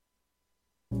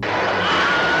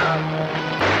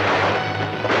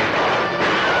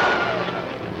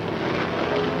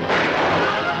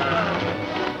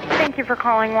for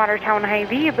calling Watertown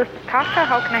Hy-Vee. This is Tasha.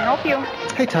 How can I help you?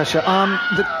 Hey, Tasha.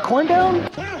 The CORNDOWN?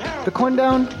 The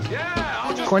CORNDOWN?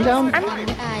 CORNDOWN?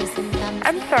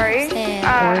 I'm sorry.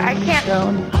 I can't...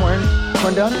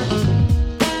 CORNDOWN?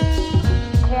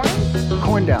 Corn?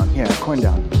 CORNDOWN, yeah,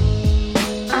 CORNDOWN.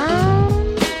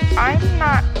 I'm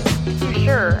not too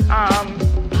sure.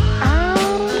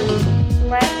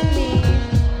 Let me...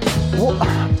 Well,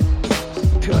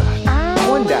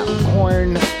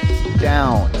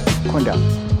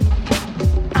 CORNDOWN.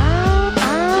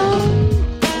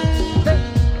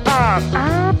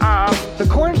 The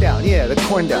CORNDOWN, yeah, the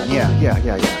CORNDOWN, yeah.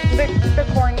 The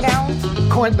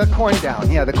CORNDOWN? The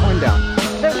CORNDOWN, yeah, the CORNDOWN.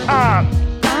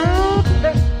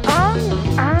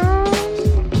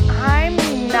 I'm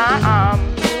not,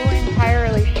 too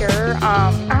entirely sure.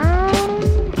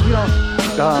 You know,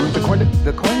 the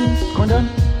CORNDOWN?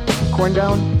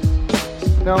 CORNDOWN?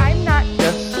 No? I'm not...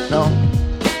 Yes? No?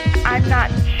 I'm not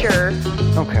sure.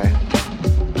 Okay.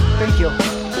 Thank you.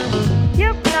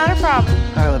 Yep, not a problem.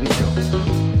 I love you too.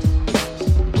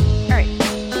 All right.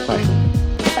 Bye.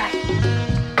 Bye.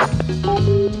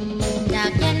 จา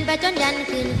กเย็นไปจนยัน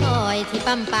คืนคอยที่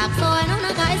ปั๊มปากซอยน้องน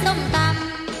าขายส้มต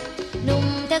ำหนุ่ม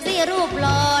แท็กซี่รูปห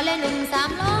ล่อและหนุ่มสาม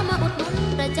ล้อมาอุดหนุน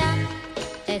ประจ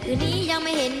ำแต่คืนนี้ยังไ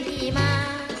ม่เห็นพี่มา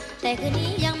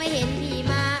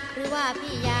หรือว่า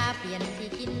พี่ยาเปลี่ยนที่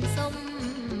กินส้ม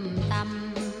ตำ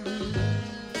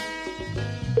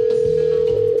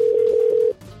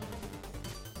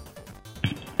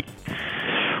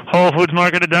Whole Foods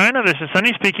Market Edina, this is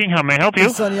Sonny speaking. How may I help you?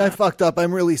 Sonny, I fucked up.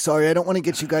 I'm really sorry. I don't want to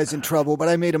get you guys in trouble, but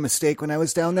I made a mistake when I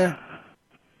was down there.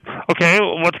 Okay,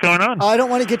 what's going on? I don't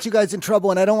want to get you guys in trouble,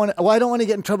 and I don't want to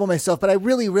get in trouble myself, but I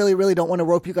really, really, really don't want to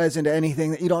rope you guys into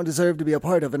anything that you don't deserve to be a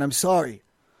part of, and I'm sorry.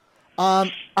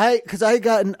 I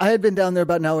had been down there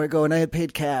about an hour ago, and I had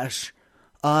paid cash,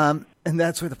 and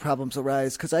that's where the problems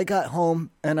arise, because I got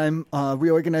home, and I'm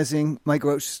reorganizing my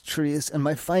groceries and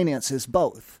my finances,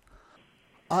 both.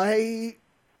 I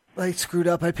screwed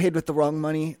up. I paid with the wrong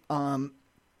money. I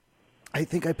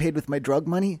think I paid with my drug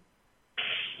money.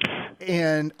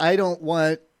 And I don't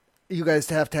want you guys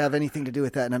to have anything to do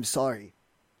with that, and I'm sorry.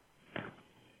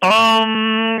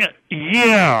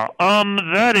 Yeah,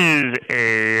 that is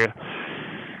a...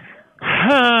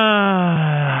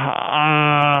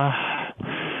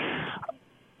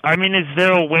 I mean, is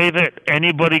there a way that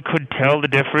anybody could tell the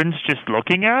difference just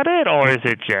looking at it, or is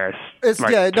it just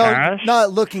cash?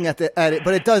 Not looking at it,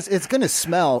 but it does. It's going to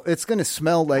smell. It's going to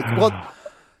smell like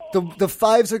the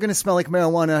fives are going to smell like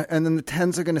marijuana, and then the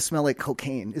tens are going to smell like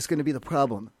cocaine. It's going to be the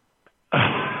problem.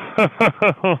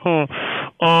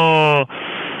 Oh,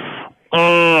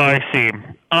 I see.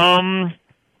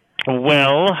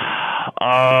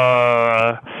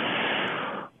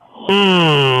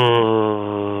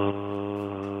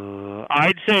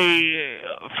 I'd say,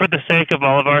 for the sake of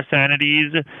all of our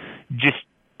sanities, just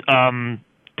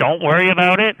don't worry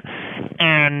about it,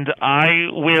 and I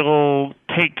will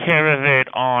take care of it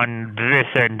on this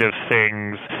end of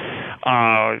things.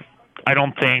 I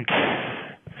don't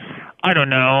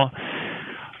know.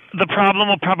 The problem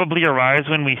will probably arise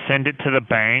when we send it to the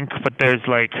bank, but there's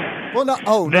like... Well,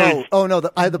 no. No.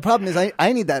 The problem is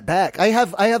I need that back. I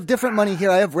have different money here.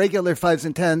 I have regular fives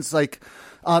and tens, like...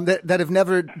 that have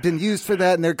never been used for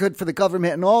that, and they're good for the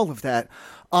government and all of that.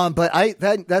 But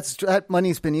that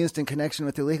money's been used in connection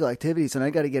with illegal activities, and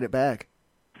I got to get it back.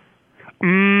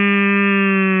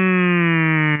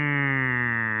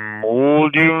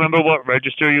 Do you remember what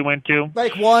register you went to?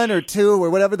 Like 1 or 2 or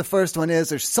whatever the first one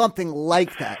is, or something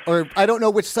like that. Or I don't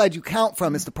know which side you count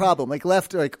from is the problem. Like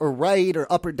left or right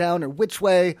or up or down or which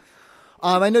way.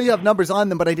 I know you have numbers on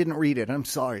them, but I didn't read it. I'm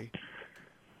sorry.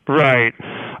 Right.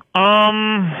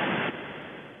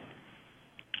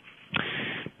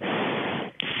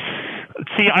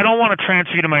 See, I don't want to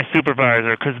transfer you to my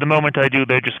supervisor because the moment I do,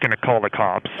 they're just going to call the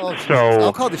cops. Oh, so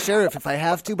I'll call the sheriff if I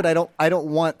have to, but I don't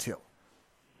want to.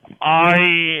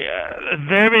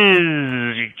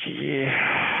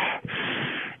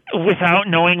 Without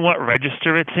knowing what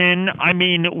register it's in, I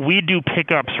mean, we do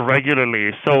pickups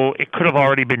regularly, so it could have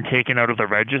already been taken out of the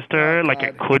register. Like,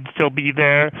 it could still be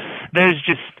there. There's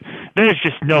just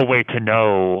no way to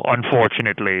know,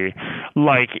 unfortunately.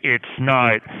 Like, it's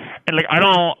not, and like, I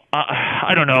don't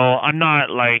know. I'm not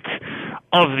like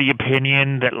of the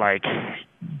opinion that like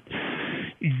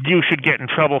you should get in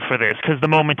trouble for this, because the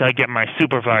moment I get my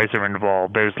supervisor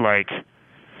involved, there's like,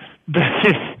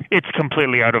 it's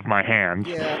completely out of my hands.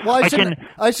 Yeah, well, I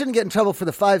shouldn't get in trouble for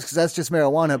the fives because that's just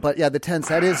marijuana. But yeah, the tens,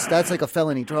 that's like a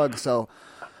felony drug. So,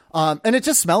 and it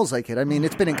just smells like it. I mean,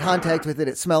 it's been in contact with it.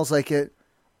 It smells like it.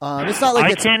 It's not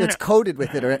like it's coated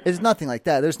with it, or it's nothing like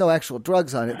that. There's no actual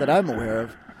drugs on it that I'm aware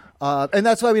of. And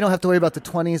that's why we don't have to worry about the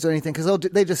 20s or anything, because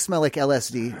they just smell like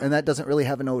LSD, and that doesn't really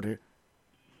have an odor.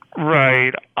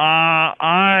 Right. Yeah.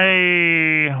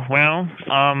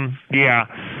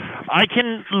 I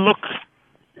can look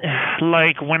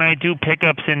like when I do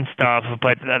pickups and stuff,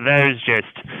 but there's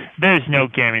no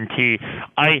guarantee.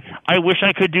 I wish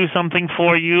I could do something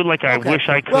for you. Like I wish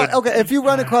I could. Well, okay. If you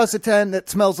run across a 10 that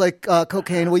smells like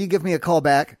cocaine, will you give me a call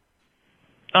back?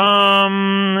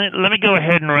 Let me go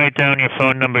ahead and write down your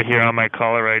phone number here on my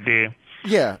caller ID.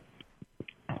 Yeah.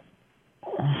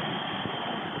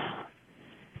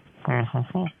 Are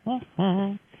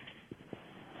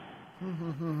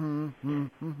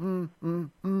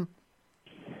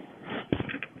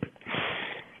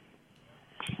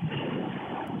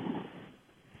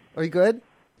you good?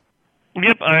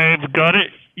 Yep, I've got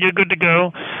it. You're good to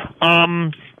go.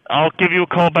 I'll give you a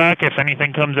call back if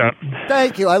anything comes up.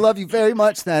 Thank you. I love you very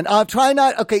much then. Try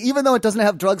not, okay, even though it doesn't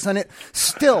have drugs on it,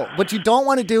 still, what you don't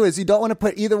want to do is you don't want to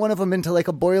put either one of them into like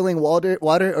a boiling water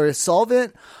or a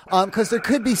solvent, because there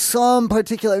could be some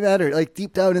particulate matter like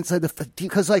deep down inside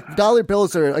because like dollar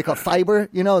bills are like a fiber,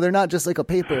 they're not just like a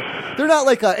paper. They're not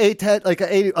like a like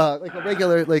a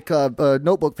regular like a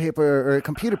notebook paper or a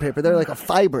computer paper. They're like a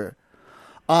fiber.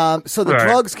 So the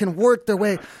drugs can work their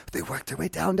way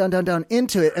down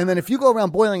into it. And then if you go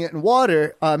around boiling it in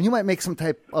water, you might make some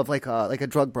type of like a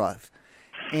drug broth.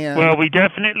 And well, we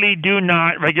definitely do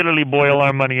not regularly boil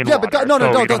our money in water. Yeah, but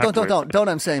don't,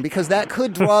 I'm saying, because that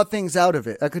could draw things out of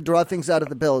it. That could draw things out of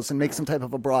the bills and make some type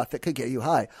of a broth that could get you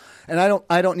high. And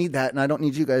I don't need that, and I don't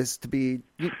need you guys to be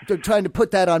trying to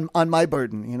put that on my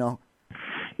burden,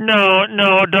 No,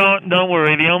 don't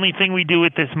worry. The only thing we do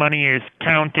with this money is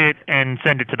count it and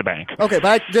send it to the bank. Okay,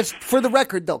 but just for the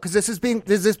record, though, because is this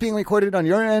being recorded on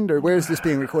your end, or where is this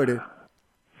being recorded?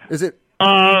 Is it?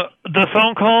 The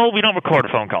phone call, we don't record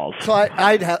phone calls. So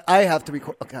I have to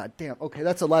record. Oh, God damn. Okay,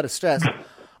 that's a lot of stress.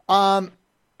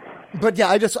 But yeah,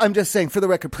 I'm just saying, for the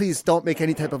record, please don't make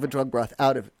any type of a drug broth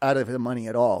out of the money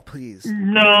at all, please.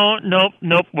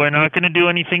 Nope. We're not going to do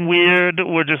anything weird.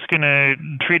 We're just going to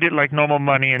treat it like normal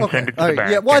money and send it to the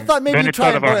bank. Yeah, well, I thought maybe you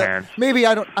try and boil it. Maybe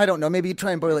I don't know. Maybe you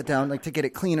try and boil it down, like to get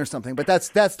it clean or something. But that's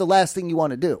the last thing you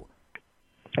want to do.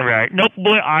 Right. Nope.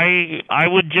 Boy, I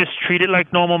would just treat it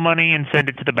like normal money and send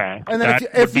it to the bank. And then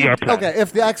if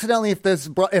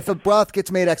a broth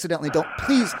gets made accidentally,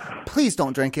 please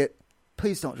don't drink it.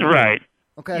 Please don't drink it. Right.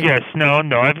 Okay. Yes. No.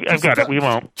 I've got it. We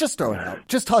won't. Just throw it out.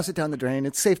 Just toss it down the drain.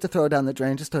 It's safe to throw it down the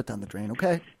drain. Just throw it down the drain.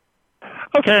 Okay.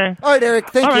 Okay. All right,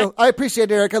 Eric. Thank you. I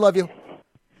appreciate it, Eric. I love you.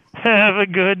 Have a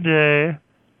good day.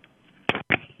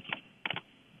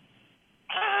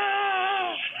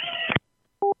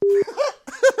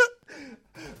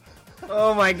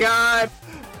 Oh my God!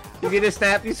 You get a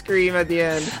snappy scream at the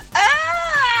end.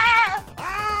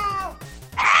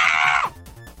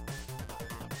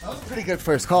 That was a pretty good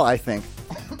first call, I think.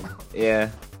 Yeah.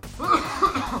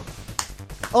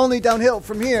 Only downhill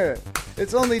from here.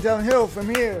 It's only downhill from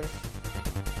here.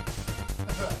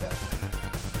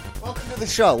 Welcome to the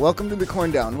show. Welcome to the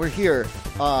CORNDOWN. We're here.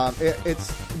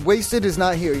 It's Wasted is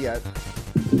not here yet.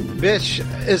 Bitch,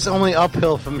 it's only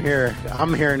uphill from here.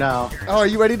 I'm here now. Oh, are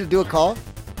you ready to do a call?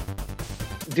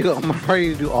 Dude, I'm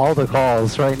ready to do all the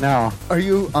calls right now. Are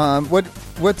you,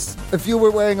 what's, if you were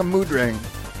wearing a mood ring?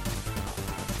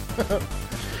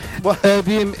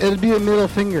 It'd be a middle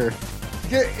finger.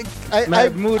 My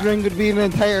mood ring would be an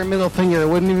entire middle finger. It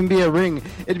wouldn't even be a ring.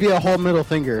 It'd be a whole middle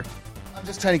finger. I'm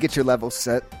just trying to get your levels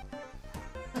set.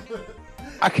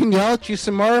 I can yell at you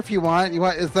some more if you want.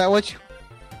 Is that what you...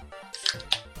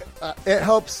 It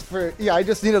helps for, I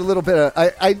just need a little bit of,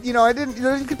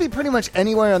 it could be pretty much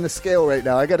anywhere on the scale right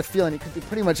now. I got a feeling it could be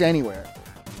pretty much anywhere.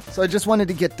 So I just wanted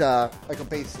to get, like a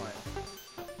baseline.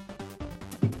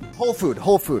 Whole food.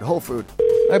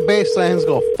 My baseline's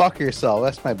go fuck yourself.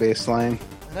 That's my baseline.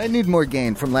 And I need more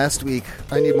gain from last week.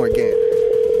 I need more gain.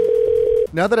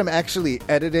 Now that I'm actually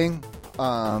editing,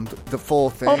 the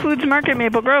full thing. Whole Foods Market,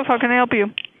 Maple Grove. How can I help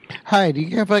you? Hi, do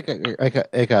you have like a I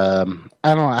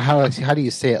don't know how do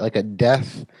you say it, like a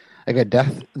death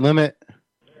limit?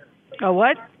 A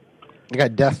what? Like a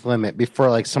death limit before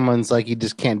like someone's like you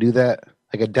just can't do that,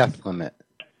 like a death limit.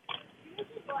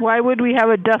 Why would we have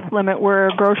a death limit? We're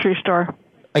a grocery store.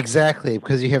 Exactly,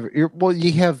 because you have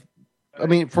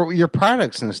for your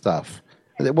products and stuff.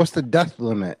 What's the death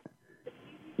limit?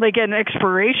 Like an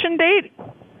expiration date?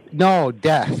 No,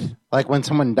 death. Like when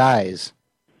someone dies.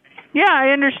 Yeah, I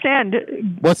understand.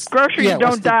 Groceries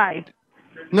don't die.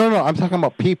 No, I'm talking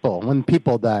about people. When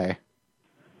people die.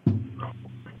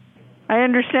 I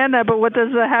understand that, but what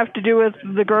does that have to do with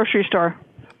the grocery store?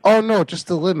 Oh no, just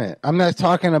the limit. I'm not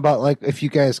talking about like if you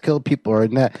guys kill people or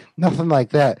nothing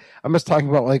like that. I'm just talking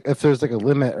about like if there's like a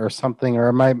limit or something. Or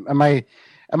am I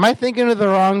thinking of the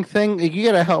wrong thing? You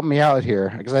gotta help me out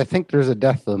here because I think there's a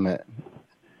death limit.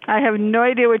 I have no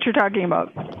idea what you're talking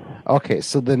about. Okay,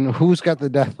 so then who's got the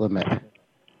death limit?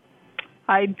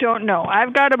 I don't know.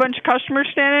 I've got a bunch of customers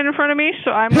standing in front of me,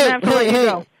 so I'm going to have to let you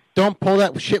go. Don't pull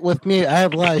that shit with me. I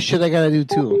have a lot of shit I got to do,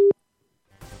 too.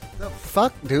 The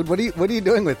fuck, dude? What are you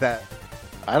doing with that?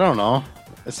 I don't know.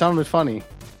 It sounded funny.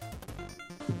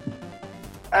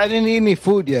 I didn't eat any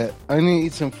food yet. I need to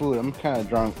eat some food. I'm kind of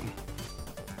drunk.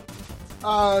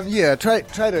 Yeah, try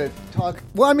to talk.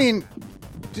 Well, I mean,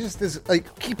 just this,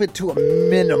 like, keep it to a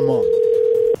minimum.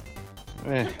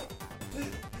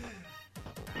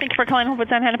 Thanks for calling Hope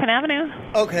on Hennepin Avenue.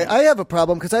 Okay, I have a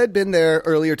problem because I had been there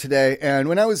earlier today, and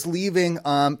when I was leaving,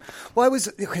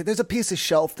 there's a piece of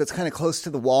shelf that's kind of close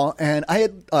to the wall, and I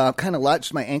had kind of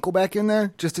latched my ankle back in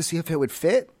there just to see if it would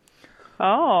fit.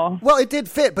 Oh. Well, it did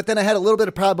fit, but then I had a little bit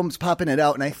of problems popping it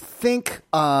out, and I think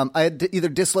I had either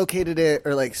dislocated it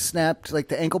or like snapped like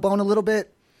the ankle bone a little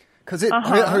bit because it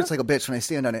hurts like a bitch when I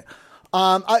stand on it.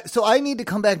 So I need to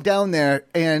come back down there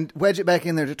and wedge it back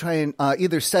in there to try and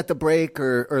either set the brake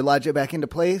or lodge it back into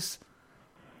place.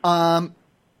 I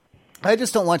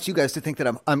just don't want you guys to think that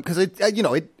I'm because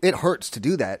it hurts to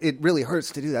do that. It really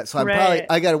hurts to do that. So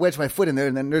I got to wedge my foot in there,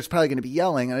 and then there's probably going to be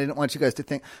yelling, and I didn't want you guys to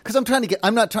think because I'm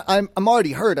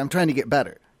already hurt. I'm trying to get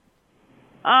better.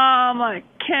 I'm going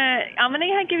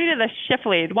to give you to the shift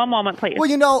lead. One moment, please.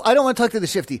 Well, I don't want to talk to the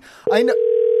shifty. I know.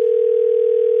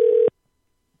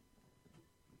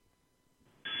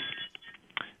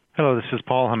 Hello, this is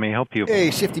Paul. How may I help you?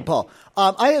 Hey, Shifty Paul.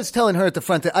 I was telling her at the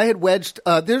front that I had wedged.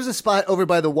 There's a spot over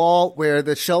by the wall where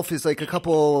the shelf is like a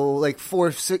couple, like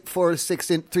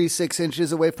 3-6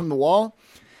 inches away from the wall,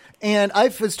 and I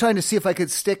was trying to see if I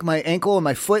could stick my ankle and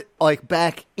my foot like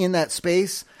back in that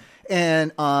space.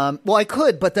 And I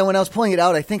could, but then when I was pulling it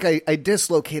out, I think I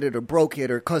dislocated or broke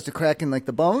it or caused a crack in like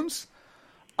the bones.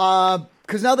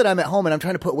 Because now that I'm at home and I'm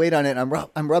trying to put weight on it, and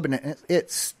I'm rubbing it, and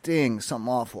it stings something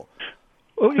awful.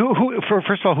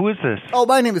 First of all, who is this? Oh,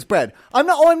 my name is Brad. I'm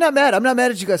not mad. I'm not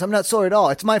mad at you guys. I'm not sore at all.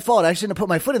 It's my fault. I shouldn't have put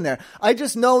my foot in there. I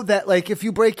just know that, like, if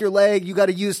you break your leg, you got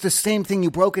to use the same thing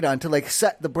you broke it on to, like,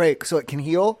 set the break so it can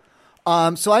heal.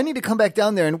 So I need to come back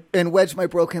down there and wedge my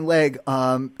broken leg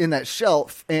in that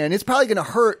shelf, and it's probably going to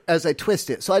hurt as I twist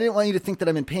it. So I didn't want you to think that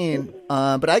I'm in pain,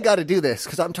 but I got to do this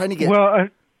because I'm trying to get. Well,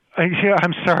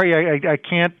 I'm sorry. I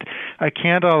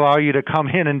can't allow you to come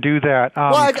in and do that.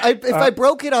 If I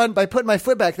broke it by putting my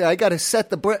foot back there, I got to set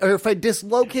the or if I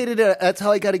dislocated it, that's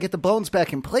how I got to get the bones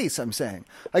back in place. I'm saying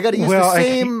I got to use the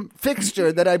same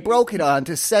fixture that I broke it on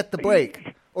to set the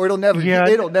break, or it'll never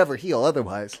heal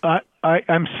otherwise.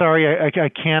 I'm sorry. I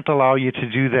can't allow you to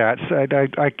do that.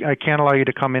 I can't allow you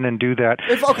to come in and do that.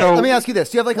 Let me ask you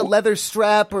this: do you have like a leather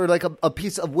strap or like a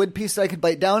piece of wood piece that I could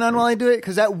bite down on while I do it?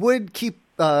 Because that would keep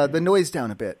the noise down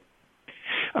a bit.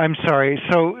 I'm sorry.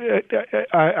 So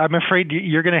I'm afraid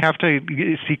you're going to have to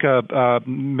seek a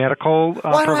medical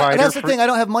provider. That's the thing. I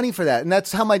don't have money for that, and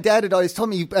that's how my dad had always told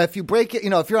me. If you break it,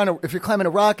 if you're climbing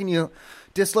a rock and you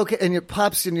dislocate and your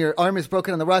pops and your arm is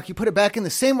broken on the rock, you put it back in the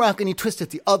same rock and you twist it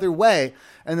the other way,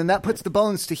 and then that puts the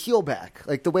bones to heal back,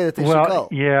 like the way that they should go.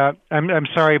 Yeah, I'm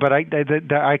sorry, but I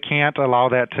can't allow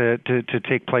that to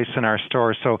take place in our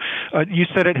store. So you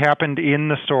said it happened in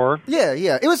the store?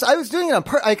 Yeah. I was doing it on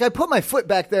purpose. Like I put my foot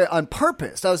back there on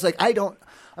purpose. I was like, I'm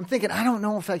thinking, I don't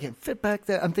know if I can fit back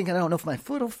there. I'm thinking, I don't know if my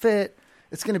foot will fit.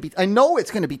 I know it's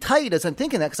going to be tight as I'm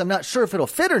thinking that because I'm not sure if it'll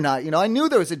fit or not. I knew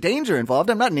there was a danger involved.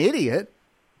 I'm not an idiot.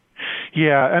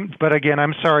 Yeah, but again,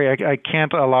 I'm sorry, I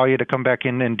can't allow you to come back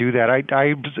in and do that.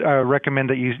 I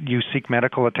recommend that you seek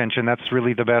medical attention. That's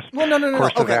really the best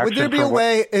course of action. Would there be a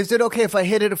way? Is it okay if I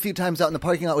hit it a few times out in the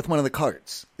parking lot with one of the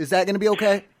carts? Is that going to be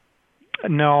okay?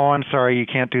 No, I'm sorry, you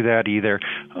can't do that either.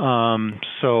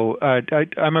 So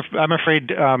I'm afraid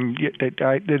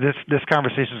this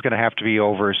conversation is going to have to be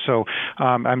over. So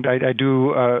I do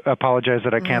apologize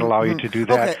that I can't allow you to do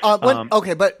that.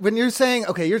 Okay, but when you're saying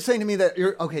to me that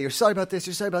you're sorry about this,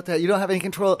 you're sorry about that, you don't have any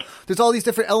control. There's all these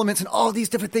different elements and all these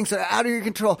different things that are out of your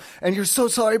control, and you're so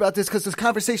sorry about this because this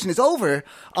conversation is over.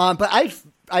 But I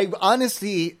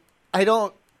honestly, I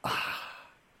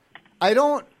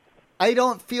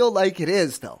don't feel like it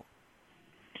is, though.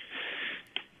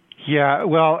 Yeah,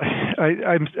 well,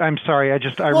 I'm sorry. I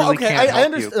really can't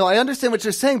help you. I understand what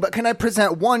you're saying, but can I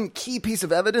present one key piece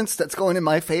of evidence that's going in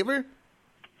my favor?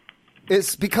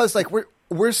 It's because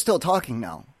we're still talking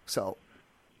now, so.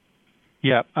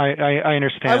 Yeah, I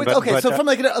understand. From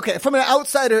an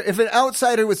outsider, if an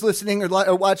outsider was listening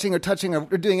or watching or touching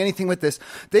or doing anything with this,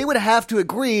 they would have to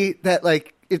agree that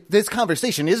like this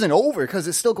conversation isn't over because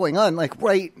it's still going on like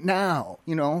right now.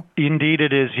 You know. Indeed,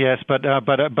 it is. Yes, but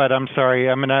I'm sorry.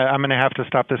 I'm gonna have to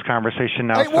stop this conversation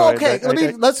now.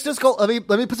 Let's just go. Let me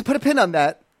put a pin on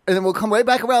that, and then we'll come right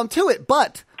back around to it.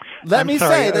 But let me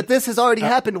say that this has already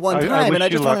happened one time, and I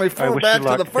just want to refer back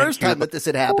to the first time that this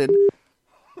had happened.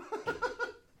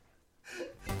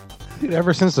 Dude,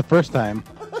 ever since the first time.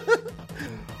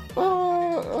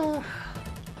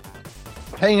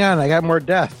 Hang on, I got more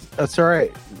death. That's all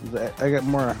right. I got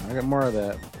more of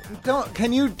that.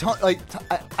 Can you talk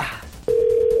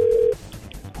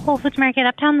Whole Foods Market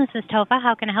Uptown. This is Topha.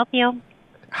 How can I help you?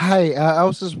 Hi, I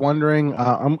was just wondering.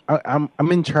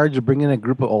 I'm in charge of bringing a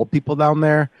group of old people down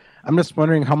there. I'm just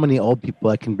wondering how many old people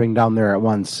I can bring down there at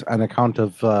once, on account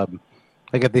of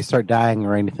like if they start dying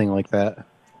or anything like that.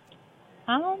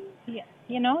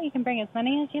 You know, you can bring as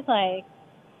many as you'd like.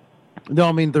 No,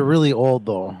 I mean, they're really old,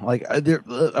 though. Like,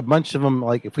 a bunch of them,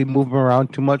 like, if we move them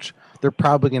around too much, they're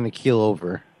probably going to keel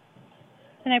over.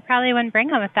 Then I probably wouldn't bring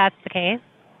them if that's the case.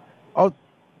 Oh,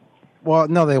 well,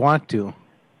 no, they want to.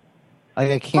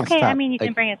 Like, I can't stop. Okay, I mean, you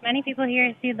can bring as many people here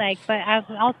as you'd like, but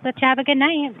I'll let you have a good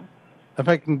night. If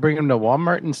I can bring them to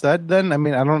Walmart instead, then, I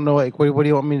mean, I don't know, like, what do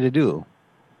you want me to do?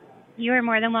 You are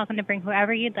more than welcome to bring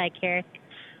whoever you'd like here.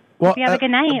 Well, hope you have a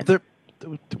good night.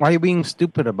 Why are you being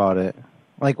stupid about it?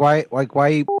 Why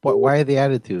the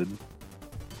attitude?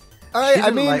 All right, I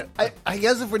mean, I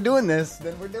guess if we're doing this,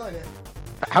 then we're doing it.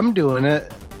 I'm doing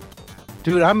it.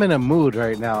 Dude, I'm in a mood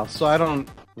right now, so I don't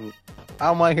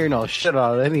want to hear no shit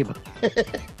out of anybody.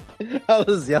 I'll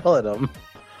just yell at them.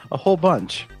 A whole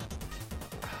bunch.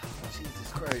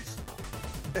 Jesus Christ.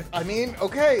 I mean,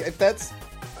 okay, if that's...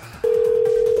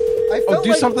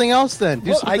 do something else then.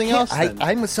 Do something else then.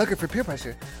 I'm a sucker for peer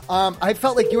pressure. I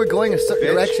felt like you were going a certain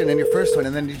direction in your first one,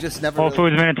 and then you just never... Whole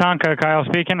Foods Minnetonka, Kyle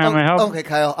speaking. How may I help? Okay,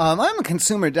 Kyle. I'm a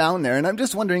consumer down there, and I'm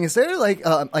just wondering, is there like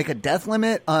a death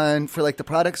limit for like the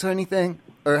products or anything?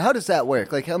 Or how does that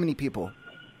work? Like how many people?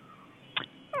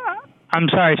 I'm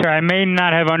sorry, sir. I may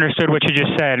not have understood what you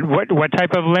just said. What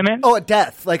type of limit? Oh, a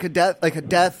death, like a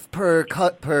death per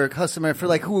customer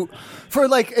for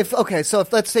if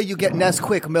let's say you get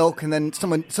Nesquik milk and then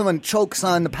someone chokes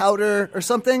on the powder or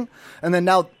something, and then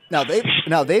now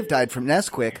they've died from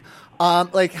Nesquik.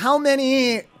 Like how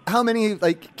many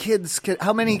like kids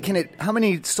how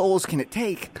many souls can it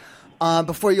take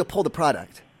before you'll pull the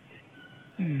product?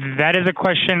 That is a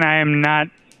question I am not.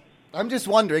 I'm just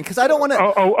wondering because I don't want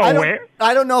to.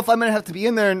 I don't know if I'm going to have to be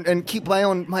in there and keep my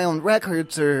own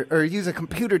records or use a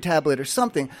computer tablet or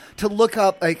something to look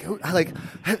up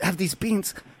have these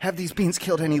beans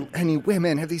killed any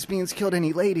women? Have these beans killed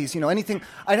any ladies? You know, anything.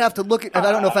 I'd have to look at. I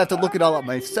don't know if I have to look it all up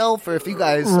myself or if you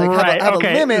guys have a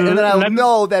limit, and then I'll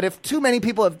know that if too many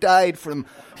people have died from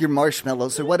your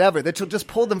marshmallows or whatever, that you'll just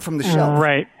pull them from the shelf.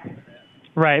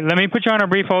 Right. Let me put you on a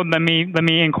brief hold. Let me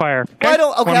inquire. Okay?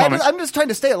 I'm just trying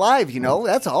to stay alive. You know,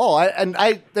 that's all.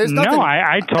 There's nothing. No,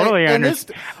 I totally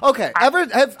understand.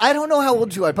 I don't know how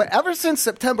old you are, but ever since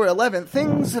September 11th,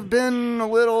 things have been a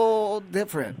little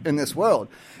different in this world,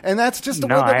 and that's just the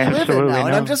world that we live in now.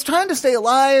 And I'm just trying to stay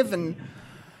alive, and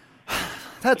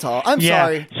that's all. I'm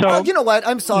sorry. So you know what?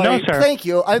 I'm sorry. No, sir. Thank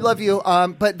you. I love you.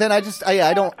 But then I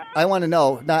want to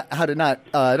know I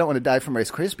don't want to die from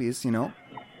Rice Krispies. You know.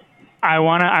 I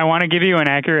want to give you an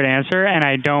accurate answer, and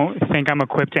I don't think I'm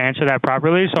equipped to answer that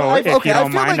properly. So if you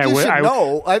don't mind,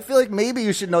 I feel like maybe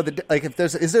you should know if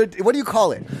there's what do you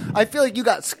call it? I feel like you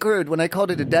got screwed when I called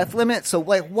it a death limit. So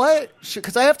like what?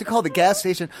 Because I have to call the gas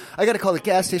station. I got to call the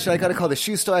gas station. I got to call the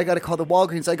shoe store. I got to call the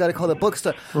Walgreens. I got to call the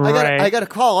bookstore. I got to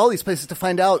call all these places to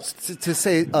find out to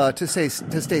stay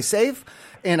safe.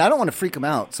 And I don't want to freak them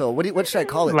out. So what should I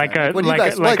call it?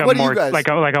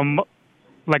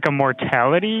 Like a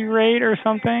mortality rate or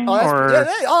something? Okay.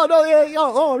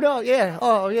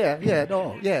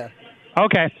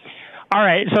 All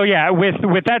right. So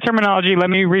with that terminology,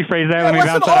 let me rephrase that. Let me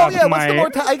bounce that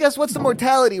off what's the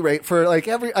mortality rate for like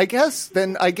every? I guess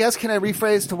can I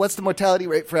rephrase to what's the mortality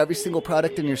rate for every single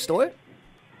product in your store?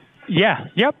 Yeah.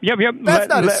 Yep. That's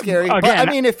not as scary. Again, but I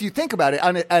mean, if you think about it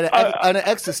on an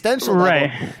existential level,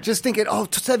 just thinking,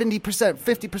 70%,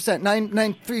 50%,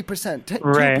 93%,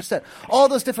 2%, all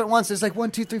those different ones. There's like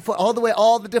 1, 2, 3, 4,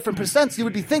 all the different percents. You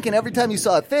would be thinking every time you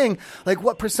saw a thing, like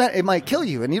what percent it might kill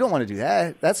you, and you don't want to do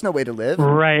that. That's no way to live.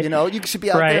 Right. You know, you should be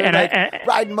out there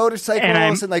riding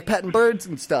motorcycles and like petting birds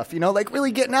and stuff. You know, like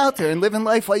really getting out there and living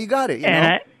life while you got it. You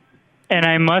know. And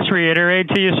I must reiterate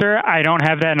to you, sir, I don't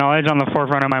have that knowledge on the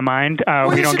forefront of my mind.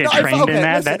 We don't get trained in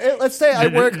that. Listen, let's say I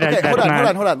work.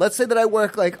 Hold on. Let's say that I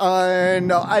work like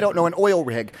on, I don't know, an oil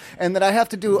rig, and that I have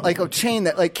to do like a chain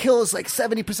that like kills like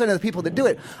 70% of the people that do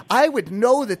it. I would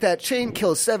know that chain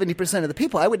kills 70% of the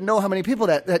people. I would know how many people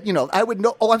that I would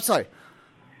know. Oh, I'm sorry.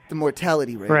 The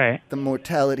mortality rate. Right. The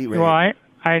mortality rate. Well,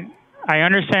 I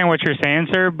understand what you're saying,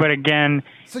 sir, but again.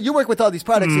 So you work with all these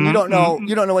products, and you don't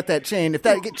know what that chain. If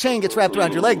that chain gets wrapped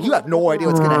around your leg, you have no idea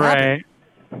what's going to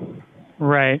happen.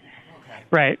 Right.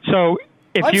 So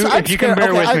if you can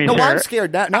bear with me, sir. I'm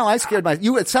scared. Now I'm scared.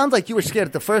 It sounds like you were scared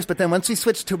at the first, but then once we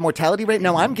switched to mortality rate,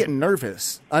 now I'm getting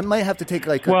nervous. I might have to take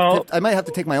I might have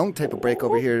to take my own type of break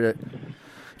over here to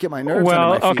get my nerves under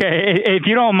my feet. Okay. If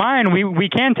you don't mind, we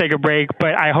can take a break,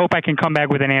 but I hope I can come back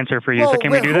with an answer for you. So can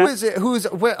we do that? Who is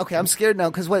it? Okay, I'm scared now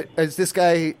because what is this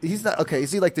guy? He's not okay.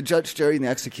 Is he like the judge, jury, and the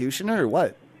executioner, or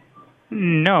what?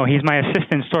 No, he's my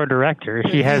assistant store director.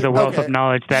 He has a wealth of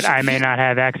knowledge that I may not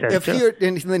have access to.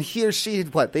 And then he or she,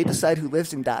 what? They decide who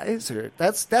lives and dies, or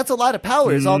that's a lot of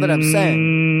power. Is all that I'm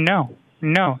saying. No.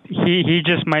 He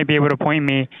just might be able to point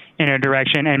me in a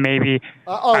direction, and maybe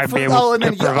I'd be able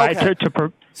to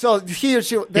provide. So he or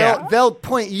she, they'll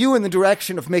point you in the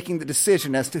direction of making the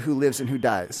decision as to who lives and who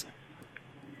dies.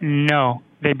 No,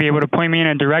 they'd be able to point me in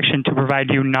a direction to provide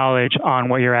you knowledge on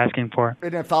what you're asking for.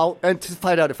 And to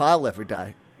find out if I'll ever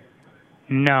die.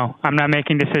 No, I'm not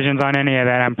making decisions on any of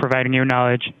that. I'm providing you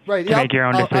knowledge to make your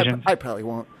own decisions. I probably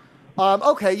won't.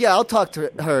 Okay, yeah, I'll talk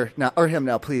to her now or him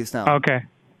now, please. Now. Okay.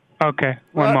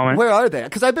 One moment. Where are they?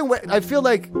 Because I feel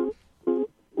like.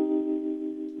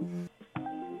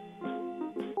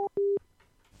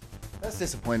 That's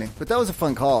disappointing, but that was a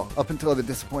fun call up until the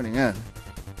disappointing end.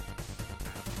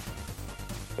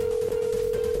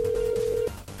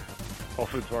 Whole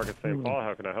Foods Market St. Paul,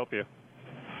 how can I help you?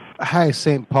 Hi,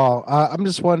 St. Paul. I'm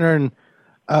just wondering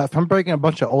if I'm bringing a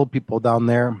bunch of old people down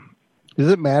there,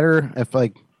 does it matter if,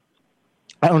 like,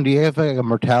 I don't know, do you have like a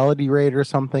mortality rate or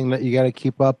something that you got to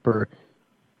keep up, or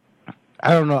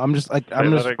I don't know.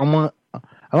 I'm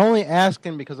only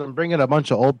asking because I'm bringing a bunch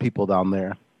of old people down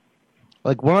there.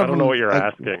 Like one of them, I don't know what you're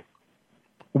asking.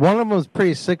 One of them is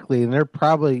pretty sickly, and they're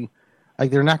probably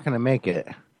they're not going to make it.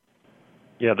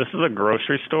 Yeah, this is a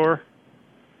grocery store.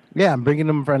 Yeah, I'm bringing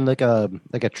them for like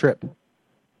a trip.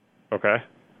 Okay.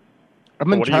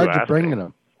 I'm in charge of bringing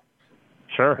them.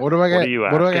 Sure. What do I got? What are you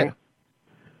asking?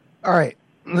 All right,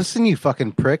 listen, you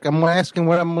fucking prick. I'm asking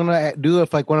what I'm gonna do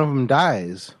if like one of them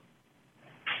dies.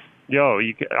 Yo,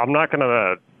 I'm not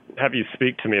gonna have you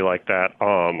speak to me like that.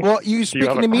 Well, you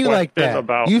speaking to me like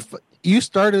that. You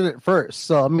started it first,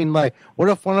 so I mean, like, what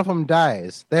if one of them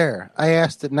dies? There, I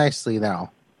asked it nicely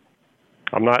now.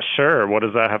 I'm not sure. What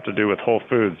does that have to do with Whole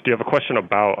Foods? Do you have a question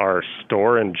about our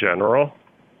store in general?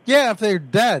 Yeah, if they're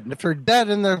dead. If they're dead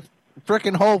in their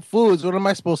frickin' Whole Foods, what am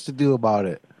I supposed to do about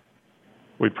it?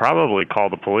 We'd probably call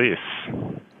the police.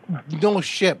 No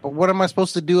shit, but what am I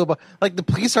supposed to do about... Like, the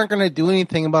police aren't going to do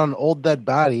anything about an old dead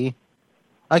body.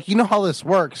 Like, you know how this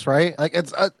works, right? Like,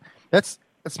 that's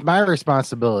my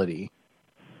responsibility.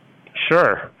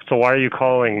 Sure. So why are you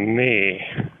calling me?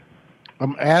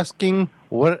 I'm asking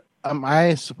what am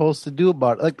I supposed to do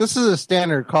about it? Like, this is a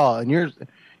standard call, and you're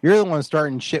the one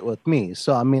starting shit with me.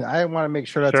 So, I mean, I want to make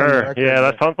sure that's on the record. Yeah,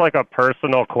 that sounds like a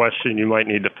personal question you might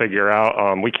need to figure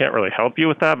out. We can't really help you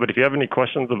with that, but if you have any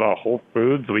questions about Whole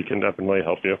Foods, we can definitely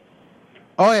help you.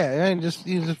 Oh, yeah, you just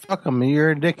fuck them.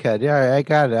 You're a dickhead. Yeah, I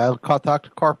got it. I'll talk to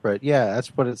corporate. Yeah, that's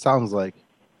what it sounds like.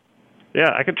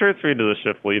 Yeah, I can transfer you to the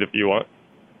shift lead if you want.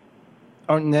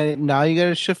 Oh, now you got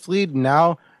a shift lead?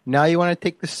 Now you want to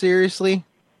take this seriously?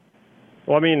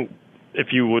 Well, I mean,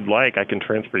 if you would like, I can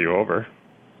transfer you over.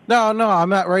 No, I'm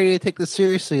not ready to take this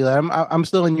seriously. I'm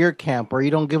still in your camp where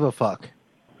you don't give a fuck.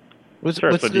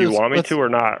 Sure, so do you want me to or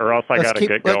not? Or else I got to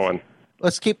get going.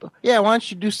 Let's keep... Yeah, why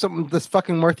don't you do something that's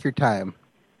fucking worth your time?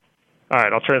 All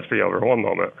right, I'll transfer you over. One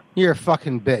moment. You're a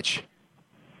fucking bitch.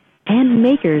 And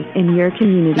makers in your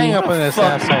community. Hang up on this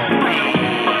asshole.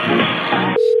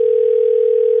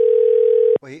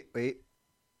 Wait.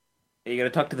 You got to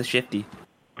talk to the shifty.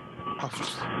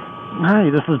 Hi,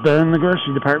 this is Ben in the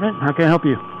grocery department. How can I help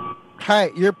you?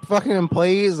 Hi, your fucking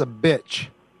employee is a bitch.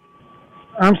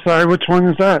 I'm sorry, which one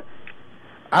is that?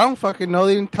 I don't fucking know.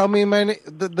 They didn't tell me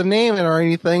the name or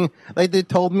anything. Like, they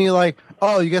told me, like,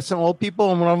 oh, you got some old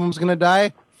people and one of them's going to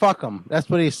die? Fuck them. That's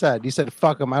what he said. He said,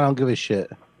 fuck them. I don't give a shit.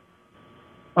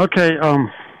 Okay,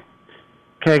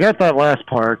 I got that last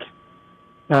part.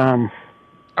 I'm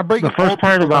bringing the first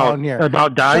part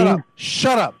about dying.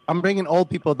 Shut up! I'm bringing old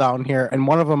people down here, and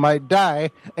one of them might die,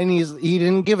 and he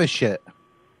didn't give a shit.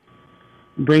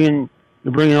 Bringing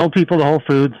They're bringing old people to Whole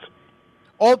Foods.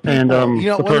 Old people, And you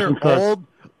know, the when person they're said, old,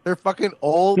 they're fucking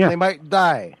old. Yeah. They might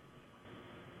die.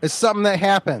 It's something that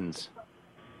happens.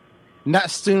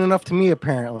 Not soon enough to me,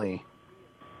 apparently.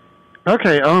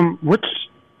 Okay, which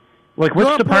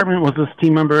department was this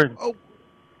team member in? Oh,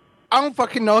 I don't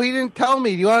fucking know. He didn't tell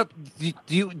me. Do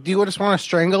you just want to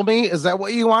strangle me? Is that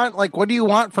what you want? Like, what do you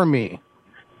want from me?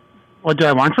 What do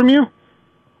I want from you?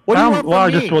 What do you want from I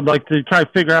me? just would like to try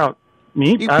to figure out.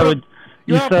 Me? You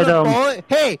said put a bullet?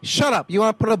 Hey, shut up! You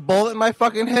want to put a bullet in my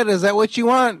fucking head? Is that what you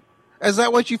want? Is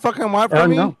that what you fucking want from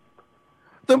me? No.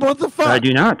 Then what the fuck? I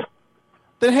do not.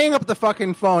 Then hang up the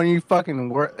fucking phone. You fucking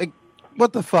work. Like,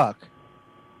 what the fuck?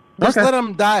 Just let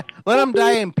him die. Let him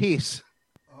die in peace.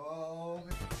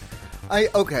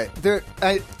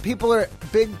 People are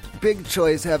big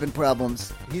choice having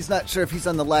problems. He's not sure if he's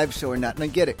on the live show or not, and I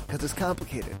get it because it's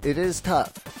complicated. It is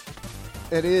tough.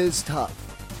 That's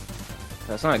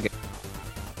not good.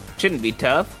 Shouldn't be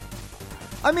tough.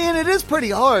 I mean, it is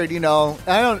pretty hard, you know.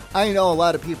 I know a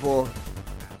lot of people.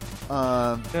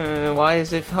 Why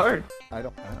is it hard? I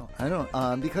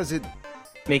don't. Because it.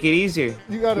 Make it easier.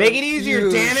 You gotta make it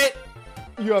easier. Damn it!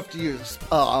 You have to use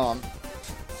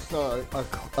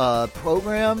a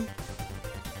program,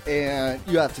 and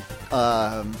you have to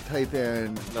type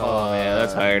in. Oh man,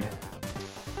 that's hard.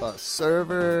 A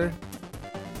server.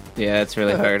 Yeah, that's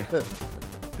really hard.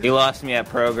 You lost me at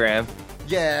program.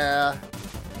 Yeah.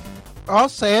 I'll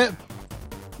say it.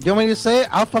 You want me to say it?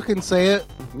 I'll fucking say it.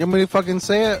 You want me to fucking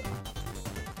say it?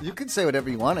 You can say whatever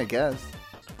you want, I guess.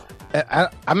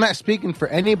 I'm not speaking for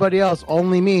anybody else,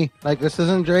 only me. Like, this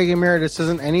isn't Dragon Mirror, this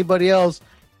isn't anybody else.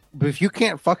 But if you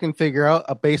can't fucking figure out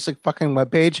a basic fucking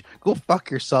webpage, go fuck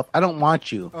yourself. I don't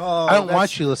want you. I don't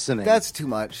want you listening. That's too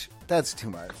much.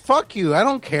 Fuck you. I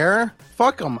don't care.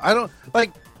 Fuck them. I don't,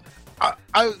 like,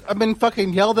 I've been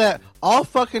fucking yelled at all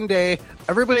fucking day.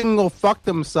 Everybody can go fuck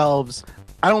themselves.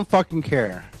 I don't fucking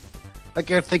care.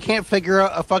 Like, if they can't figure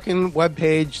out a fucking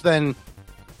webpage, then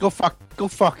go fuck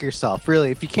yourself,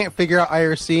 really. If you can't figure out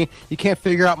IRC, you can't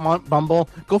figure out Bumble,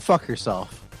 go fuck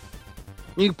yourself.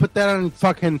 You can put that on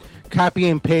fucking copy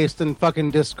and paste in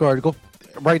fucking Discord. Go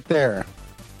right there.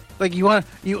 Like, you want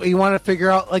to figure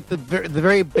out, like, the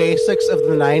very basics of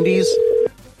the 90s?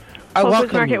 I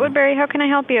welcome Market, you. Woodbury, how can I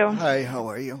help you? Hi, how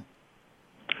are you?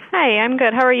 Hi, I'm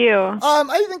good. How are you?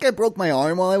 I think I broke my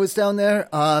arm while I was down there,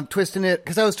 twisting it,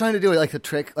 because I was trying to do it like a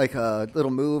trick, like a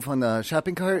little move on the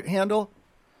shopping cart handle.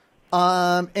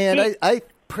 And I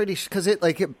pretty because it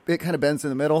kind of bends in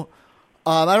the middle.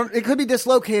 It could be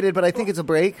dislocated, but I think it's a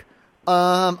break.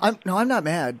 I'm not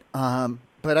mad.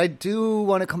 But I do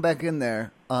want to come back in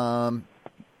there.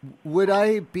 Would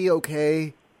I be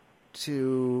okay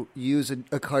to use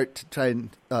a cart to try and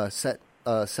set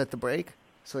the break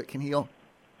so it can heal?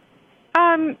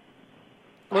 Hold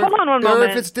on one moment. Or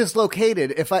if it's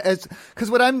dislocated, because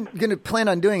what I'm gonna plan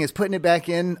on doing is putting it back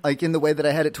in, like in the way that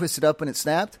I had it twisted up when it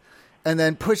snapped, and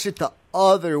then push it the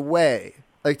other way,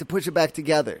 like to push it back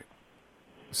together.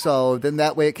 So then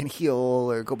that way it can heal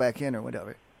or go back in or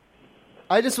whatever.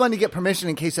 I just wanted to get permission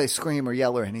in case I scream or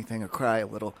yell or anything or cry a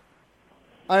little.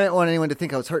 I didn't want anyone to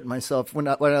think I was hurting myself when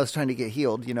I was trying to get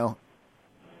healed, you know.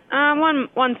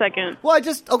 One second. Well,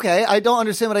 I don't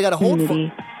understand what I got to hold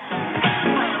for.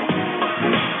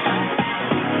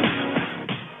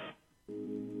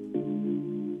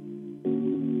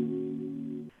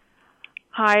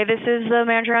 Hi, this is the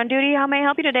manager on duty. How may I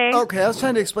help you today? Okay, I was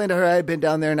trying to explain to her I had been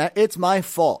down there, and it's my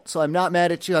fault. So I'm not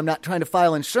mad at you. I'm not trying to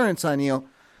file insurance on you.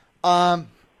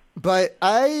 But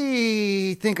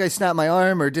I think I snapped my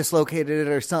arm or dislocated it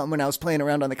or something when I was playing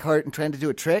around on the cart and trying to do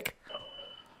a trick.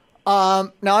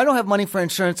 Now, I don't have money for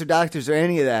insurance or doctors or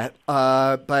any of that.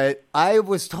 But I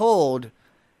was told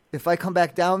if I come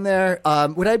back down there,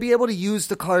 would I be able to use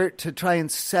the cart to try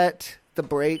and set the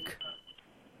brake?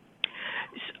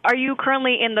 Are you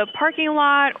currently in the parking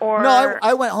lot or? No,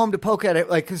 I went home to poke at it,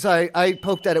 like, because I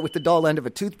poked at it with the dull end of a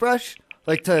toothbrush,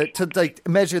 like to like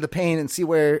measure the pain and see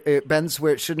where it bends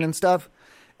where it shouldn't and stuff.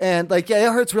 And like, yeah,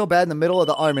 it hurts real bad in the middle of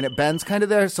the arm and it bends kind of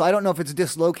there. So I don't know if it's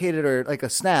dislocated or like a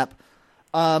snap.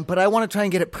 But I want to try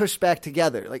and get it pushed back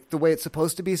together, like the way it's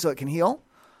supposed to be, so it can heal.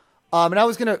 And I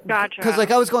was gonna, because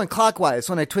like I was going clockwise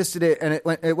when I twisted it, and it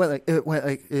went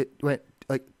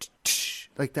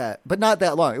like that, but not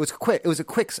that long. It was quick. It was a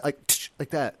quick like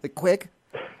that, like quick.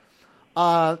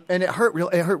 And it hurt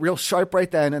real sharp right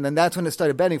then, and then that's when it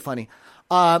started bending funny.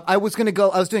 I was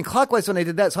doing clockwise when I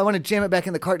did that, so I want to jam it back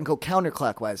in the cart and go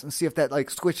counterclockwise and see if that like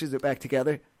squishes it back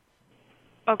together.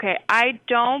 Okay, I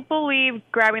don't believe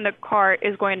grabbing the cart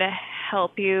is going to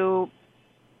help you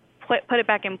put it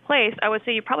back in place. I would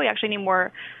say you probably actually need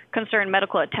more concerned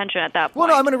medical attention at that point. Well,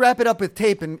 no, I'm going to wrap it up with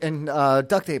tape and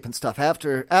duct tape and stuff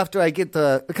after I get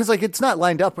because like it's not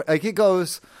lined up. Like it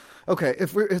goes, okay,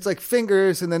 it's like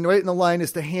fingers, and then right in the line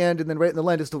is the hand, and then right in the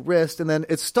line is the wrist, and then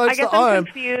it starts the arm,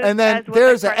 and then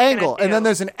there's an angle, and then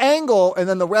there's an angle, and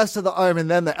then the rest of the arm, and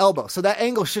then the elbow. So that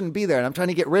angle shouldn't be there, and I'm trying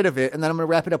to get rid of it, and then I'm going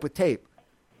to wrap it up with tape.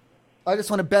 I just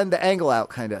want to bend the angle out,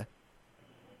 kind of.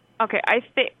 Okay,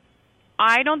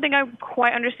 I don't think I'm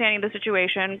quite understanding the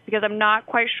situation because I'm not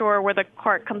quite sure where the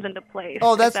cart comes into place.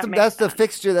 Oh, that's the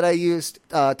fixture that I used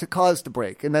to cause the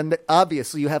break, and then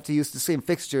obviously you have to use the same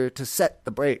fixture to set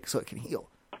the break so it can heal.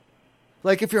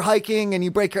 Like if you're hiking and you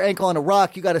break your ankle on a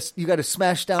rock, you got to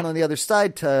smash down on the other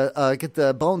side to get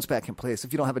the bones back in place.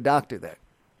 If you don't have a doctor there.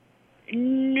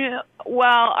 No,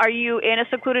 well, are you in a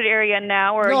secluded area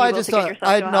now, or No, are I you just able to don't. get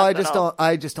yourself to a hospital?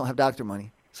 I just don't have doctor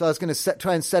money. So I was going to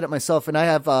try and set it myself, and I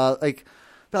have like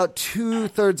about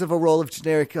 2/3 of a roll of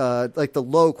generic, like the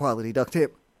low quality duct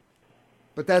tape.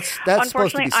 But that's supposed to be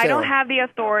Unfortunately, sterile. I don't have the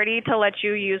authority to let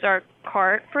you use our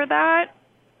cart for that.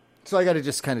 So I got to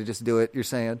just kind of just do it. You're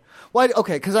saying why?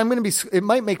 Okay, because I'm going to be. It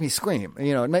might make me scream.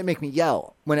 You know, it might make me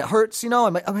yell when it hurts. You know, I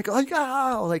might go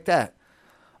like that.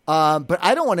 But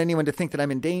I don't want anyone to think that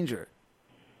I'm in danger.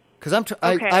 Because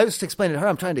I was explaining to her,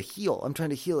 I'm trying to heal. I'm trying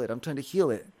to heal it. I'm trying to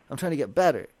heal it. I'm trying to get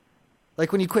better.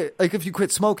 Like when you quit, like if you quit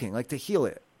smoking, like to heal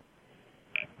it.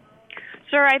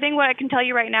 Sir, I think what I can tell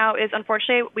you right now is,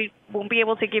 unfortunately, we won't be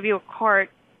able to give you a cart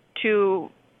to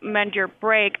mend your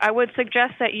brake. I would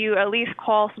suggest that you at least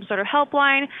call some sort of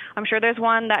helpline. I'm sure there's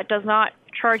one that does not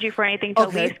charge you for anything to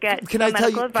at least get Can some I tell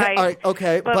medical you? advice. All right,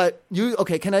 okay, but you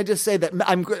okay? Can I just say that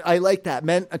I like that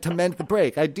to mend the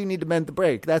brake. I do need to mend the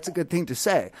brake. That's a good thing to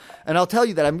say, and I'll tell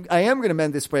you that I am going to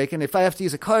mend this brake. And if I have to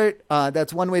use a cart,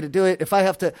 that's one way to do it. If I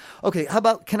have to, okay, how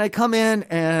about can I come in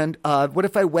and what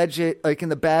if I wedge it like in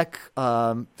the back,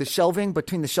 the shelving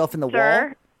between the shelf and the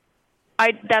wall?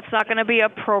 That's not going to be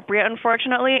appropriate,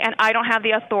 unfortunately, and I don't have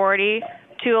the authority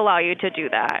to allow you to do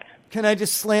that. Can I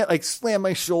just slam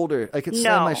my shoulder? I could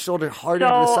slam my shoulder harder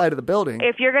to the side of the building.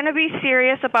 If you're going to be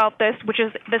serious about this,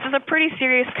 this is a pretty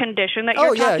serious condition that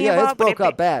you're talking about. It's broke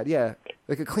up bad. Yeah,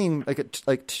 like a clean This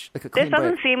clean doesn't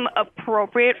break. seem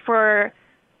appropriate for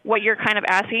what you're kind of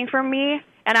asking from me,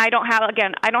 and I don't have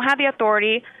the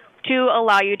authority to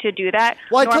allow you to do that.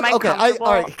 Well, Can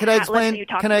I explain?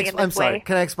 I'm sorry.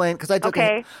 Can I explain? Because I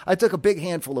took a big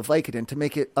handful of Vicodin to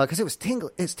make it because it was tingle,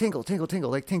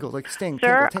 like sting.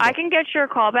 Sir, tingle. I can get your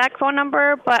callback phone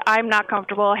number, but I'm not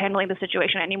comfortable handling the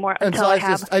situation anymore And until so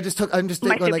I'm just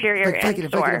my superior in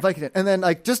store. Vicodin, and then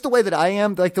like just the way that I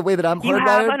am, like the way that I'm hardwired. You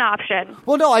have an option.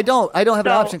 Well, no, I don't. I don't have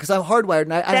an option because I'm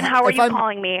hardwired. And then how are you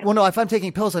calling me? Well, no, if I'm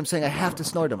taking pills, I'm saying I have to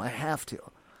snort them. I have to.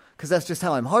 Because that's just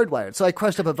how I'm hardwired. So I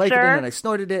crushed up a Vicodin and I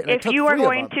snorted it. And if you are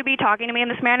going to be talking to me in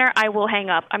this manner, I will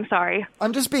hang up. I'm sorry.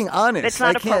 I'm just being honest. It's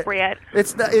not appropriate.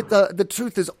 It's the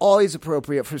truth is always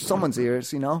appropriate for someone's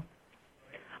ears, you know.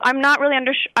 I'm not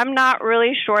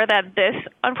really sure that this,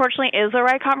 unfortunately, is the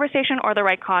right conversation or the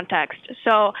right context.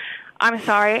 So I'm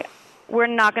sorry. We're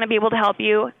not going to be able to help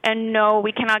you, and no,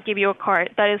 we cannot give you a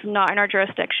cart. That is not in our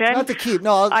jurisdiction. Not to keep.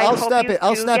 No, I'll snap it.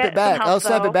 I'll snap it back. I'll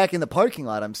snap it back in the parking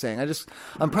lot. I'm saying.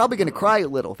 I'm probably going to cry a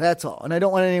little. That's all. And I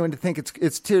don't want anyone to think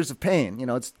it's tears of pain. You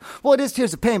know, it is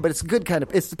tears of pain, but it's a good kind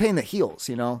of. It's the pain that heals.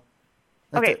 You know.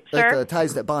 Okay, sir. Like the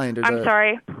ties that bind. I'm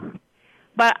sorry,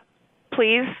 but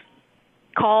please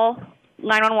call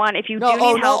 911 if you do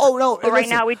need help. But right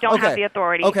now we don't have the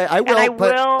authority. Okay, I will. And I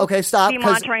will stop. be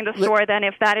monitoring the store then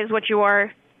if that is what you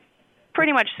are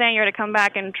pretty much saying. You're to come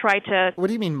back and try to What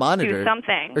do you mean monitor? do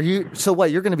something. So what,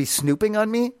 you're going to be snooping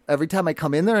on me every time I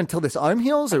come in there until this arm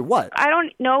heals or what? I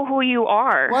don't know who you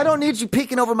are. Well, I don't need you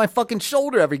peeking over my fucking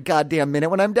shoulder every goddamn minute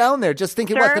when I'm down there just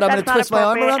thinking Sir, that I'm going to twist my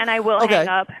arm around? And I will hang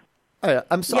up. All right,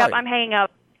 I'm sorry. Yep, I'm hanging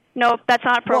up. No, that's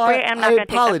not appropriate, and I'm not going to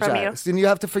take that from you. I apologize, and you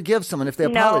have to forgive someone if they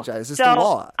apologize. It's the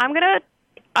law. I'm going to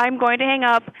hang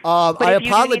up. I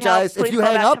apologize. If you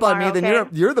hang up on me, then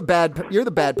you're the bad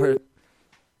person.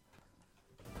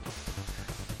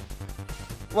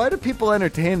 Why do people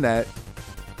entertain that?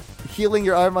 Healing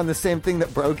your arm on the same thing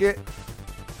that broke it?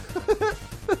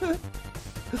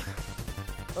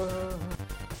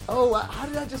 How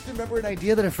did I just remember an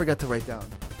idea that I forgot to write down?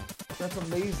 That's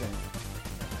amazing.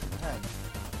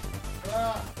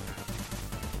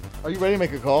 Are you ready to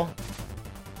make a call?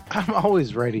 I'm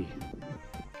always ready.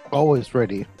 Always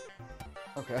ready.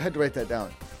 Okay, I had to write that down.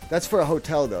 That's for a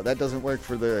hotel, though. That doesn't work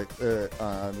for the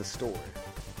store.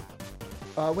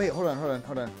 Wait, hold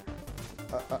on.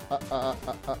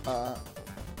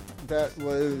 That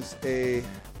was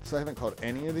so I haven't called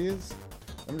any of these.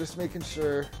 I'm just making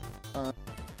sure.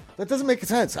 That doesn't make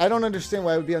sense. I don't understand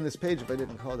why I would be on this page if I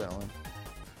didn't call that one.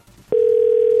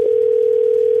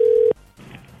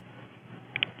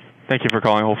 Thank you for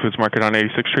calling Whole Foods Market on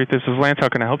 86th Street. This is Lance. How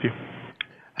can I help you?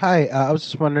 Hi, I was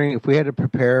just wondering if we had to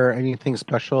prepare anything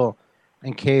special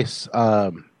in case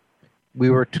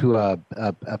we were to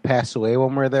pass away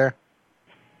when we're there.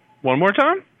 One more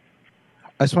time?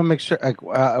 I just want to make sure.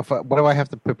 What do I have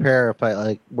to prepare if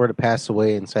I were to pass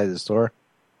away inside the store?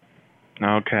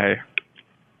 Okay.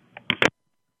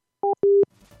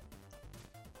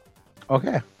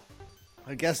 Okay.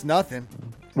 I guess nothing.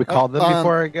 We called them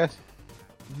before, I guess?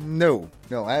 No,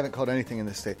 I haven't called anything in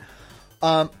this state.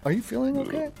 Are you feeling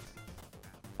okay?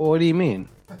 What do you mean?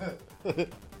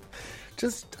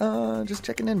 Just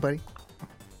checking in, buddy.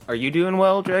 Are you doing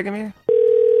well, Dragomir?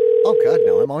 Oh God,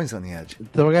 no! I'm always on the edge.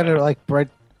 So we gotta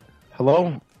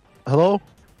hello,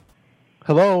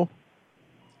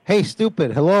 hey,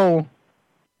 stupid, hello.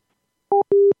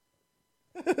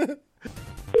 Fucking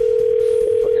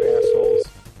assholes.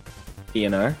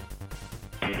 ENR.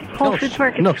 Whole Foods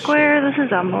Market Square. This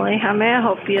is Emily. How may I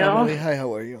help you? Emily, hi.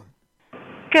 How are you?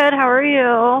 Good. How are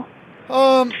you?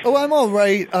 I'm all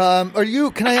right.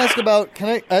 Can I ask about,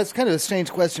 it's kind of a strange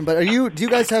question, but are you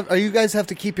guys have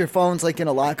to keep your phones like in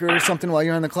a locker or something while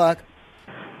you're on the clock?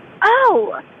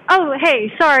 Oh,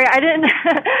 hey, sorry, I didn't,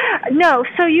 no,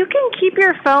 so you can keep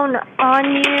your phone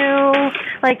on you,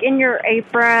 like in your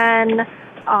apron,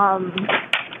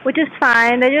 which is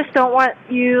fine. They just don't want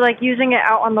you like using it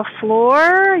out on the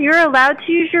floor. You're allowed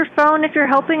to use your phone if you're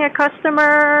helping a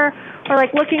customer or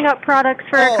like looking up products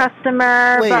for a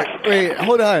customer. Wait,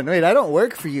 hold on. Wait, I don't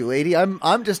work for you, lady.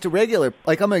 I'm just a regular,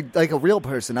 I'm a real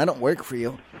person. I don't work for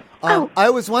you. I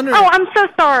was wondering. Oh, I'm so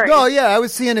sorry. No, yeah, I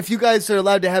was seeing if you guys are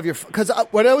allowed to have your, because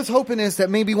what I was hoping is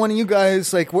that maybe one of you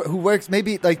guys like who works,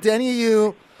 maybe like do any of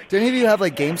you have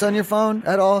like games on your phone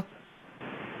at all?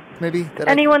 Maybe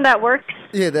anyone that works.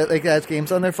 Yeah, that like has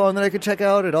games on their phone that I could check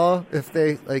out at all. If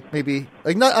they like maybe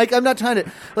like not like I'm not trying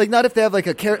to like not if they have like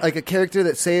a character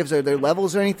that saves or their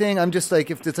levels or anything. I'm just like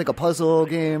if it's like a puzzle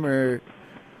game or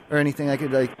anything I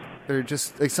could like or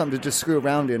just like something to just screw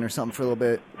around in or something for a little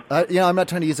bit. I'm not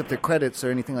trying to use up their credits or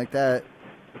anything like that.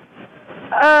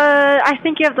 I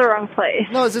think you have the wrong place.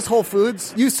 No, is this Whole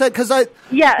Foods? You said,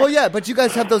 Yes. Well, yeah, but you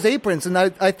guys have those aprons, and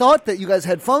I thought that you guys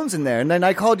had phones in there, and then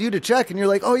I called you to check, and you're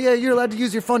like, oh, yeah, you're allowed to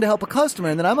use your phone to help a customer,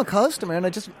 and then I'm a customer, and I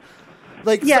just,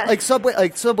 like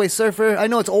Subway Surfer, I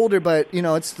know it's older, but,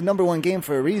 it's the number one game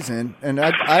for a reason, and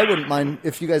I wouldn't mind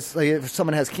if you guys, like, if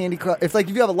someone has Candy Crush, if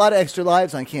you have a lot of extra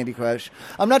lives on Candy Crush,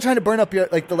 I'm not trying to burn up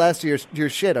the last of your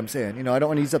shit, I'm saying, I don't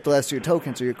want to use up the last of your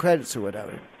tokens or your credits or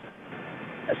whatever.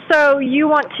 So you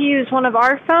want to use one of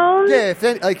our phones? Yeah,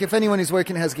 if anyone who's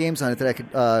working has games on it that I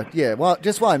could,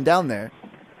 just while I'm down there.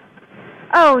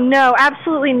 Oh, no,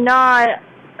 absolutely not.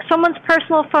 Someone's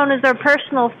personal phone is their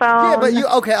personal phone. Yeah, but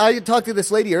I talked to this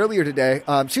lady earlier today.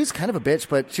 She was kind of a bitch,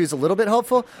 but she was a little bit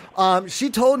helpful. She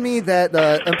told me that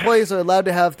employees are allowed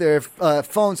to have their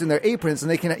phones in their aprons and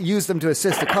they can use them to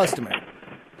assist a customer.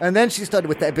 And then she started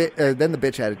with that then the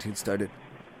bitch attitude started.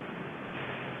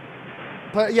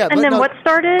 But yeah, and then what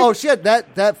started? Oh, she had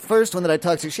that first one that I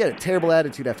talked to. She had a terrible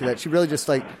attitude after that. She really just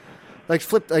she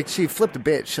flipped a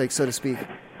bitch, so to speak.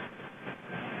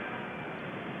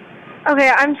 Okay,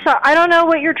 I'm sorry. I don't know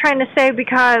what you're trying to say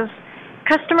because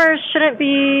customers shouldn't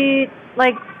be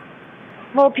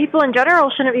people in general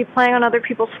shouldn't be playing on other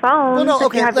people's phones. No,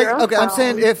 okay, phone. I'm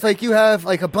saying if you have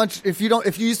a bunch, if you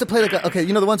used to play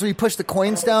the ones where you push the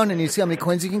coins down and you see how many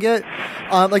coins you can get.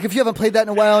 If you haven't played that in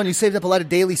a while and you saved up a lot of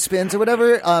daily spins or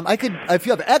whatever, if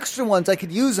you have extra ones, I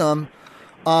could use them.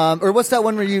 Or what's that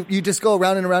one where you just go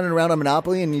around and around and around on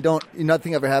Monopoly and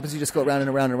nothing ever happens. You just go around and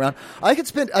around and around. I could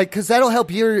spin because that will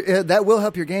help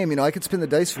your game. I could spin the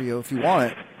dice for you if you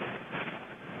want.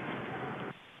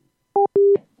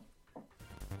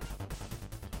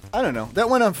 I don't know. That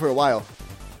went on for a while.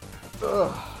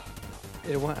 Ugh.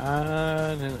 It went on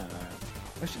and on.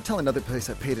 I should tell another place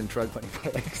I paid in drug money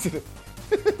by accident.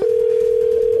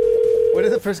 What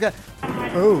is the first guy?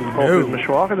 Oh, no.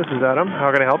 Mishawaka, this is Adam.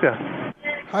 How can I help you?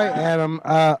 Hi, Adam.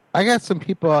 I got some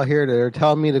people out here that are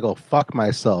telling me to go fuck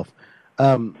myself.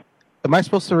 Am I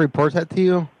supposed to report that to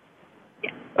you?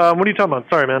 What are you talking about?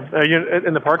 Sorry, man. Are you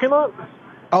in the parking lot?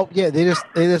 Oh, yeah, they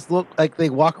just look like they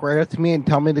walk right up to me and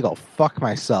tell me to go fuck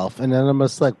myself. And then I'm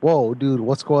just like, whoa, dude,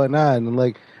 what's going on? And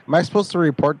am I supposed to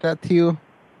report that to you?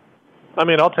 I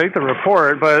mean, I'll take the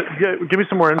report, but give me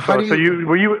some more info.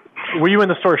 Were you in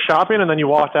the store shopping and then you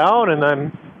walked out and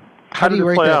then how do you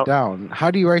write that down? How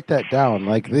do you write that down?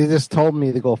 They just told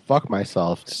me to go fuck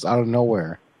myself just out of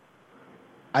nowhere.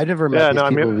 I never met these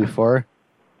people before.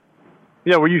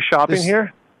 Yeah, were you shopping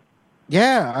here?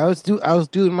 Yeah, I was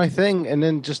doing my thing, and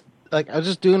then I was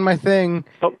just doing my thing,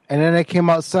 and then I came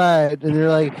outside, and they're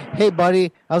like, "Hey,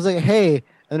 buddy." I was like, "Hey,"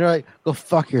 and they're like, "Go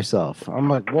fuck yourself." I'm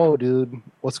like, "Whoa, dude,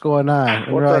 what's going on?"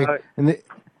 And What they're the like, heck? and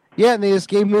they just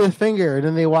gave me the finger, and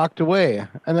then they walked away,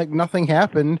 and like nothing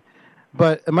happened.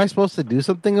 But am I supposed to do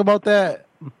something about that?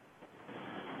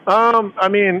 I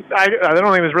mean, I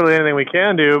don't think there's really anything we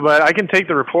can do, but I can take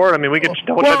the report. I mean, we could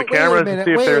double check the cameras and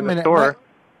see if they're in the store.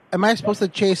 Am I supposed to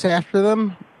chase after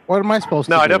them? What am I supposed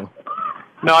to do?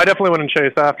 No, I definitely wouldn't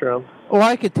chase after them. Oh,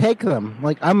 I could take them.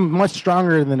 Like, I'm much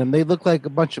stronger than them. They look like a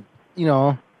bunch of,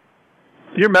 You're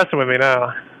messing with me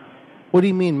now. What do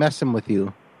you mean messing with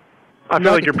you? I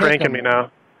feel like you're pranking me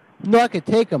now. No, I could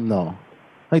take them, though.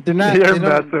 Like, they're not... You're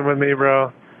messing with me,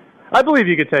 bro. I believe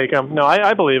you could take them. No,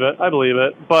 I believe it. I believe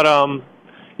it. But,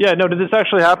 yeah, no, did this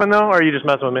actually happen, though, or are you just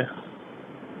messing with me?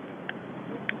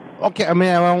 Okay, I mean,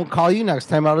 I won't call you next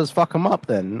time. I'll just fuck them up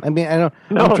then. I mean, I'm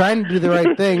trying to do the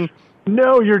right thing.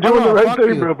 No, you're doing the right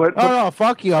thing, bro. But no,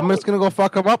 fuck you. I'm just gonna go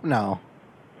fuck them up now.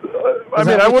 I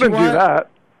mean, I wouldn't do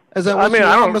that. Is that what you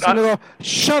want? I'm just gonna go.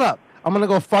 Shut up. I'm gonna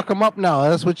go fuck them up now.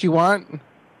 That's what you want?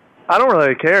 I don't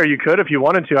really care. You could if you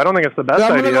wanted to. I don't think it's the best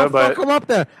I'm idea. gonna go but fuck them up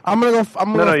there. I'm gonna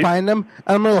find them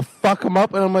and I'm gonna go fuck them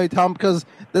up and I'm gonna tell them because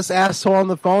this asshole on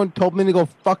the phone told me to go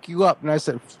fuck you up and I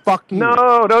said fuck you.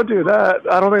 No, don't do that.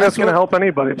 I don't think that's gonna help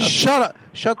anybody. Shut up.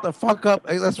 Shut the fuck up.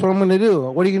 That's what I'm gonna do.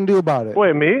 What are you gonna do about it?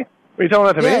 Wait, me? Are you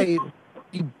telling that to me?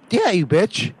 You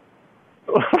bitch.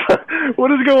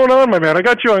 What is going on, my man? I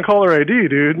got you on caller ID,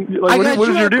 dude. Like, what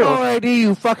is your deal? Caller ID,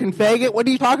 you fucking faggot. What are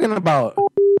you talking about?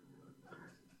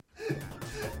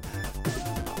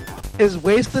 Is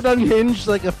Wasted Unhinged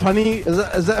like a funny?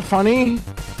 Is that funny?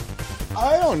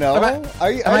 I don't know. Am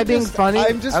I being funny?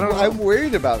 I'm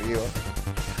worried about you.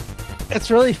 It's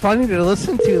really funny to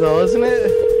listen to, though, isn't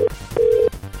it?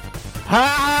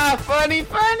 Ha! Funny!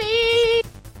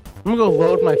 I'm gonna go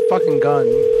load my fucking gun,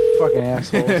 you fucking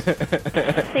assholes.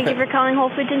 Thank you for calling Whole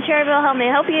Foods in Cherryville. How may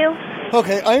I help you?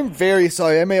 Okay, I'm very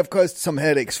sorry. I may have caused some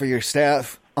headaches for your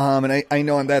staff. And I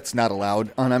know that's not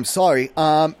allowed, and I'm sorry.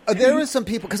 There were some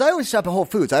people, because I always shop at Whole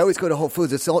Foods. I always go to Whole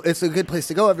Foods. It's a good place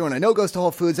to go. Everyone I know goes to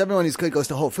Whole Foods. Everyone who's good goes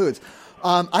to Whole Foods.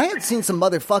 I had seen some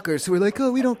motherfuckers who were like,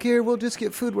 "Oh, we don't care. We'll just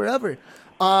get food wherever."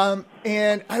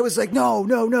 And I was like, "No.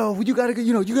 You gotta go.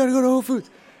 You gotta go to Whole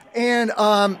Foods." And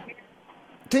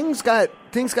things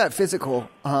got physical.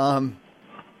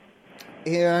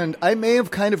 And I may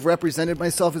have kind of represented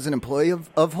myself as an employee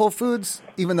of Whole Foods,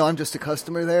 even though I'm just a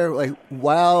customer there, like,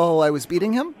 while I was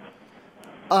beating him.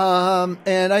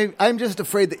 And I'm just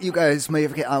afraid that you guys may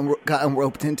have gotten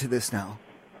roped into this now.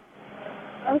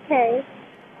 Okay.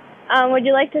 Would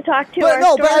you like to talk to but our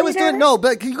no, store but I was leader? doing no,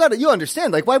 but you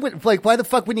understand, like, why the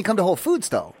fuck wouldn't you come to Whole Foods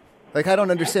though? Like, I don't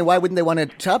understand why wouldn't they want to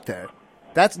shop there?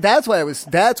 That's why I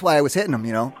was hitting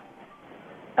them,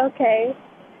 Okay.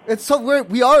 It's so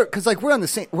we are because like we're on the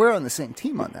same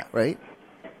team on that, right?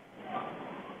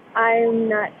 I'm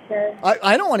not sure.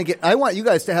 I don't want to I want you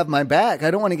guys to have my back.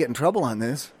 I don't want to get in trouble on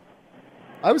this.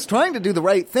 I was trying to do the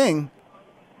right thing.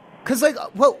 Cause like,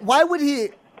 well, why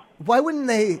wouldn't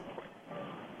they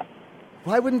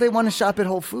want to shop at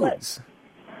Whole Foods?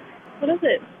 What is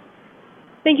it?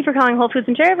 Thank you for calling Whole Foods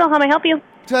in Cherryville. How may I help you?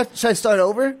 Should I start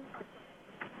over?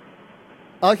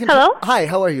 Hello? Hi,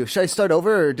 how are you? Should I start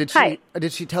over, or did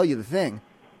she tell you the thing?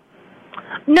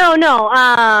 No.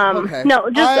 Okay. No,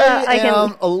 just I can.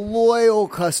 am a loyal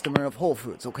customer of Whole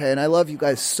Foods, okay, and I love you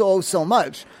guys so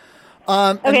much.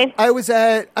 Okay. I was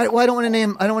at. I don't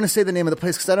want to say the name of the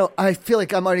place because I feel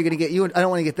like I'm already going to get you. I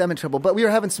don't want to get them in trouble. But we were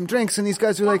having some drinks, and these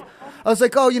guys were like, I was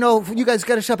like, oh, you guys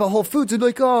got to shop at Whole Foods. And they're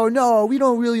like, oh no, we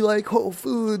don't really like Whole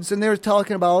Foods. And they were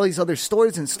talking about all these other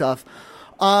stores and stuff.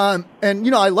 And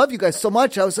I love you guys so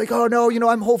much. I was like, oh no,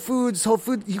 I'm Whole Foods.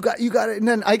 You got it. And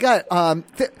then I got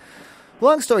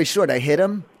long story short, I hit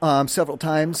him several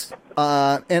times.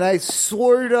 And I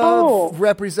sort of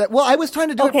represent. Well, I was trying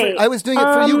to do it. I was doing it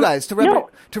for you guys to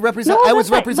represent. I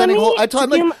was representing Whole. I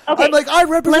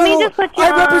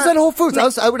represent Whole Foods.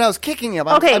 When I was kicking him,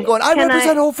 I'm going. I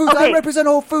represent Whole Foods. I represent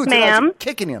Whole Foods. Ma'am, and I was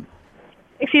kicking him.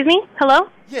 Excuse me. Hello.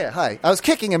 Yeah, hi. I was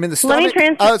kicking him in the stomach. Let me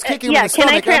transfer. I was kicking him in the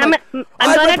stomach.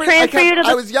 I'm going to transfer you to the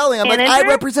I was yelling. I'm like, manager, I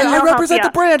represent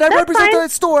the brand. I represent the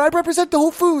store. I represent the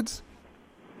Whole Foods.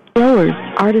 Growers,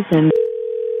 artisan.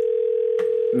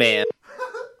 Man.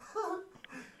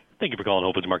 Thank you for calling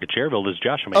Whole Foods Market Cherryville. This is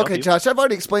Josh. How may I help Okay, you? Josh, I've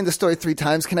already explained the story 3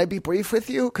 times. Can I be brief with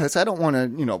you? Because I don't want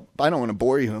to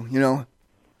bore you, yeah,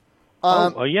 sure.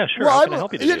 How can I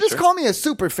help you today, just sir? call me a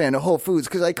super fan of Whole Foods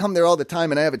because I come there all the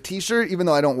time and I have a T-shirt, even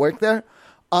though I don't work there.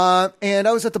 And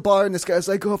I was at the bar, and this guy's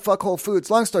like, "Oh, fuck Whole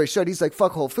Foods." Long story short, he's like,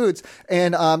 "Fuck Whole Foods."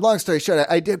 And long story short,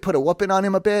 I did put a whooping on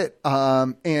him a bit.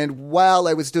 And while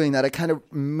I was doing that, I kind of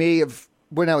may have,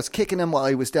 when I was kicking him while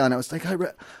he was down, I was like,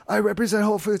 I represent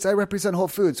Whole Foods. I represent Whole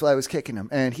Foods while I was kicking him.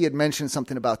 And he had mentioned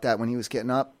something about that when he was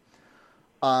getting up.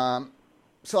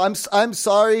 So I'm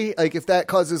sorry, like, if that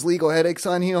causes legal headaches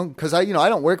on you, because I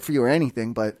don't work for you or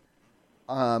anything, but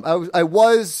I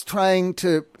was trying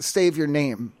to save your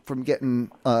name from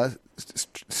getting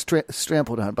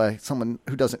trampled on by someone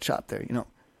who doesn't shop there.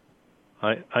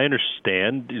 I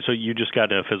understand. So you just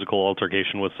got in a physical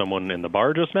altercation with someone in the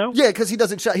bar just now? Yeah, because he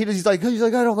doesn't shop. He's like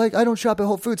I don't shop at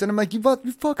Whole Foods, and I'm like, you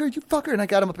fucker, and I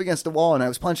got him up against the wall, and I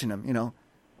was punching him.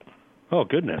 Oh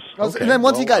goodness! And then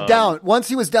once he got down, once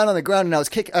he was down on the ground, and I was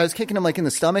kicking him like in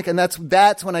the stomach, and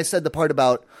that's when I said the part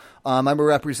about I'm a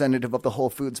representative of the Whole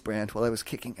Foods brand while I was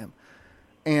kicking him,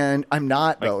 and I'm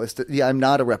not though. I'm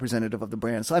not a representative of the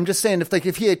brand. So I'm just saying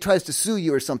if he tries to sue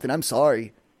you or something, I'm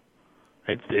sorry.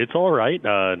 It's all right.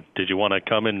 Did you want to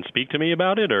come and speak to me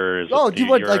about it, or what do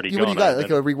you got? Like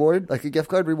a reward, like a gift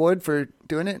card reward for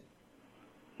doing it?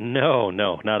 No,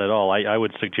 not at all. I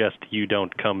would suggest you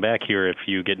don't come back here if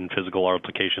you get in physical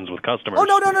altercations with customers.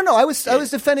 Oh, no. I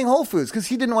was defending Whole Foods because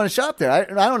he didn't want to shop there. I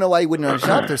don't know why he wouldn't want to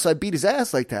shop there, so I beat his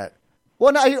ass like that.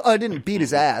 Well, no, I didn't beat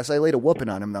his ass. I laid a whooping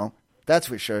on him, though. That's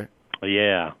for sure.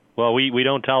 Yeah. Well, we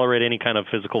don't tolerate any kind of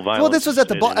physical violence. Well, this was at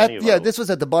the bar. This was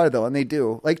at the bar, though, and they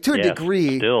do. Like, to a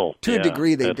degree. Still. To a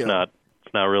degree, they do.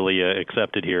 It's not really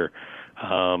accepted here.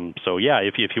 So yeah,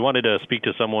 if you wanted to speak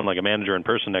to someone like a manager in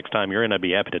person next time you're in, I'd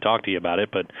be happy to talk to you about it.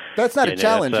 But that's not a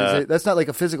challenge, is it? That's not like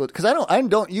a physical. Because I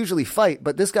don't usually fight,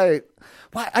 but this guy,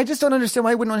 I just don't understand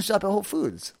why he wouldn't want to shop at Whole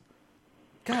Foods.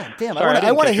 God damn! Sorry,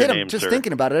 I want to hit him name, just sir.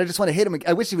 thinking about it. I just want to hit him.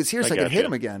 I wish he was here so I could hit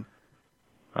him again.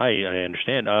 I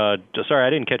understand. Sorry, I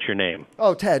didn't catch your name.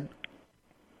 Oh, Ted.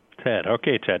 Ted.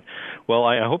 Okay, Ted. Well,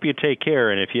 I hope you take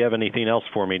care, and if you have anything else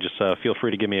for me, just feel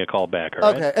free to give me a call back,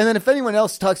 all right? Okay, and then if anyone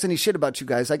else talks any shit about you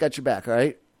guys, I got your back, all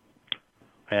right?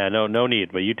 Yeah, no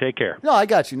need, but you take care. No, I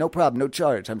got you. No problem. No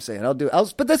charge, I'm saying.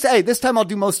 But this time I'll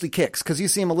do mostly kicks, because you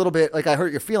seem a little bit like I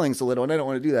hurt your feelings a little, and I don't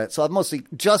want to do that. So I'll mostly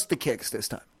just the kicks this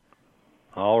time.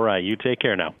 All right, you take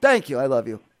care now. Thank you. I love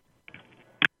you.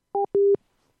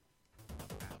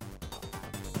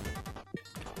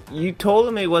 You told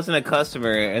him he wasn't a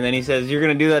customer, and then he says, you're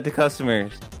going to do that to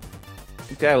customers.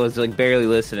 The guy was, like, barely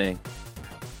listening.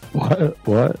 What?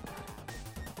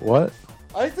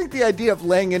 I think the idea of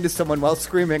laying into someone while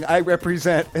screaming, I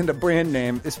represent, and a brand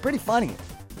name is pretty funny.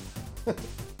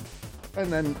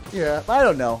 And then, yeah, I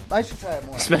don't know. I should try it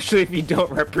more. Especially if you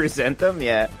don't represent them,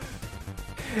 yeah.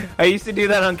 I used to do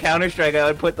that on Counter-Strike. I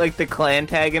would put, like, the clan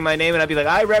tag in my name, and I'd be like,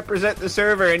 I represent the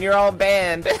server, and you're all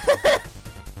banned.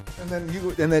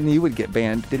 And then you would get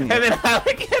banned, didn't you? And then I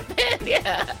would get banned,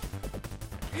 yeah.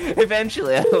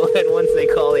 Eventually, I would, once they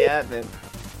call the admin.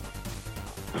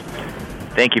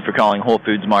 Thank you for calling Whole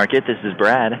Foods Market. This is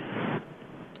Brad.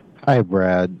 Hi,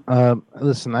 Brad.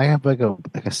 Listen, I have like a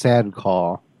sad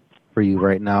call for you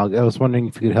right now. I was wondering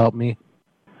if you could help me.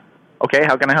 Okay,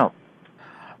 how can I help?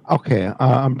 Okay,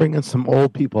 I'm bringing some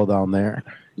old people down there,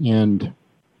 and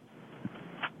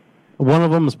one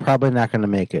of them is probably not going to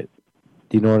make it.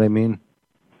 Do you know what I mean?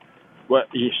 What?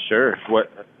 Sure.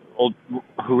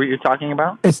 Who are you talking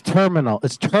about? It's terminal.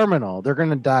 They're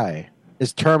going to die.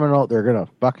 It's terminal. They're going to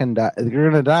fucking die. They're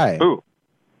going to die.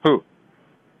 Who?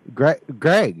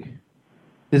 Greg.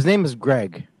 His name is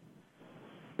Greg.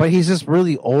 But he's just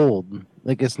really old.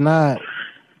 Like, it's not...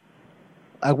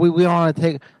 we want to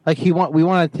take... we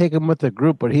want to take him with the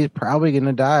group, but he's probably going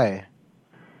to die.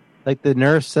 Like, the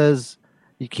nurse says...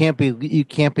 You can't be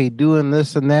doing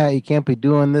this and that. You can't be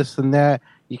doing this and that.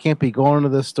 You can't be going to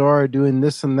the store doing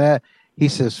this and that. He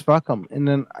says, "Fuck him." And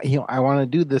then I want to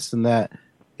do this and that.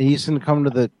 And he's going to come to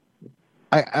the.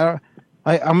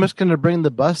 I'm just going to bring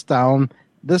the bus down.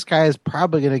 This guy is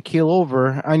probably going to keel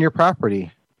over on your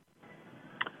property.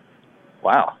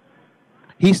 Wow.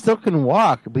 He still can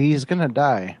walk, but he's going to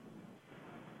die.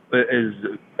 Is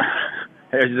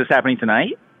this happening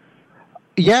tonight?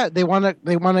 Yeah, they want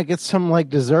to get some like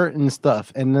dessert and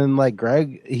stuff, and then like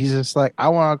Greg, he's just like, I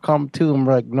want to come too. And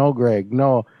we're like, no, Greg,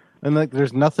 no. And like,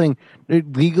 there's nothing,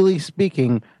 legally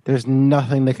speaking, there's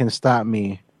nothing that can stop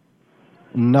me.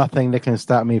 Nothing that can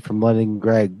stop me from letting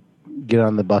Greg get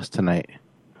on the bus tonight.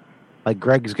 Like,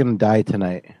 Greg's gonna die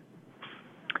tonight.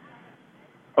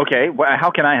 Okay,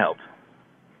 how can I help?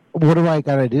 What do I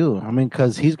gotta do? I mean,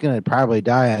 because he's gonna probably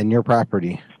die on your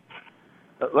property.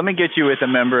 Let me get you with a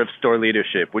member of store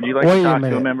leadership. Would you like to talk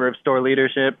to a member of store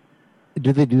leadership?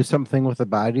 Do they do something with the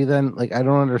body then? Like, I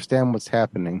don't understand what's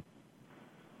happening.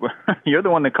 You're the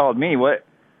one that called me. What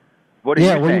are you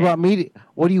saying?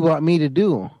 What do you want me to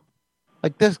do?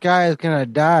 Like, this guy is gonna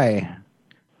die.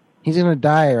 He's gonna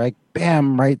die, like,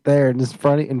 bam, right there in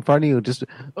front of you. Just,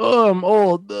 I'm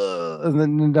old, and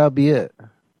then that'll be it.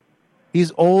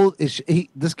 He's old.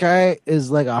 This guy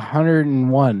is like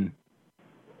 101.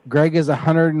 Greg is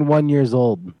 101 years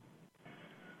old.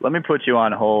 Let me put you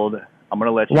on hold. I'm going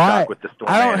to let you Why? talk with the store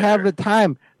I don't manager. have the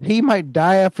time. He might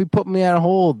die if we put me on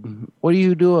hold. What are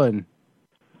you doing?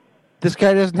 This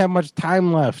guy doesn't have much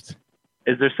time left.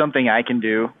 Is there something I can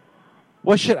do?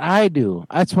 What should I do?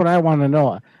 That's what I want to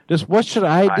know. Just what should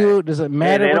I do? Does it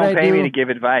matter what I do? They don't pay me to give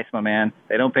advice, my man.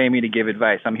 They don't pay me to give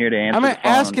advice. I'm here to answer I'm the not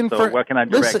phone. asking so for- what can I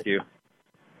direct listen- you?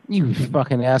 You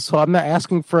fucking asshole. I'm not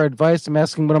asking for advice. I'm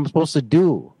asking what I'm supposed to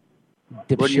do.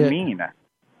 Dipshit. What do you mean?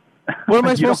 What am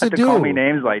I You don't supposed to have to do? call me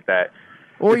names like that.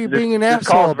 Or you're being an this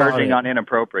asshole call's about verging it. on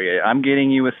inappropriate. I'm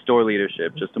getting you with store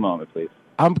leadership. Just a moment, please.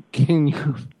 I'm kidding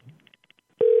you.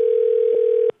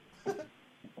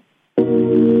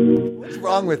 What's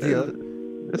wrong with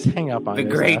you? Just hang up on The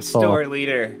this great asshole. store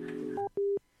leader.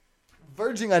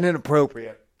 Verging on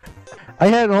inappropriate. I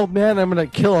had an old man. I'm gonna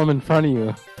kill him in front of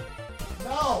you.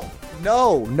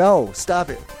 No, stop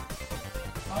it.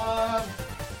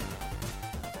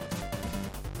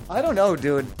 I don't know,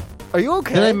 dude. Are you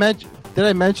okay? Did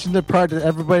I mention the part that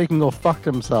everybody can go fuck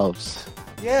themselves?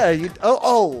 Yeah, you.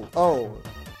 Oh.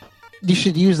 You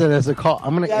should use that as a call.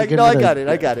 I'm gonna. Yeah, get no, I rid got of- it.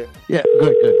 I got it. Yeah,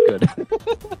 good.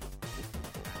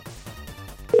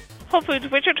 Whole Foods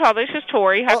Wichita, this is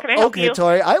Tori. How can I help Okay, you?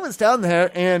 Tori. I was down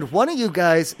there, and one of you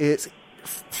guys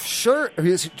sure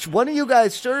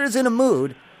is in a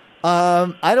mood.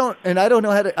 I don't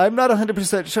know how to. I'm not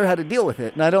 100% sure how to deal with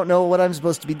it, and I don't know what I'm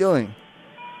supposed to be doing.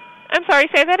 I'm sorry,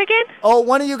 say that again? Oh,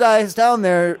 one of you guys down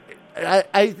there,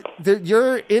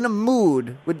 you're in a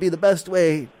mood would be the best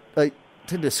way to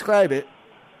describe it.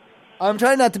 I'm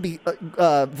trying not to be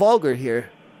vulgar here.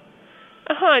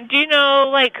 Uh-huh. Do you know,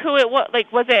 who it was?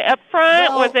 Was it up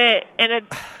front? No. Was it in a...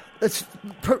 It's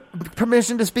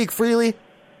permission to speak freely?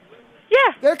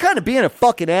 Yeah. They're kind of being a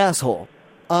fucking asshole.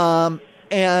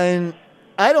 And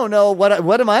I don't know what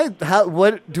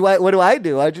do I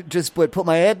do? I just put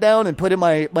my head down and put in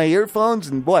my earphones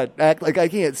and act like I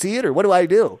can't see it, or what do I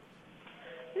do?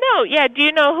 No, yeah. Do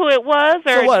you know who it was,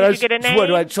 or So what? did you get a name? What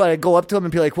do I try to go up to him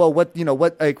and be like, well, what's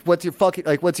your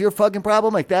fucking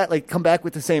problem, like that? Like, come back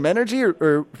with the same energy,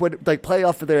 or what? Like, play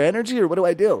off of their energy, or what do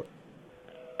I do?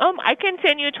 I can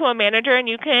send you to a manager, and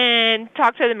you can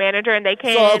talk to the manager, and they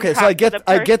can. So I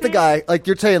get the guy. Like,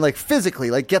 you're saying, like,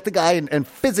 physically, like, get the guy and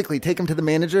physically take him to the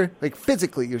manager. Like,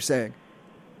 physically, you're saying.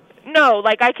 No,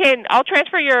 I'll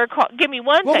transfer your call. Give me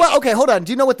one second. Well, okay, hold on.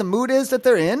 Do you know what the mood is that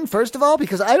they're in, first of all?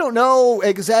 Because I don't know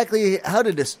exactly how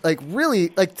to just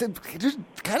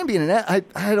kind of being I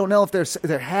don't know if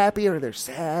they're happy or they're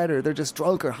sad or they're just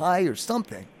drunk or high or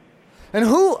something. And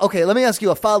okay, let me ask you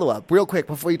a follow-up real quick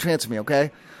before you transfer me, okay?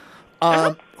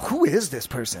 Who is this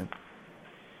person?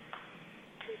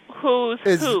 Who?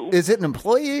 Is it an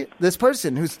employee? This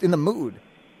person who's in the mood?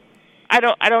 I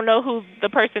don't know who the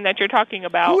person that you're talking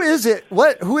about. Who is it?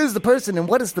 Who is the person, and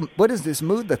what is this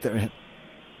mood that they're in?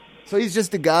 So he's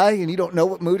just a guy, and you don't know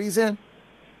what mood he's in?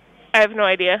 I have no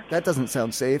idea. That doesn't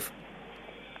sound safe.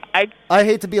 I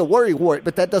hate to be a worrywart,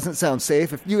 but that doesn't sound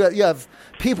safe. If you have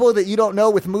people that you don't know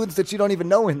with moods that you don't even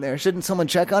know in there, shouldn't someone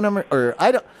check on them? Or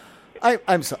I don't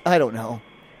know.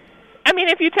 I mean,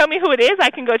 if you tell me who it is, I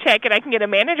can go check, and I can get a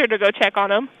manager to go check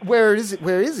on him. Where is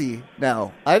he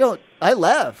now? I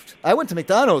left. I went to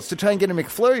McDonald's to try and get a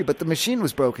McFlurry, but the machine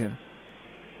was broken.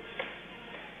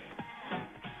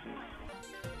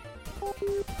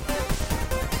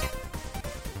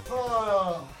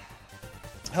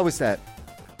 How was that?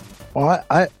 Well,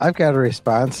 I've got a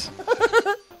response.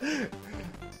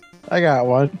 I got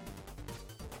one.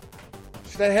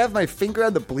 Should I have my finger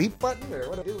on the bleep button, or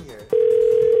what do I do here?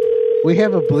 We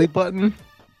have a bleep button?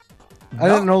 I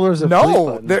didn't know there was a bleep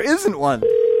button. There isn't one.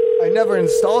 I never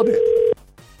installed it.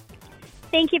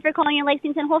 Thank you for calling in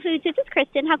Lexington Whole Foods. This is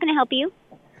Kristen. How can I help you?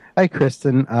 Hi,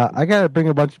 Kristen. I got to bring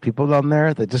a bunch of people down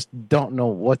there that just don't know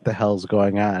what the hell's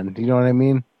going on. Do you know what I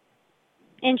mean?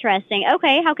 Interesting.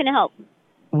 Okay, how can I help?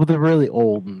 Well, they're really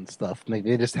old and stuff. Like,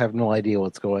 they just have no idea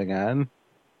what's going on.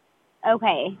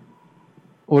 Okay.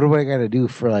 What do I got to do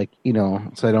for,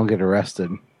 so I don't get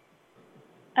arrested?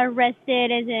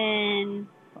 Arrested as in...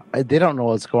 They don't know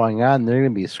what's going on. They're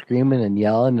going to be screaming and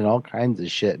yelling and all kinds of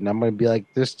shit. And I'm going to be like,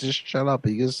 just shut up.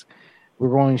 We're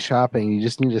going shopping. You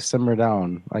just need to simmer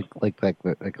down. Like,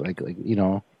 you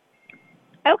know.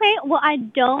 Okay, well, I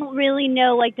don't really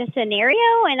know, the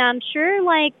scenario, and I'm sure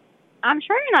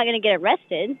you're not going to get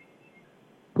arrested.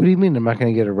 What do you mean I'm not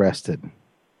going to get arrested?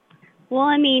 Well,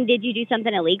 I mean, did you do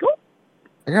something illegal?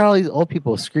 I got all these old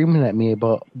people screaming at me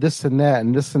about this and that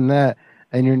and this and that,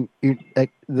 and you're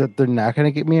like that they're not going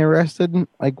to get me arrested.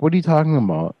 Like, what are you talking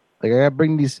about? Like, I got to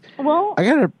bring these. Well, I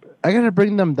gotta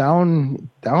bring them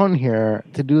down here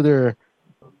to do their.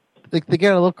 Like, they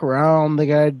gotta look around. They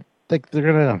gotta they're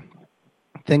gonna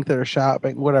think they're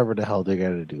shopping. Whatever the hell they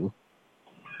gotta do.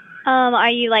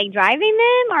 Are you like driving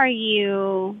them? Are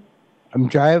you? I'm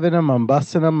driving them. I'm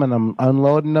busting them, and I'm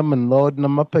unloading them and loading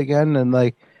them up again. And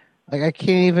like I can't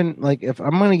even if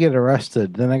I'm gonna get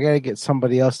arrested, then I gotta get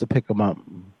somebody else to pick them up.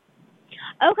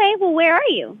 Okay, well, where are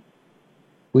you?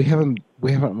 We haven't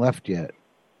left yet.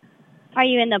 Are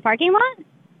you in the parking lot?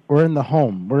 We're in the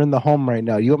home. We're in the home right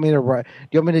now. Do you want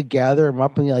me to gather them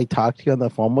up and talk to you on the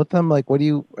phone with them? Like, what are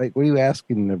you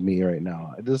asking of me right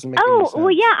now? It doesn't make any sense.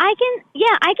 Well, yeah, I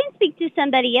can speak to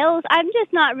somebody else. I'm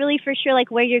just not really for sure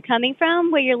where you're coming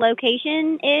from, where your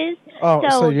location is. Oh,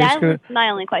 so that's my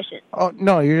only question. Oh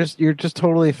no, you're just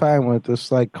totally fine with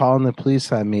this, calling the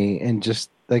police on me and just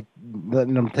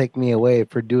letting them take me away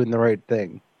for doing the right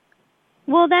thing.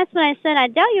 Well, that's what I said. I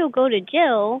doubt you'll go to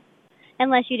jail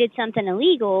unless you did something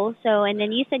illegal. So, and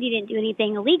then you said you didn't do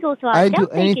anything illegal, so I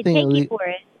doubt they could take you for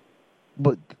it.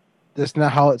 But that's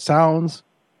not how it sounds.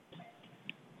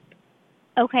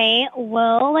 Okay,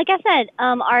 well, like I said,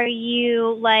 are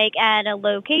you at a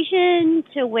location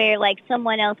to where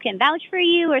someone else can vouch for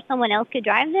you or someone else could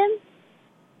drive them?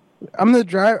 I'm the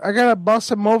driver. I gotta bust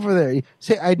them over there.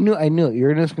 Say, I knew it.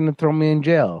 You're just gonna throw me in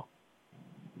jail.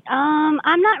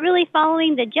 I'm not really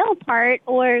following the jail part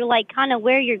or kind of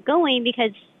where you're going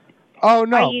because. Oh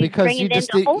no, because you just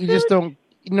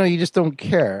don't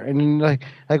care, and like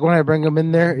when I bring them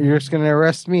in there, you're just gonna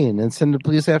arrest me and then send the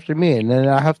police after me, and then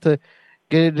I have to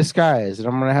get a disguise, and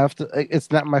I'm gonna have to.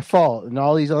 It's not my fault, and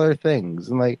all these other things,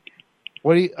 and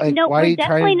what do you? No, why we're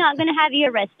definitely not gonna have you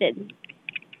arrested.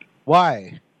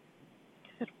 Why?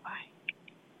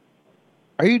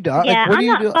 Are you done? Yeah,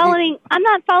 I'm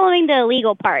not following the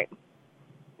illegal part.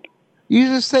 You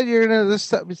just said you're gonna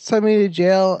send me to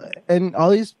jail, and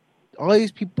all these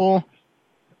people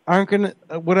aren't gonna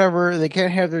whatever. They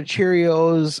can't have their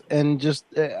Cheerios, and just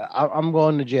I'm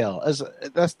going to jail.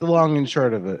 That's the long and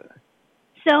short of it.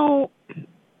 So,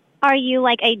 are you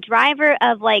a driver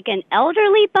of an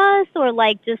elderly bus or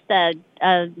just a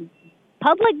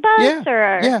public bus?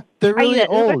 Yeah, they're really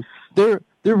old.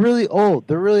 They're really old.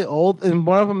 They're really old, and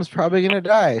one of them is probably going to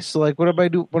die. So, what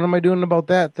am I doing about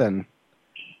that then?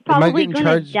 Probably going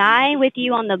to die with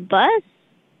you on the bus?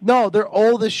 No, they're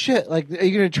old as shit. Are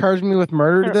you going to charge me with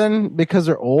murder then because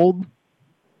they're old?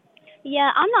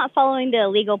 Yeah, I'm not following the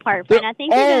illegal part, friend. I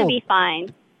think you're going to be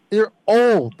fine. They're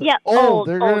old. Yeah, old.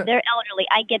 They're elderly.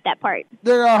 I get that part.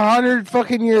 They're 100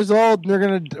 fucking years old,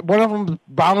 and one of them's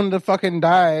bound to fucking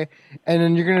die, and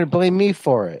then you're going to blame me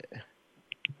for it.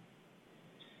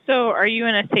 So, are you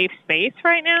in a safe space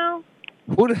right now?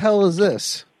 Who the hell is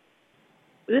this?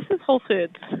 This is Whole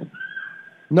Foods.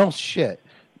 No shit.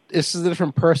 This is a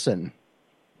different person.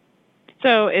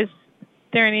 So, is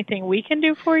there anything we can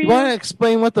do for you? You want to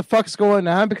explain what the fuck's going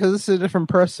on? Because this is a different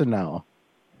person now.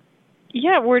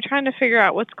 Yeah, we're trying to figure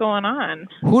out what's going on.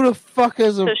 Who the fuck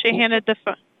is So she handed the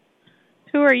phone.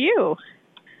 Who are you?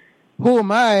 Who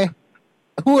am I?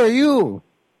 Who are you?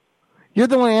 You're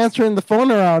the one answering the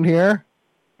phone around here.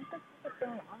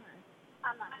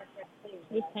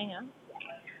 Just hang on.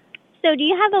 So do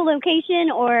you have a location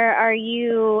or are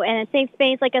you in a safe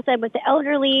space, like I said, with the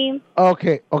elderly?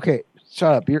 Okay.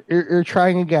 Shut up. You're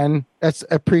trying again. That's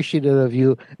appreciative of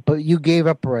you, but you gave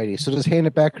up already. So just hand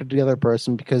it back to the other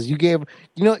person because you gave.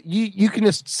 You can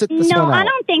just sit this one out. No, I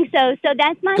don't think so. So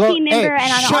that's my team member,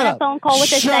 and I'm on a phone call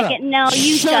with a second. No,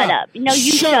 you shut up. No,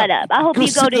 you shut up. I hope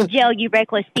you go to jail, you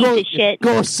reckless piece of shit.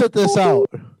 Go sit this out.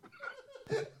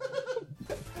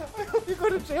 I hope you go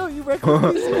to jail, you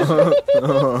reckless piece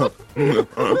of shit.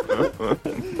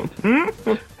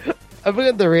 I've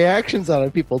got the reactions out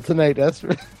of people tonight. That's.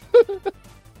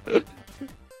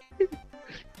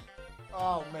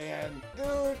 Oh man,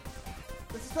 dude,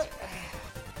 this is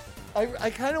I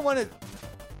kind of want to.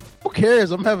 Who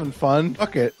cares? I'm having fun.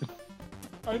 Fuck it.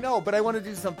 I know, but I want to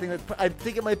do something that I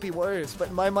think it might be worse. But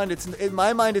in my mind,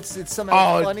 it's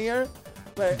somehow funnier.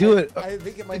 But do it. I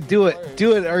think it might do it.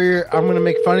 Do it, or I'm gonna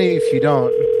make fun of you if you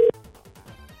don't.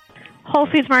 Whole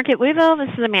Foods Market Louisville. This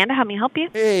is Amanda. How may I help you?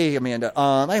 Hey, Amanda.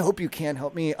 I hope you can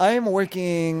help me. I'm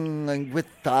working with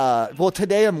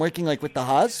today I'm working with the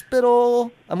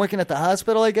hospital. I'm working at the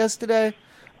hospital, I guess, today.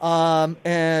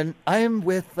 And I'm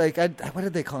with what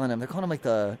did they call them? They're calling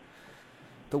them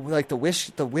the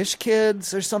wish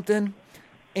kids or something.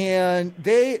 And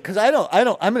because I'm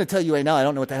going to tell you right now, I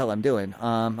don't know what the hell I'm doing.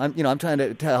 I'm trying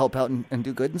to help out and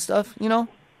do good and stuff,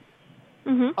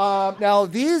 Now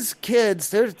these kids,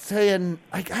 they're saying,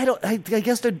 I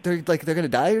guess they're like, they're going to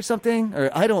die or something, or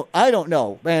I don't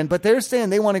know, man, but they're saying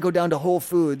they want to go down to Whole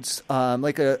Foods,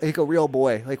 like a real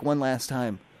boy, like one last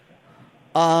time.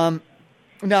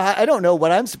 Now, I don't know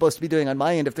what I'm supposed to be doing on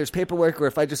my end, if there's paperwork or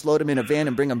if I just load them in a van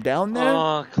and bring them down there.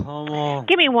 Oh, come on.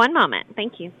 Give me one moment.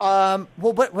 Thank you. Well,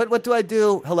 what do I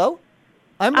do? Hello?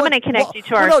 I'm going to connect you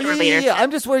to our store leader. Yeah.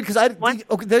 I'm just worried because if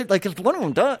one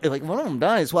of them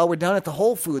dies while we're down at the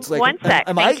Whole Foods, like, one sec.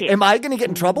 Am I going to get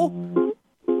in trouble?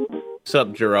 What's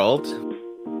up, Gerald?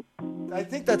 I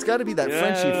think that's got to be that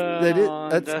Frenchie.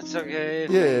 That's okay.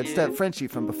 Yeah, it's that Frenchie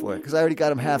from before because I already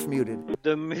got him half muted.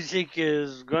 The music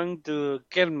is going to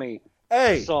kill me.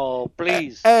 Hey. So,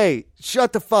 please. Hey,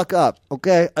 shut the fuck up,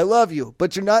 okay? I love you,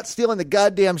 but you're not stealing the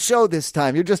goddamn show this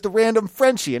time. You're just a random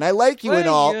Frenchie, and I like you and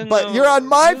all, but you're on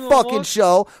my fucking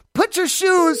show. Put your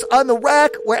shoes on the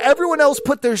rack where everyone else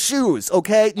put their shoes,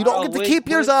 okay? You don't get to keep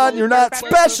yours on. You're not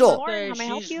special.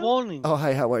 Oh,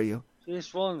 hi, how are you? She's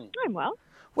phony. I'm well.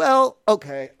 Well,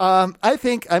 okay. I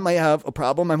think I might have a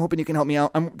problem. I'm hoping you can help me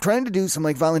out. I'm trying to do some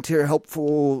like volunteer,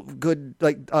 helpful, good,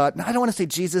 like I don't want to say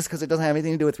Jesus because it doesn't have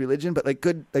anything to do with religion, but like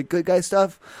good guy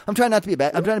stuff. I'm trying not to be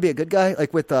bad. I'm trying to be a good guy,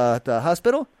 like with the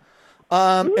hospital.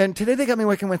 And today they got me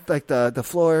working with like the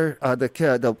floor,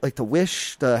 the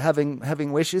wish, the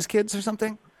having wishes kids or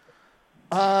something.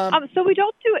 So we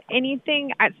don't do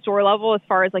anything at store level as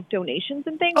far as like donations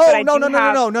and things. Oh,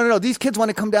 no. These kids want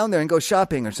to come down there and go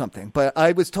shopping or something. But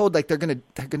I was told like they're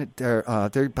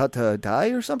about to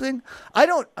die or something.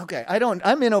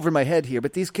 I'm in over my head here,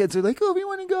 but these kids are like, oh, we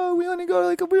want to go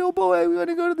like a real boy. We want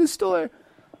to go to the store.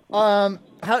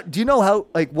 How do you know how,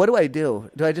 like, what do I do?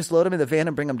 Do I just load them in the van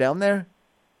and bring them down there?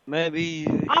 Maybe.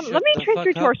 Let me transfer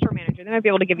you to our store manager. They might be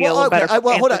able to give you a little better answer.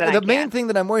 Hold on. The main thing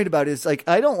that I'm worried about is like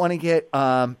I don't want to get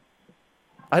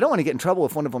in trouble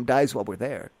if one of them dies while we're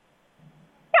there.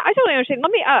 Yeah, I totally understand.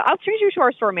 I'll transfer you to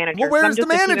our store manager. Well, where's the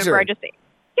manager?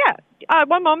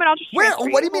 One moment. I'll just transfer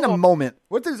you. What do you mean a moment?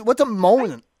 What's a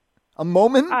moment? A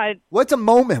moment? What's a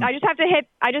moment? I just have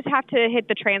to hit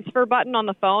the transfer button on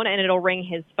the phone, and it'll ring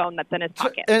his phone that's in his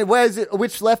pocket. And where is it?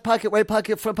 Which left pocket, right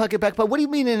pocket, front pocket, back pocket? What do you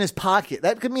mean in his pocket?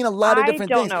 That could mean a lot of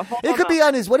different things. I don't know. It could be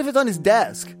on his. What if it's on his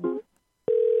desk?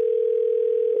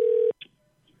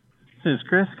 This is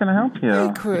Chris. Can I help you?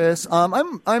 Hey, Chris.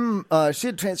 She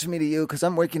had transferred me to you because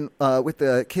I'm working with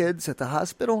the kids at the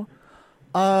hospital.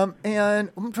 And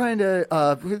I'm trying to,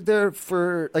 they're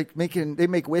for like they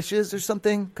make wishes or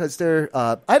something because they're,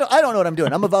 I don't know what I'm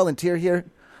doing. I'm a volunteer here.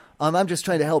 I'm just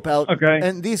trying to help out. Okay.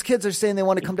 And these kids are saying they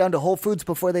want to come down to Whole Foods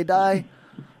before they die.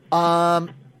 I'm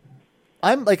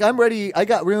ready. I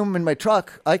got room in my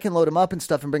truck. I can load them up and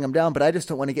stuff and bring them down, but I just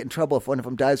don't want to get in trouble if one of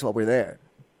them dies while we're there.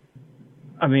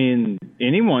 I mean,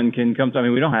 anyone can come.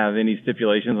 We don't have any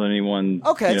stipulations on anyone.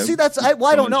 Okay, see,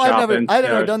 I don't know. I've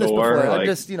never done this before. I'm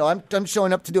just, I'm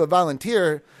showing up to do a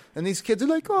volunteer, and these kids are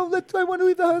like, oh, I want to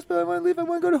leave the hospital. I want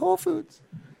to go to Whole Foods.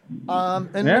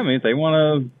 If they want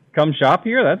to come shop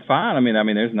here, that's fine.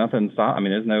 There's nothing.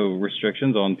 There's no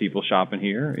restrictions on people shopping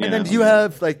here. And then do you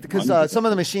have because some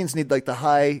of the machines need like the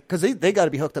high, because they got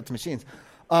to be hooked up to machines.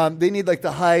 They need like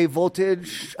the high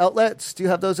voltage outlets. Do you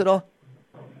have those at all?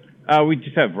 We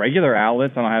just have regular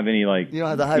outlets. I don't have any you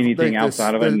don't have anything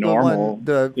outside of a normal.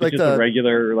 It's just a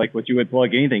regular what you would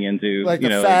plug anything into. Like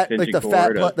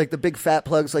the big fat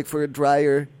plugs, like for a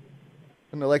dryer,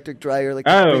 an electric dryer. Like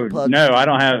big plug. No, I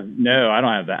don't have that. I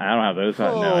don't have those.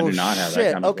 No, I do not have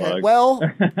that kind of plug. Well,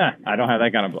 I don't have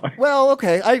that kind of plug. Well,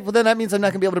 okay. Well, then that means I'm not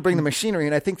going to be able to bring the machinery,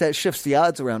 and I think that shifts the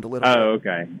odds around a little bit. Oh,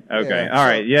 okay. Yeah, all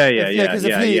right. Yeah.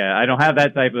 I don't have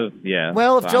that type of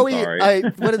Well, if Joey,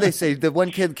 what did they say? The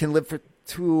one kid can live for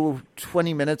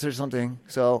 20 minutes or something.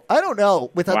 So I don't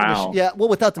know without the machine. Yeah, well,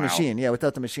 without the machine. Yeah,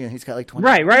 without the machine, he's got like 20.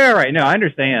 Right. No, I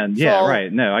understand. Yeah,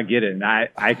 right. No, I get it. And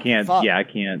I can't. Fuck. Yeah, I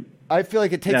can't. I feel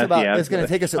like it's going to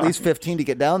take us at least 15 to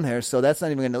get down there, so that's not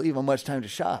even going to leave them much time to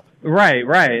shop. Right,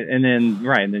 and then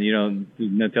you don't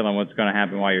tell them what's going to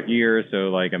happen while you're here.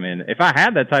 So, if I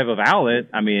had that type of outlet,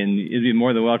 it'd be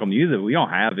more than welcome to use it. We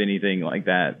don't have anything like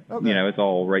that. Okay. It's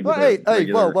all regular. Whoa! Unless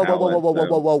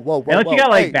you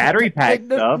got battery pack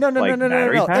stuff.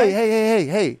 No.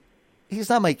 Hey! He's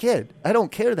not my kid. I don't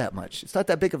care that much. It's not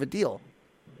that big of a deal.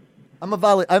 I'm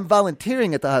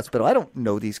volunteering at the hospital. I don't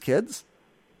know these kids.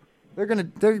 They're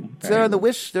on the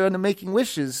wish. They're on the making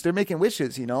wishes. They're making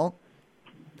wishes. They don't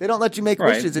let you make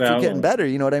wishes if you're getting better.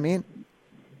 You know what I mean?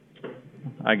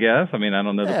 I guess. I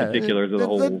don't know the particulars of the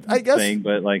whole thing,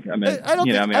 but I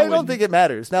don't think it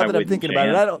matters. Now that I'm thinking about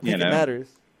it, I don't think it matters.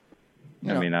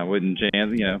 I mean, I wouldn't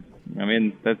chance. I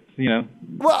mean, that's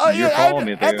Well, you're calling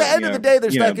me at the end of the day,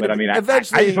 there's not going to be.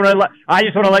 Eventually, I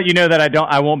just want to let you know that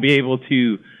I won't be able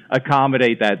to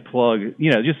accommodate that plug.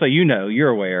 Just so you're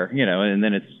aware. And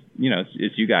then it's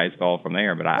you guys' fault from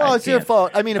there. But well, it's your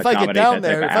fault. I mean, if I get down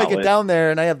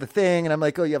there, and I have the thing, and I'm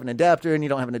like, oh, you have an adapter, and you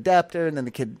don't have an adapter, and then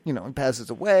the kid, passes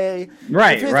away.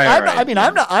 Right. I mean,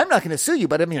 I'm not going to sue you,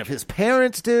 but I mean, if his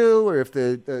parents do, or if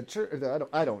the church,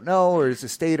 I don't know, or his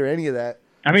estate, or any of that.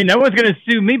 I mean, no one's going to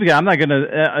sue me because I'm not going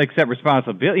to accept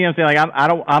responsibility. You know what I'm saying?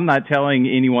 Like, I'm not telling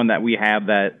anyone that we have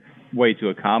that way to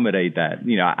accommodate that.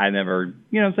 I never,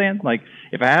 you know what I'm saying? Like,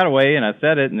 if I had a way and I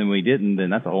said it and then we didn't,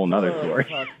 then that's a whole nother story.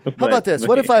 How about this?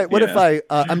 What if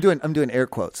I'm doing air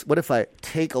quotes. What if I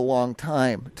take a long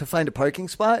time to find a parking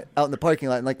spot out in the parking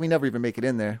lot and like we never even make it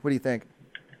in there? What do you think?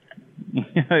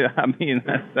 I mean,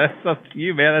 that's up to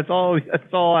you, man. That's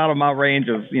all out of my range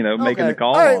of, making the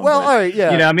call. All right, all right,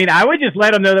 yeah. I mean, I would just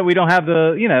let them know that we don't have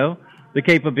the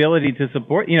capability to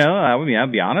support,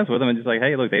 I'd be honest with them and just like,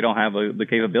 hey, look, they don't have the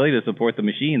capability to support the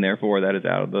machine, therefore that is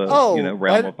out of the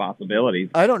realm of possibilities.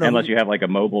 I don't know. Unless you have like a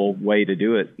mobile way to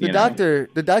do it.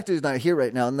 The doctor's not here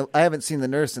right now, and I haven't seen the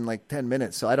nurse in like 10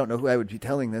 minutes, so I don't know who I would be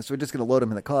telling this. We're just going to load him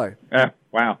in the car.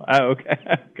 Wow. Oh, okay.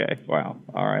 Okay. Wow.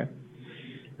 All right.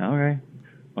 Okay.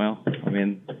 Well, I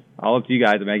mean, all up to you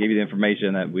guys. I give you the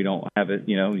information that we don't have it.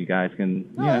 You guys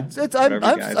can. I'm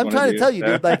trying to tell you,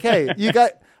 dude. Like, hey,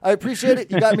 I appreciate it.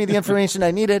 You got me the information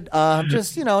I needed.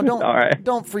 Just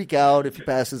don't freak out if he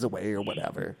passes away or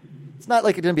whatever. It's not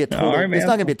like it's gonna be a total. It's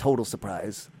not gonna be a total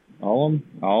surprise. All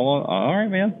right,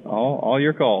 man. All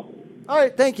your call. All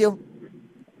right, thank you.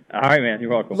 All right, man. You're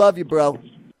welcome. Love you, bro.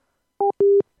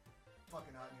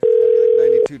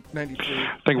 92.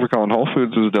 Thank you for calling Whole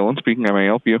Foods. This is Dylan speaking. How may I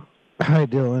help you? Hi,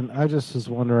 Dylan. I just was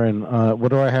wondering, what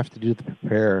do I have to do to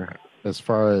prepare as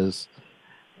far as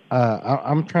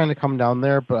I'm trying to come down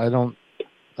there, but I don't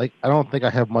think I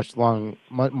have much time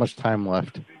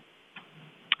left.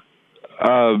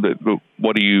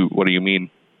 What do you mean?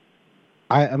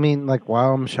 I mean, like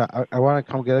while I'm I want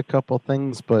to come get a couple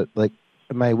things, but like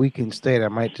in my weakened state, I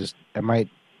might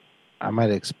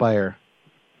expire.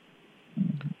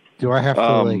 Do I have to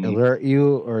alert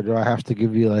you, or do I have to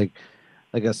give you like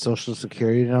a social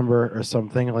security number or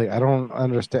something? Like, I don't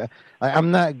understand.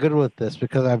 I'm not good with this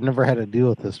because I've never had to deal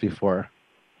with this before.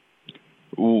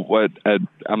 What?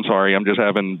 I'm sorry. I'm just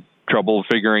having trouble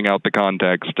figuring out the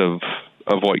context of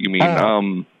what you mean.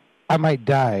 I might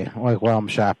die like while I'm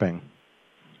shopping.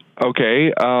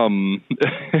 Okay.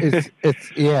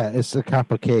 It's a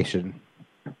complication.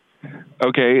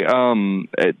 Okay. I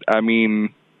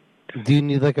mean, do you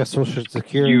need like a social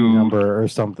security number or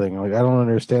something? Like, I don't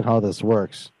understand how this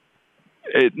works.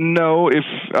 No, if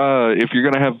you're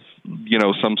gonna have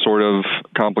some sort of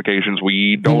complications,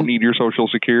 we don't need your social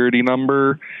security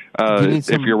number.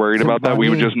 If you're worried about that, we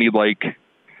would just need like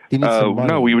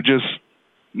we would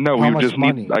just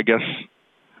need, I guess,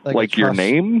 like your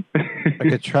name,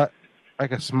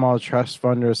 like a small trust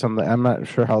fund or something. I'm not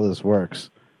sure how this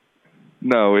works.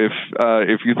 No, if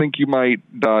you think you might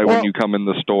die when you come in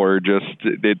the store,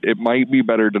 it might be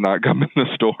better to not come in the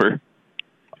store.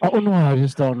 Oh no, I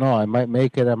just don't know. I might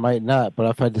make it, I might not. But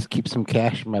if I just keep some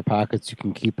cash in my pockets, you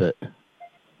can keep it.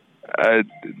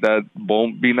 That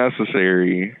won't be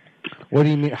necessary. What do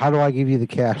you mean? How do I give you the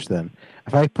cash then?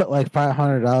 If I put like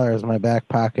 $500 in my back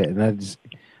pocket and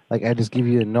I just give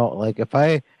you a note, like if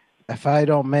I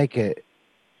don't make it,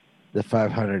 the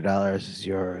 $500 is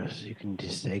yours. You can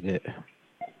just take it.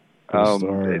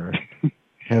 Or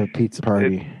have a pizza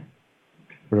party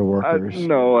for the workers.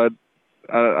 No,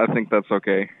 I think that's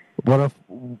okay. If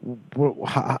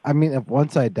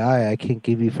once I die, I can't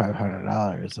give you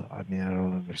 $500. I mean, I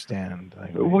don't understand.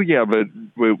 Well, yeah, but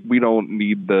we don't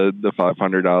need the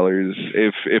 $500.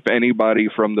 If anybody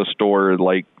from the store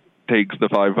takes the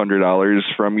 $500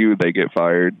 from you, they get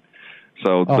fired.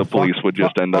 So the police would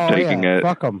just end up taking it.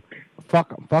 Fuck them.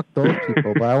 Fuck those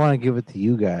people. But I want to give it to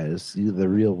you guys, the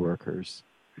real workers.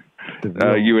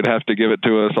 You would have to give it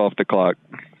to us off the clock.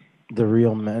 The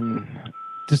real men.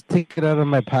 Just take it out of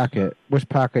my pocket. Which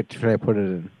pocket should I put it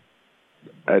in?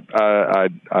 I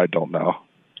don't know.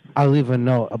 I'll leave a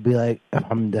note. I'll be like, if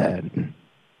I'm dead.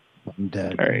 I'm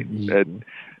dead. All right.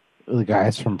 The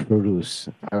guys from Produce,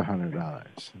 $500.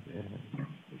 Yeah.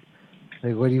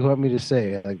 Like, what do you want me to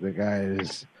say? Like, the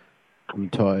guys from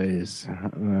Toys,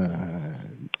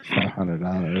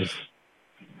 $500.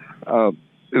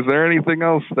 Is there anything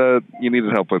else that you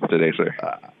needed help with today, sir?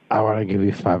 I want to give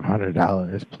you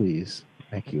 $500, please.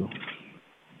 Thank you.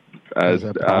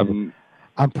 I'm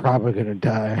probably going to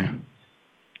die.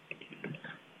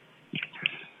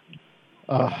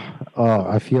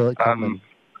 I feel it coming.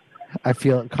 I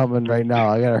feel it coming right now.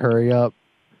 I gotta hurry up.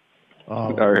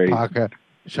 All right. Pocket.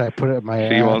 Should I put it in my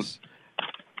See ass?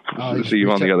 See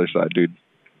you on the other side, dude.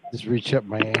 Just reach up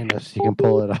my anus. You can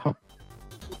pull it out.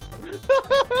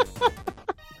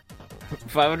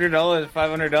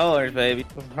 $500, baby.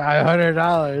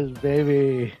 $500,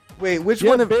 baby. Wait, which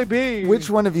Yeah, one of baby. which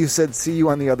one of you said see you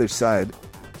on the other side?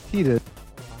 He did.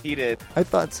 He did. I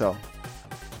thought so.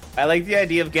 I like the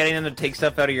idea of getting them to take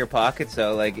stuff out of your pocket.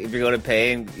 So, like, if you're going to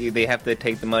pay, and they have to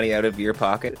take the money out of your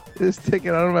pocket. Just take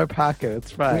it out of my pocket.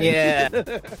 It's fine. Yeah.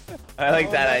 I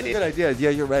like that that's idea. A good idea. Yeah,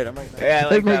 you're right. I might. Yeah, I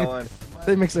like that one.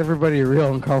 That makes everybody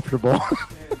real uncomfortable.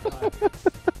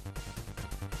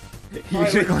 All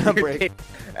right, we're going on break.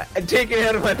 Take it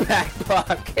out of my back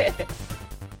pocket.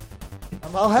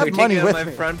 I'll have Or money take it out with of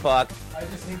my me. front pocket. I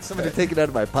just need someone to take it out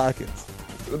of my pockets.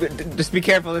 Just be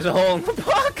careful. There's a hole in the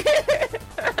pocket.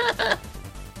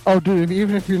 Oh, dude,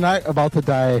 even if you're not about to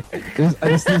die, I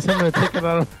just need someone to take it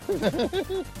out of...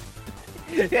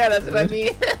 Yeah, that's what I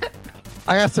mean.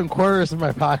 I got some quarters in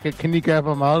my pocket. Can you grab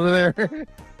them out of there?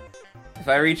 If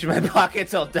I reach in my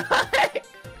pockets, I'll die.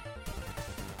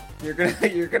 You're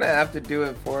gonna have to do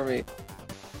it for me.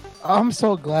 I'm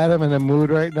so glad I'm in a mood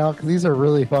right now because these are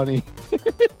really funny.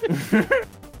 All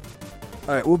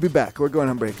right, we'll be back. We're going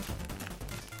on break.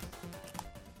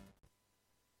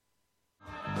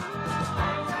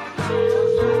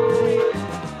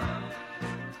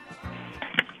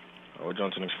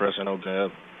 Johnson Express and Oak.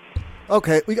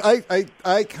 Okay,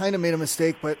 I kind of made a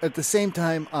mistake, but at the same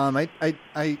time, oh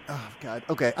God.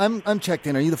 Okay, I'm checked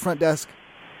in. Are you the front desk?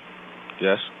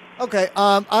 Yes. Okay,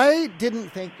 I didn't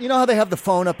think, you know how they have the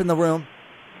phone up in the room?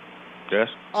 Yes.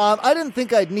 I didn't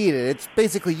think I'd need it. It's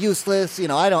basically useless. You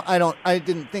know, I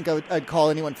didn't think I'd call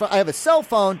anyone. I have a cell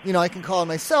phone. You know, I can call on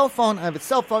my cell phone. I have a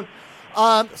cell phone.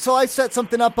 So I set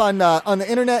something up on the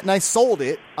internet and I sold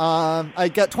it. I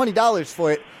got $20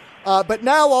 for it. But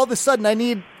now all of a sudden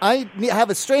I have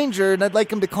a stranger and I'd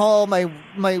like him to call my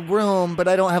room, but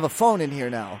I don't have a phone in here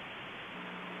now.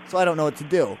 So I don't know what to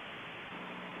do.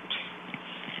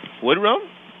 What room?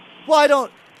 Well,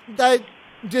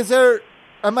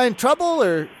 am I in trouble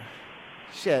or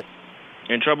shit?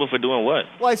 In trouble for doing what?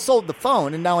 Well, I sold the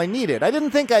phone and now I need it. I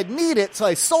didn't think I'd need it, so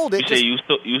I sold it. You say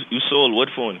you sold what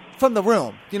phone? From the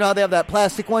room. You know how they have that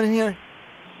plastic one in here?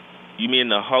 You mean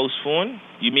the house phone?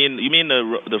 You mean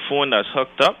the phone that's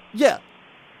hooked up? Yeah.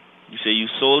 You say you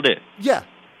sold it? Yeah.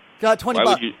 Got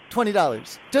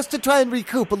 $20 just to try and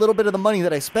recoup a little bit of the money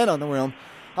that I spent on the room.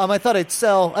 I thought I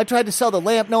tried to sell the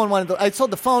lamp. No one wanted I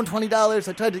sold the phone, $20.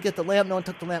 I tried to get the lamp. No one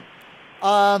took the lamp.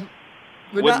 What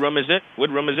room is it? What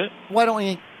room is it? Why don't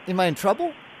we? Am I in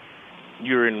trouble?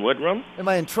 You're in what room? Am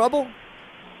I in trouble?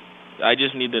 I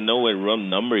just need to know what room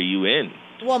number you in.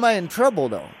 Well, am I in trouble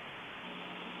though?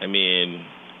 I mean,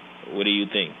 what do you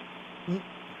think?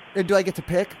 Do I get to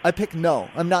pick? I pick no.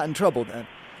 I'm not in trouble then.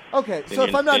 Okay, so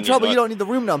if I'm not in trouble, you don't need the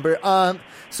room number.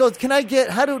 So can I get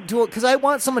how to do it? Because I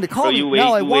want someone to call me. You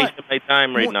wasting my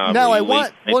time right now. Now bro. I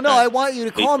want. Well, no, I want you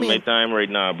to call me. My time right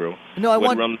now, bro. No,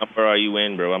 what room number are you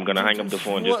in, bro? I'm gonna hang up the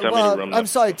phone. Just tell me the room number. I'm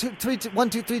sorry.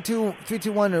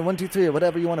 12321 or 123 or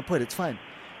whatever you want to put. It's fine.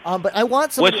 But I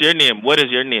want someone. What's your name? What is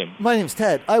your name? My name's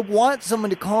Ted. I want someone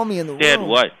to call me in the room. Ted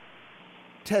what?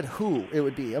 Ted who? It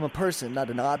would be. I'm a person, not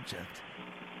an object.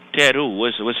 Ted who?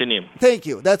 What's your name? Thank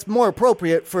you. That's more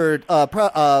appropriate for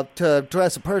to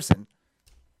address a person.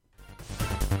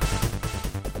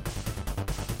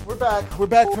 We're back. We're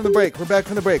back from the break. We're back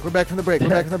from the break. We're back from the break. We're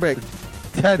back from the break.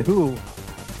 Ted who?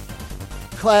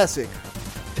 Classic.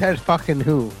 Ted fucking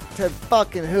who? Ted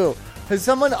fucking who? Does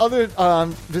someone other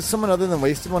than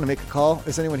Wasted want to make a call?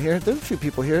 Is anyone here? There's a few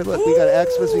people here. Look, we got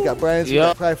Xmas, we got Brian's, we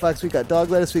got Cry Fox, we got Dog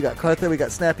Lettuce, we got Carther, we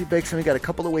got Snappy Bakes, and we got a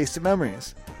couple of Wasted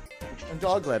Memories. And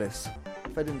Dog Lettuce,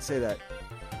 if I didn't say that.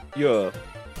 Yeah.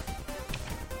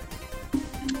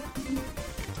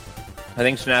 I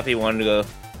think Snappy wanted to go.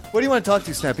 What do you want to talk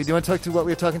to, Snappy? Do you want to talk to what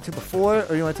we were talking to before, or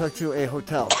do you want to talk to a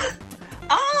hotel?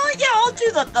 Yeah, I'll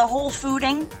do the whole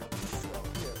fooding.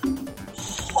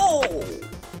 Oh.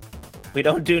 We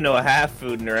don't do no half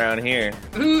fooding around here.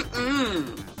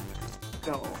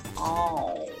 Go.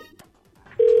 Oh.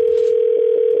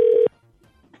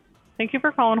 Thank you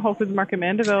for calling Whole Foods Market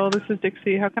Mandeville. This is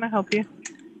Dixie. How can I help you?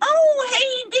 Oh,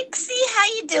 hey, Dixie. How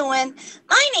you doing?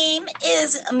 My name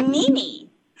is Mimi.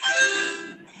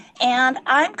 And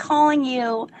I'm calling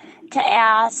you to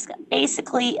ask,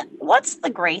 basically, what's the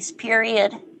grace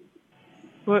period?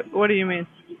 What do you mean?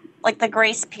 Like the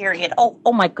grace period.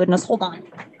 Oh my goodness. Hold on.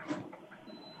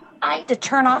 I had to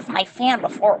turn off my fan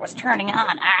before it was turning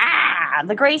on. Yeah,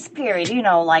 the grace period,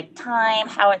 like time,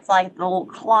 how it's like the little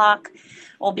clock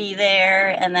will be there,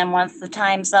 and then once the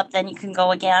time's up, then you can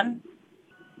go again.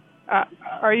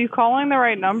 Are you calling the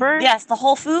right number? Yes, the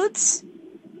Whole Foods?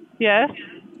 Yes.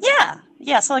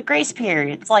 Yeah, so the grace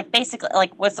period. It's like basically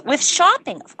like with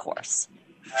shopping, of course.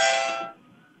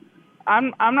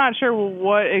 I'm not sure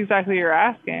what exactly you're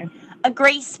asking. A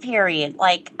grace period,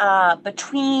 like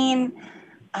between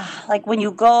like when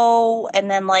you go and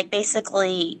then like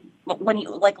basically when you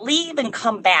like leave and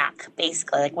come back,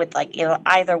 basically like with like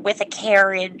either with a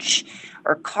carriage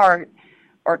or cart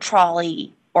or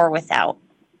trolley or without.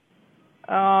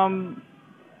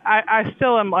 I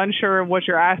still am unsure of what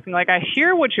you're asking. Like, I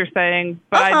hear what you're saying,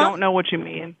 but I don't know what you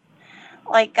mean.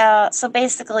 Like, so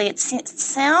basically it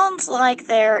sounds like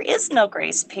there is no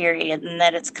grace period and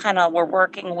that it's kind of, we're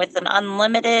working with an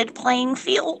unlimited playing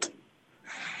field.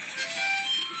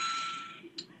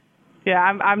 Yeah,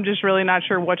 I'm just really not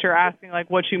sure what you're asking, like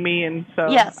what you mean. So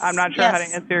yes, I'm not sure how to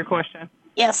answer your question.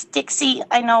 Yes, Dixie,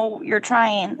 I know you're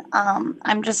trying.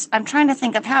 I'm trying to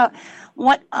think of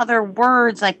what other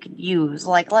words I could use.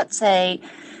 Like, let's say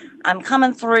I'm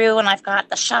coming through and I've got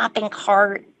the shopping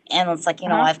cart and it's like,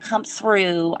 I've come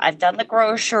through, I've done the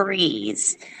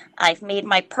groceries, I've made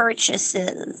my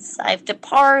purchases, I've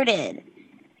departed.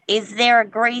 Is there a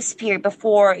grace period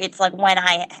before it's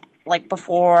like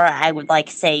before I would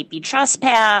say be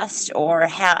trespassed or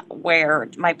where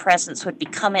my presence would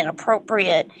become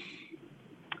inappropriate?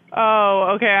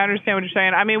 Oh, okay, I understand what you're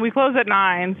saying. I mean, we close at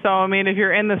 9, so I mean, if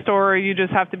you're in the store, you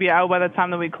just have to be out by the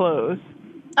time that we close.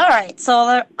 All right,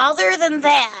 so other than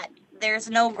that, there's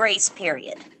no grace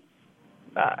period.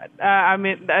 I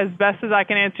mean, as best as I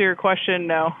can answer your question,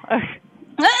 no.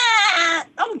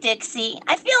 Oh, Dixie,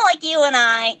 I feel like you and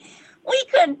I, we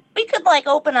could like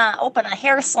open a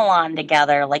hair salon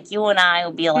together. Like you and I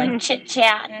would be like chit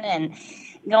chatting and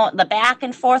going the back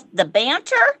and forth, the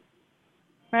banter.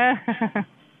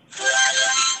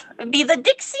 It'd be the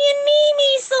Dixie and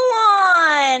Mimi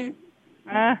salon.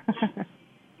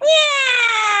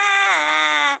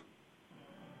 Yeah.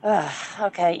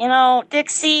 Okay,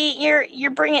 Dixie, you're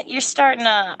starting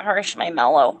to harsh my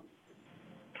mellow.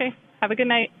 Okay, have a good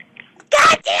night.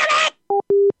 God damn it!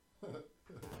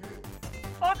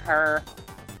 Fuck her.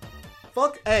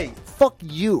 Fuck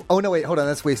you. Oh, no, wait, hold on.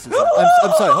 That's wasted slime.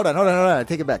 I'm sorry. Hold on. I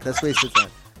take it back. That's wasted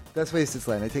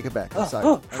slime. I take it back. I'm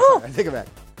sorry. I take it back.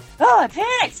 Oh,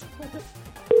 thanks.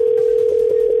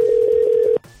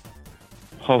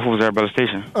 Whole Foods Arabella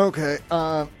Station. Okay,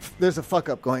 there's a fuck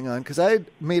up going on because I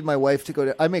made my wife to go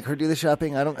to. I make her do the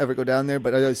shopping. I don't ever go down there,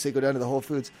 but I always say go down to the Whole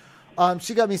Foods.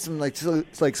 She got me some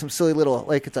some silly little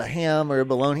it's a ham or a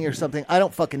bologna or something. I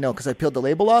don't fucking know because I peeled the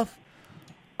label off.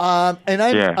 And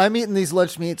I'm eating these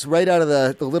lunch meats right out of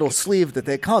the little sleeve that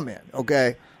they come in.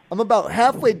 Okay, I'm about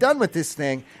halfway done with this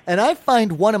thing, and I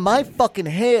find one of my fucking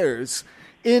hairs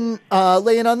in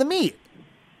laying on the meat.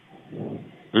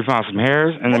 We found some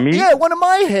hairs in the meat? Yeah, one of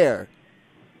my hair.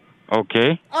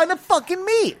 Okay. On the fucking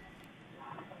meat.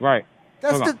 Right.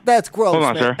 That's gross. Hold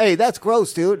on, man. sir. Hey, that's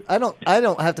gross, dude. I don't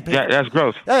have to pay. Yeah, that's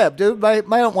gross. Yeah, dude. I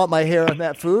don't want my hair on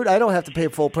that food. I don't have to pay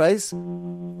full price.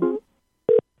 Whole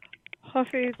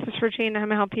Foods, this is Regina. How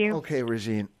may I help you? Okay,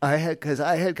 Regine. I had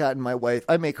gotten my wife.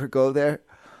 I make her go there.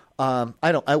 I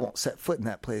won't set foot in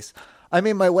that place. I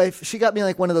mean, my wife, she got me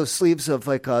one of those sleeves of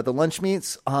the lunch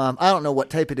meats. I don't know what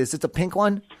type it is. It's a pink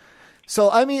one. So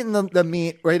I'm eating the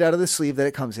meat right out of the sleeve that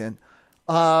it comes in.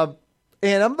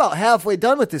 And I'm about halfway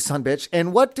done with this sumbitch.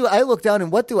 And I look down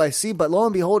and what do I see? But lo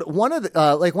and behold, one of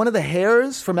the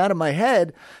hairs from out of my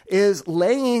head is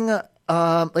laying,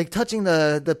 touching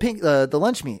the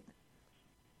lunch meat.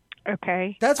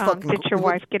 Okay. That's fucking Did your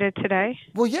wife get it today?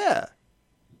 Well, yeah.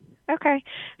 Okay.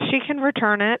 She can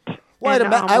return it. Well,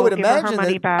 I would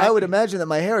imagine that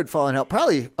my hair had fallen out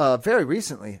probably very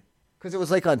recently because it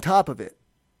was on top of it.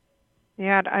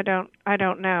 Yeah, I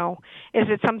don't know. Is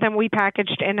it something we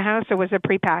packaged in house or was it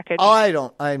prepackaged?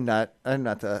 Oh, I'm not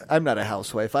a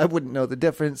housewife. I wouldn't know the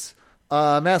difference.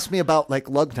 Ask me about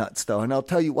lug nuts though, and I'll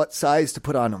tell you what size to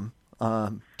put on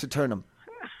them to turn them.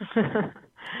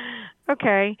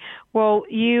 Okay. Well,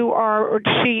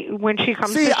 when she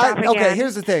comes to shop again. Okay,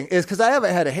 here's the thing, is because I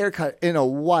haven't had a haircut in a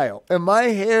while, and my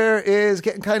hair is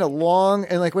getting kind of long,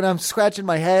 and when I'm scratching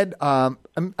my head, I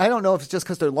don't know if it's just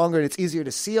because they're longer and it's easier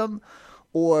to see them,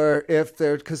 or if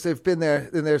because they've been there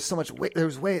and there's so much weight,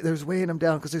 there's weighing them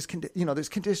down because there's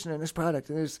conditioner and there's product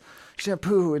and there's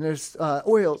shampoo and there's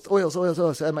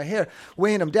oils and my hair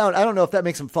weighing them down. I don't know if that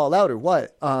makes them fall out or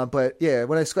what, but yeah,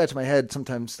 when I scratch my head,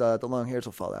 sometimes the long hairs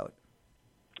will fall out.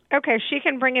 Okay, she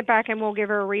can bring it back, and we'll give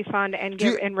her a refund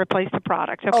and replace the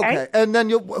product. Okay. And then are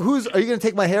you going to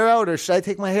take my hair out, or should I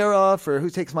take my hair off, or who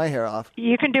takes my hair off?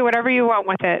 You can do whatever you want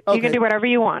with it. Okay. You can do whatever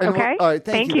you want. And Okay. All right.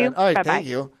 Thank you. All right. Bye-bye. Thank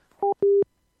you.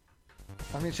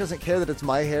 I mean, she doesn't care that it's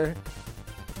my hair.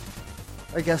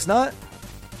 I guess not.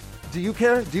 Do you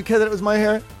care? Do you care that it was my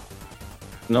hair?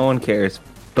 No one cares,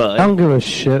 but I don't give a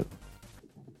shit.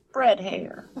 Red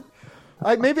hair.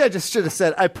 Maybe I just should have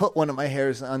said I put one of my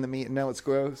hairs on the meat and now it's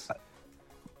gross.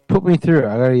 Put me through.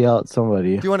 I gotta yell at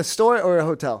somebody. Do you want a store or a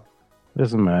hotel?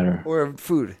 Doesn't matter. Or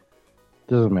food?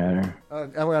 Doesn't matter.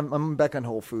 I'm back on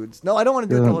Whole Foods. No, I don't want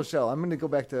to do it the whole show. I'm going to go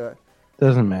back to...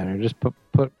 Doesn't matter. Just put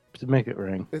to make it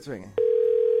ring. It's ringing.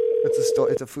 It's a store.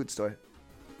 It's a food store.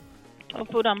 Oh,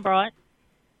 food on broad.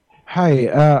 Hi.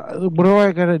 What do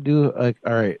I gotta do? Like,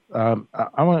 all right. I'm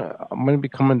gonna be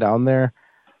coming down there,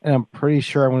 and I'm pretty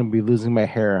sure I'm gonna be losing my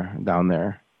hair down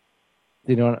there.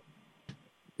 You know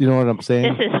what I'm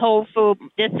saying? This is Whole Food.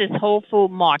 This is Whole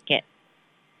Food Market.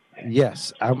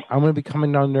 Yes, I'm gonna be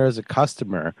coming down there as a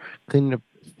customer, cleaning the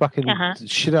fucking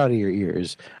shit out of your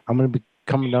ears. I'm gonna be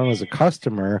coming down as a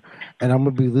customer, and I'm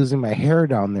gonna be losing my hair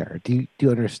down there. Do you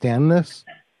understand this?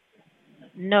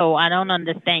 No, I don't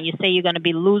understand. You say you're gonna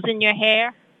be losing your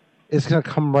hair? It's gonna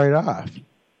come right off.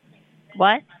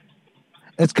 What?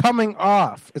 It's coming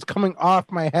off. It's coming off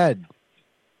my head.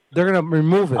 They're gonna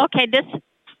remove it. Okay, this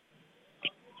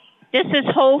is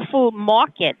Whole Food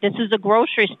Market. This is a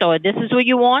grocery store. This is what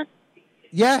you want?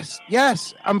 Yes.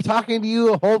 I'm talking to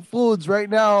you, Whole Foods, right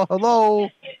now. Hello.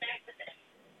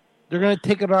 They're gonna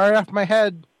take it right off my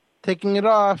head. Taking it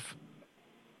off.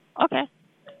 Okay.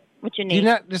 What you need?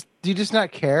 Do you just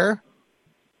not care?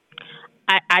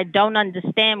 I don't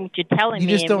understand what you're telling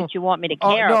me and what you want me to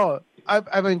care. No,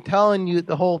 I've been telling you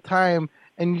the whole time,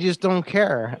 and you just don't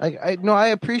care. I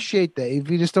appreciate that. If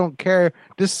you just don't care,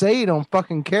 just say you don't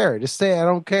fucking care. Just say I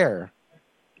don't care.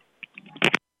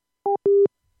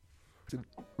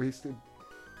 Wasted.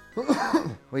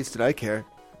 Wasted. I care.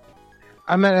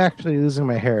 I'm not actually losing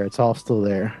my hair. It's all still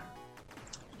there.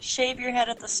 Shave your head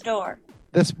at the store.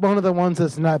 That's one of the ones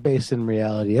that's not based in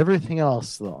reality. Everything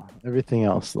else, though.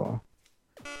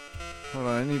 Hold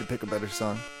on, I need to pick a better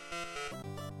song.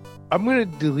 I'm going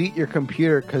to delete your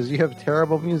computer because you have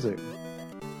terrible music.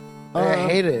 I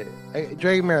hate it.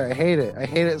 Dragmare, I hate it. I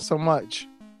hate it so much.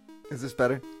 Is this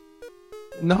better?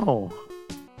 No.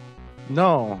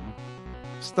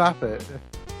 Stop it.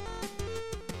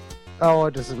 Oh,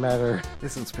 it doesn't matter.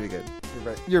 This one's pretty good.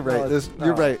 You're right.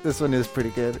 You're right. This one is pretty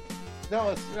good. No,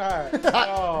 it's not.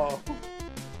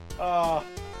 Oh.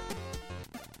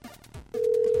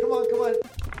 Come on.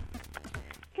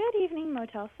 Good evening,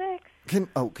 Motel 6. Can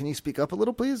you speak up a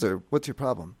little, please, or what's your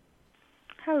problem?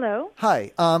 Hello.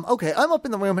 Hi. Okay, I'm up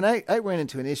in the room, and I ran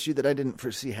into an issue that I didn't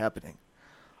foresee happening.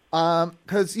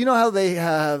 Because you know how you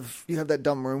have that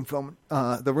dumb room phone,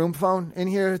 the room phone in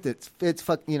here. It's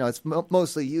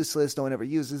mostly useless. No one ever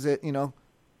uses it.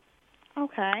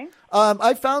 Okay.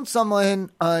 I found someone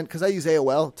because I use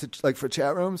AOL for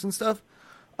chat rooms and stuff.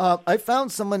 I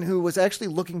found someone who was actually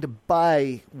looking to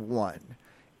buy one,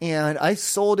 and I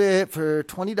sold it for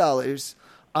 $20.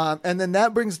 And then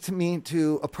that brings me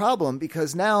to a problem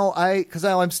because now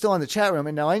I'm still in the chat room,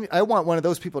 and now I want one of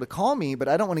those people to call me, but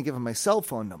I don't want to give them my cell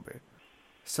phone number.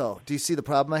 So, do you see the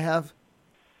problem I have?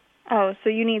 Oh, so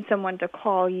you need someone to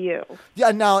call you? Yeah.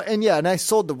 And I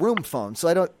sold the room phone,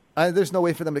 so there's no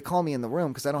way for them to call me in the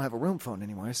room because I don't have a room phone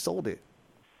anymore. I sold it.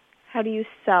 How do you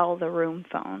sell the room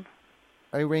phone?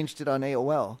 I arranged it on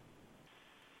AOL.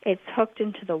 It's hooked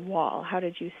into the wall. How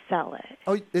did you sell it?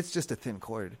 Oh, it's just a thin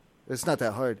cord. It's not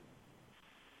that hard.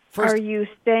 Are you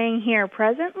staying here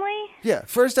presently? Yeah.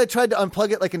 First, I tried to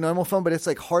unplug it like a normal phone, but it's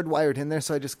hardwired in there.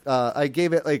 So I just I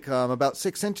gave it about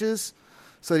 6 inches,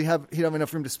 so he'd have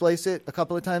enough room to splice it a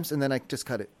couple of times, and then I just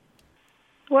cut it.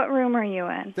 What room are you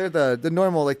in? They're the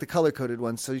normal, the color-coded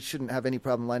ones, so you shouldn't have any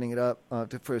problem lining it up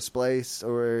for a splice,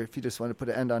 or if you just want to put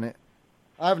an end on it.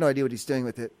 I have no idea what he's doing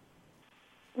with it.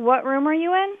 What room are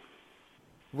you in?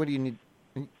 What do you need?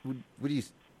 What do you?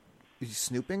 Are you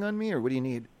snooping on me, or what do you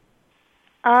need?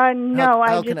 No,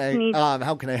 I just need...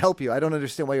 how can I help you? I don't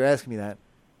understand why you're asking me that.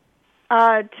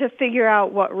 To figure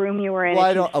out what room you were in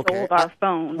if you sold our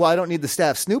phone. Well, I don't need the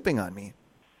staff snooping on me.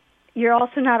 You're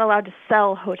also not allowed to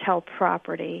sell hotel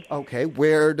property. Okay,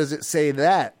 where does it say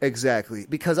that exactly?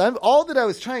 Because all that I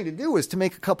was trying to do was to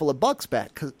make a couple of bucks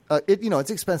back, because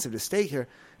it's expensive to stay here,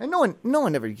 and no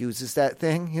one ever uses that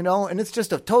thing, and it's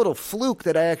just a total fluke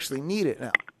that I actually need it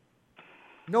now.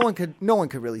 No one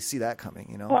could really see that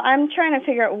coming, Well, I'm trying to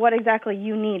figure out what exactly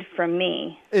you need from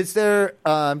me. Is there?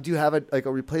 Do you have a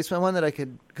replacement one that I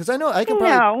could? Because I know I could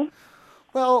probably. No.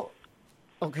 Well,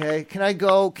 okay. Can I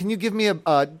go? Can you give me a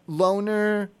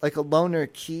loaner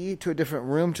key to a different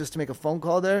room just to make a phone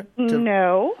call there?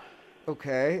 No.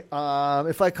 Okay.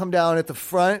 If I come down at the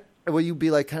front, will you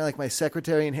be like kind of like my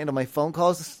secretary and handle my phone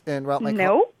calls and route my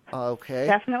No. Okay.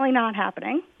 Definitely not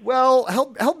happening. Well,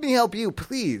 help me help you,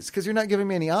 please, because you're not giving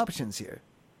me any options here.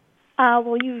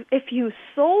 Well, if you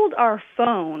sold our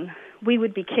phone, we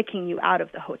would be kicking you out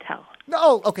of the hotel.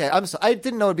 No, okay. I'm sorry. I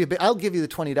didn't know it'd be a bit. I'll give you the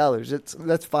 $20.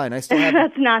 That's fine. I still have.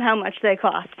 That's not how much they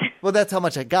cost. Well, that's how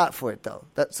much I got for it, though.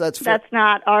 That's fair. That's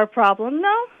not our problem,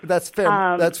 though. That's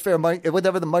fair. That's fair.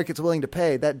 Whatever the market's willing to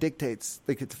pay, that dictates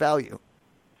its value.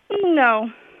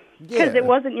 No, because it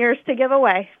wasn't yours to give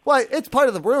away. Well, it's part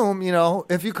of the room,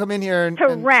 If you come in here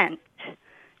and rent.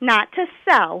 Not to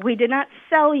sell. We did not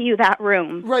sell you that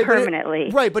room permanently.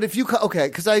 Right, but if you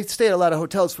because I stay at a lot of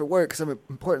hotels for work because I'm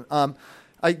important.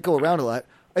 I go around a lot.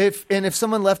 If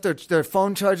someone left their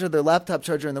phone charger, their laptop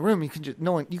charger in the room, you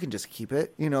can just keep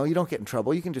it. You don't get in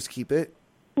trouble. You can just keep it.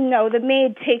 No, the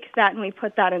maid takes that and we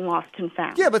put that in lost and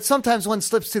found. Yeah, but sometimes one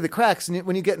slips through the cracks, and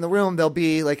when you get in the room, there'll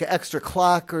be like an extra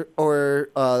clock or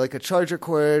like a charger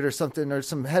cord or something, or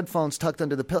some headphones tucked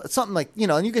under the pillow, something like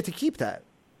and you get to keep that.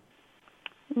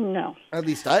 No. At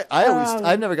least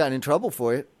I've never gotten in trouble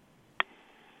for it.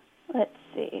 Let's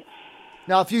see.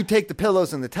 Now, if you take the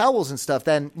pillows and the towels and stuff,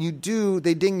 then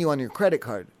they ding you on your credit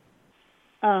card.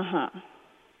 Uh-huh.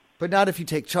 But not if you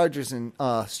take chargers and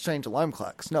strange alarm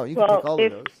clocks. No, you can take all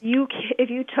of those. If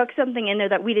you took something in there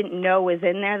that we didn't know was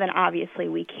in there, then obviously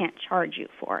we can't charge you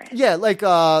for it. Yeah, like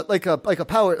a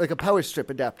power strip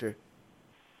adapter.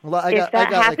 Well, if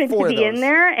that happened to be in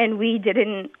there and we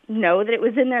didn't know that it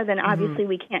was in there, then obviously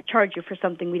we can't charge you for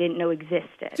something we didn't know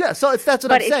existed. Yeah, so that's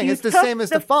what I'm saying. It's the same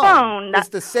as the phone. It's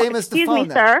the same as the phone.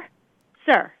 Excuse me,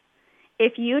 sir.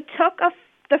 If you took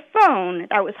the phone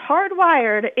that was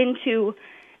hardwired into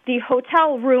the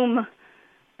hotel room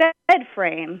bed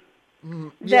frame,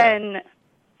 then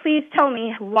please tell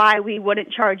me why we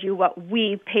wouldn't charge you what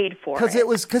we paid for it.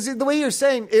 Because the way you're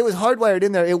saying it was hardwired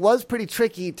in there, it was pretty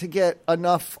tricky to get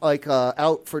enough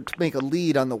out to make a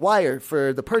lead on the wire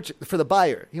for the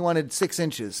buyer. He wanted 6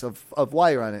 inches of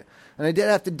wire on it, and I did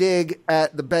have to dig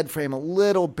at the bed frame a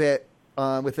little bit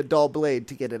with a dull blade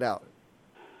to get it out.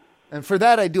 And for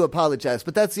that, I do apologize,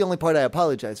 but that's the only part I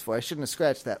apologize for. I shouldn't have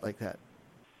scratched that like that.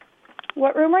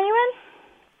 What room are you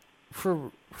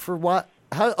in? For what?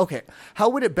 How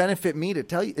would it benefit me to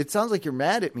tell you? It sounds like you're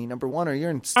mad at me, number one, or you're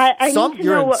in I need to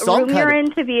know what room you're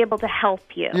in to be able to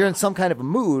help you. You're in some kind of a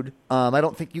mood. I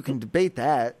don't think you can debate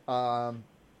that. I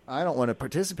don't want to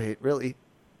participate, really.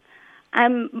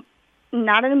 I'm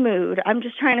not in a mood. I'm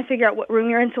just trying to figure out what room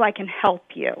you're in so I can help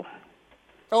you.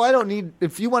 Oh, I don't need...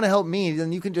 If you want to help me,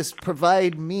 then you can just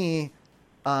provide me...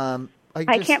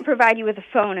 I can't provide you with a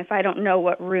phone if I don't know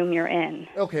what room you're in.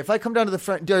 Okay, if I come down to the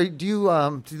front,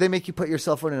 do they make you put your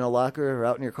cell phone in a locker or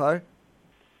out in your car?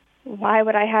 Why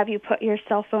would I have you put your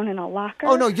cell phone in a locker?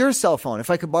 Oh, no, your cell phone. If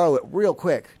I could borrow it real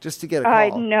quick just to get a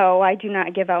call. No, I do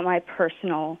not give out my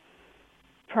personal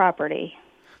property.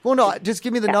 Well, no, just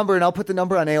give me the number and I'll put the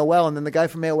number on AOL and then the guy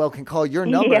from AOL can call your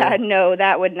number. Yeah, no,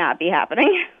 that would not be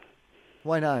happening.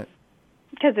 Why not?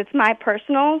 Because it's my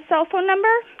personal cell phone number.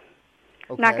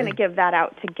 Okay. I'm not going to give that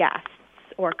out to guests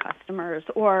or customers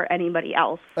or anybody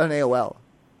else. On AOL?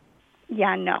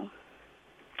 Yeah, no.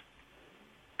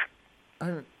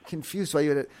 I'm confused why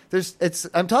you would...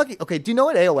 I'm talking... Okay, do you know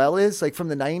what AOL is? Like from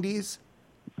the 90s?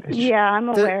 Yeah, I'm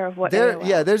aware of what AOL is.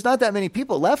 Yeah, there's not that many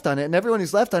people left on it, and everyone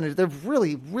who's left on it, they're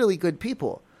really, really good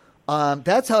people.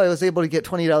 That's how I was able to get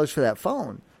 $20 for that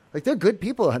phone. Like, they're good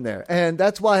people on there. And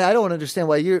that's why I don't understand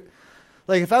why you're...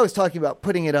 Like, if I was talking about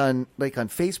putting it on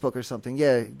Facebook or something,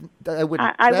 yeah, I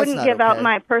wouldn't. I wouldn't give out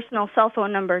my personal cell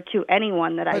phone number to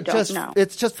anyone that I don't know.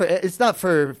 It's not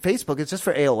for Facebook. It's just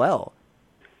for AOL.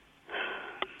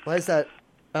 Why is that?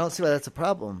 I don't see why that's a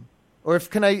problem. Or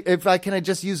can I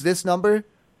just use this number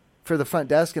for the front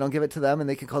desk and I'll give it to them and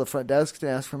they can call the front desk to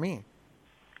ask for me?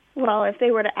 Well, if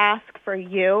they were to ask for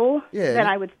you, then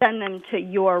I would send them to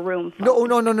your room phone.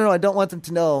 No. I don't want them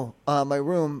to know my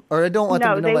room, or I don't want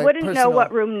them to know my personal... No, they wouldn't know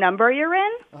what room number you're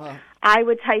in. I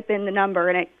would type in the number,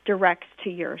 and it directs to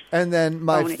your And then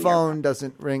my phone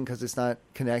doesn't ring because it's not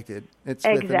connected. It's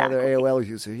with another AOL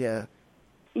user, yeah.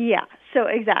 Yeah, so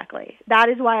exactly. That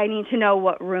is why I need to know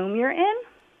what room you're in.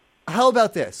 How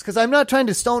about this? Because I'm not trying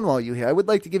to stonewall you here. I would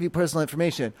like to give you personal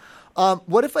information.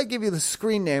 What if I give you the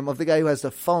screen name of the guy who has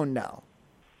the phone now?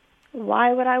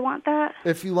 Why would I want that?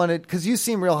 If you wanted, because you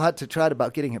seem real hot to trot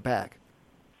about getting it back.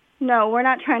 No, we're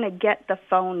not trying to get the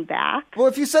phone back. Well,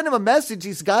 if you send him a message,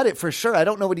 he's got it for sure. I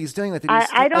don't know what he's doing with it.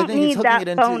 I don't think need he's hooking that it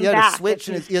into, phone he had back a switch,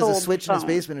 if and he he has a sold switch the in his phone.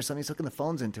 basement or something. He's hooking the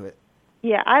phones into it.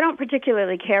 Yeah, I don't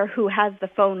particularly care who has the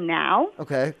phone now.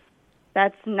 Okay.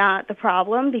 That's not the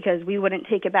problem because we wouldn't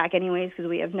take it back anyways because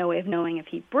we have no way of knowing if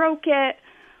he broke it.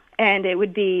 And it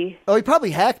would be... Oh, he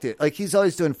probably hacked it. Like, he's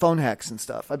always doing phone hacks and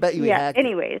stuff. I bet you he hacked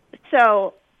anyways.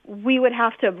 So we would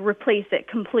have to replace it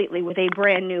completely with a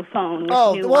brand new phone. With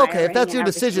Oh, new well, okay. If wiring that's your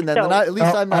and decision, everything. then at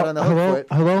least I'm not on the hook for it.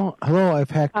 Hello,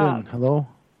 I've hacked in. Hello,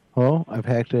 I've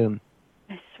hacked in.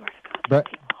 I swear to God.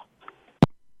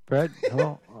 Brett,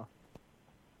 hello.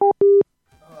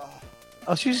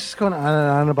 Oh, she's just going on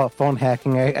and on about phone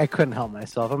hacking. I couldn't help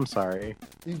myself. I'm sorry.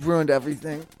 You've ruined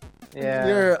everything. Yeah.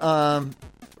 You're,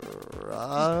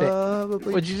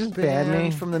 probably Would you just ban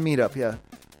me? from the meetup, yeah.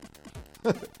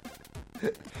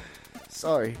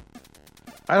 Sorry.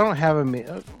 I don't have a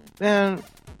meetup. Man,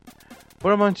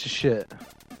 what a bunch of shit.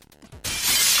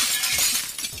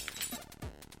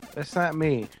 That's not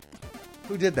me.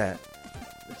 Who did that?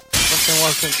 Something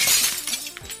wasn't...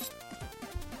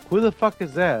 Who the fuck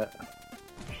is that?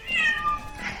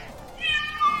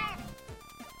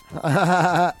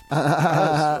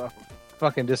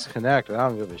 Fucking disconnected. I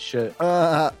don't give a shit.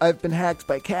 I've been hacked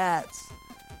by cats.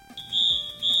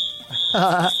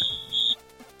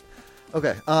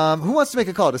 Okay. Who wants to make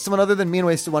a call? Does someone other than me and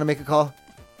Wasted want to make a call?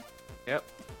 Yep.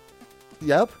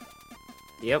 Yep.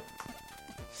 Yep.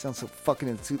 Sounds so fucking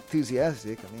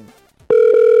enthusiastic. I mean,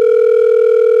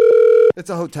 it's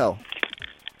a hotel.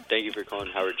 Thank you for calling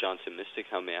Howard Johnson Mystic.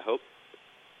 How may I help?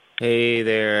 Hey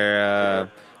there.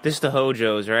 This is the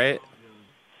Hojos, right?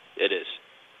 It is.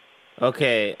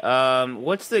 Okay.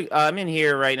 What's the? I'm in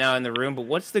here right now in the room, but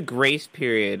what's the grace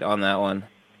period on that one?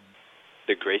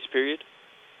 The grace period?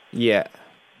 Yeah.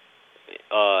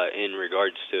 In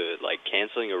regards to like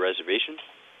canceling a reservation?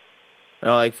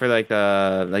 Oh, like for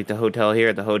the hotel here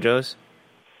at the Hojos.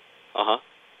 Uh huh.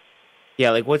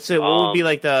 Yeah, like what would be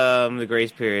like the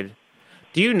grace period?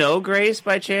 Do you know Grace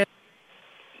by chance?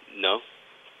 No.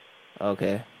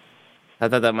 Okay. I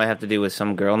thought that might have to do with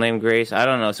some girl named Grace. I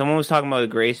don't know. Someone was talking about a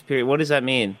grace period. What does that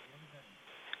mean?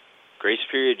 Grace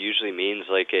period usually means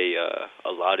like a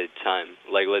allotted time.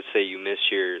 Like let's say you miss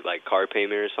your like car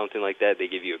payment or something like that, they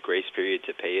give you a grace period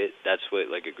to pay it. That's what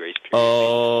like a grace period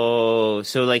means.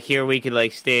 So like here we could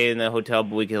like stay in the hotel,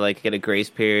 but we could like get a grace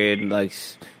period and like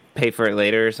pay for it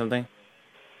later or something?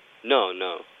 No.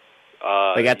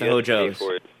 Like at the you have to pay Hojos.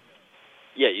 for it.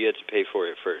 Yeah, you have to pay for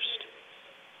it first.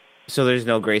 So there's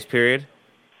no grace period?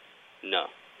 No.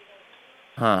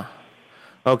 Huh.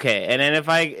 Okay, and then if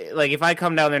I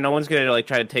come down there, no one's gonna like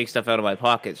try to take stuff out of my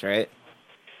pockets, right?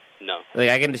 No. Like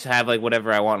I can just have like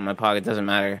whatever I want in my pocket. Doesn't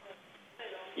matter.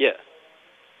 Yeah.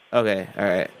 Okay, all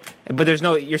right. But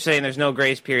you're saying there's no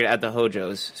grace period at the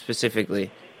Hojos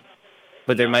specifically,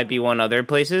 but there might be one other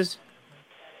places.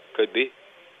 Could be.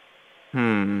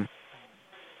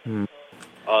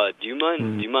 Do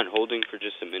you mind holding for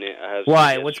just a minute? I have.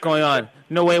 Why? What's going on?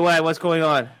 No, wait. What's going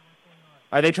on?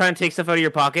 Are they trying to take stuff out of your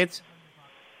pockets?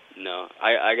 No,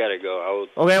 I gotta go.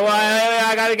 Okay, well,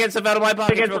 I gotta get stuff out of my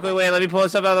pockets real quick. Wait, let me pull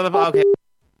stuff out of my pocket.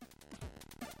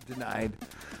 Denied.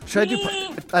 Should I do?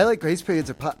 I like grace periods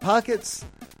or pockets.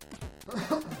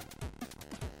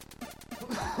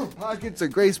 Pockets or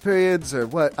grace periods or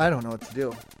what? I don't know what to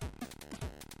do.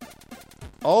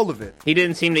 All of it. He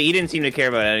didn't seem to care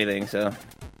about anything. So.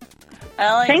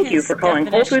 Thank you for calling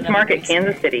Whole Foods Market,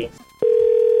 Kansas City.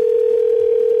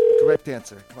 Correct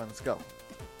answer. Come on, let's go.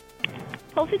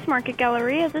 Whole Foods Market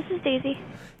Galleria. This is Daisy.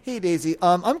 Hey, Daisy.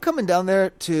 I'm coming down there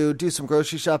to do some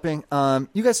grocery shopping.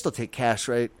 You guys still take cash,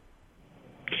 right?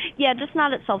 Yeah, just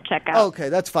not at self-checkout. Okay,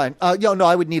 that's fine. No,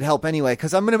 I would need help anyway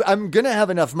because I'm gonna have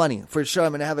enough money for sure.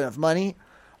 I'm gonna have enough money.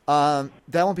 That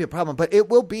won't be a problem, but it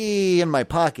will be in my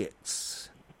pockets.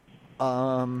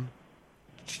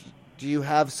 Do you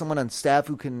have someone on staff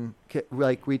who can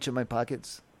reach in my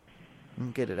pockets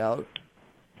and get it out?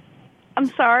 I'm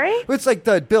sorry? It's like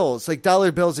the bills, like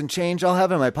dollar bills and change. I'll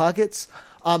have in my pockets,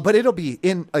 but it'll be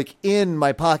in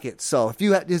my pockets. So if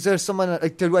is there someone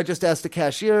do I just ask the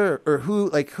cashier or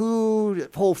who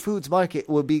Whole Foods Market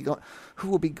will be who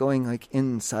will be going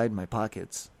inside my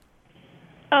pockets?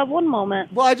 One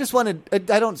moment. Well, I just wanted.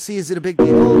 I don't see. Is it a big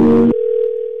deal?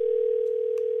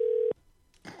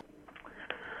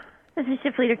 This is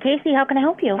Shift Leader Casey. How can I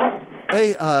help you?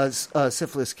 Hey,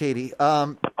 Syphilis Katie.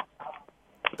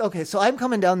 Okay, so I'm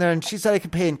coming down there, and she said I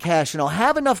could pay in cash, and I'll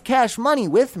have enough cash money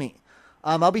with me.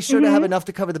 I'll be sure to have enough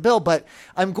to cover the bill, but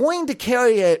I'm going to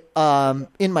carry it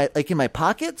in my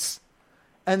pockets,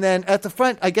 And then at the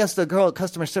front, I guess the girl at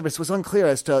customer service was unclear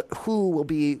as to who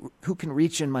can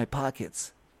reach in my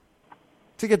pockets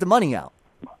to get the money out.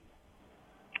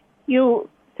 So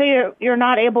you're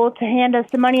not able to hand us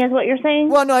the money, is what you're saying?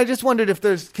 Well, no, I just wondered if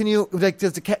will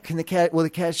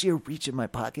the cashier reach in my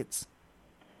pockets?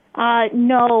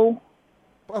 No.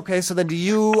 Okay, so then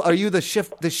are you the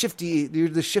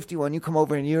shifty one? You come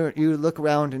over and you look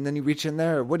around and then you reach in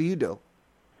there, or what do you do?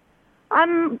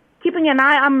 I'm keeping an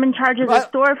eye. I'm in charge of the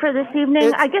store for this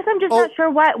evening. I guess I'm just not sure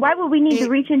why would we need to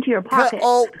reach into your pocket?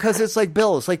 Because it's like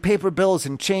bills, like paper bills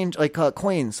and change, like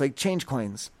coins, like change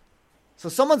coins. So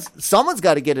someone's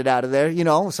got to get it out of there,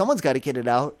 someone's got to get it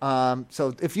out.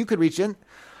 So if you could reach in,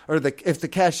 or if the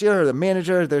cashier or the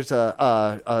manager, there's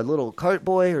a little cart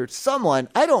boy or someone,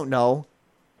 I don't know.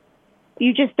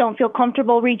 You just don't feel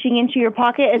comfortable reaching into your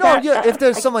pocket? If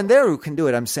there's someone there who can do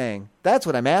it, I'm saying. That's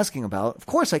what I'm asking about. Of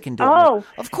course I can do it.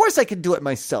 Of course I can do it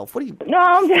myself. What are you...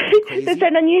 No, it's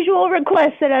an unusual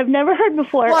request that I've never heard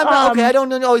before. Well, I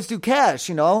don't always do cash,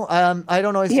 I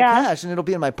don't always do cash, and it'll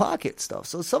be in my pocket stuff.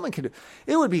 So someone can...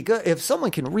 It would be good if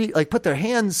someone can put their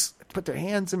hands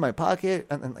in my pocket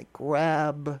and then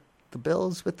grab the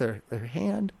bills with their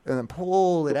hand and then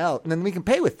pull it out. And then we can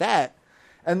pay with that.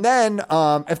 And then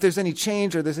if there's any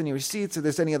change or there's any receipts or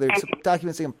there's any other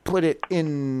documents, I can put it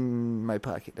in my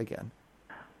pocket again.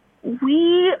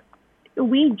 We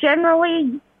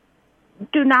generally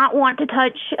do not want to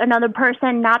touch another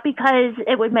person, not because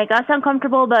it would make us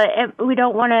uncomfortable, but we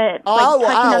don't want to touch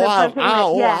another person.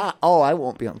 I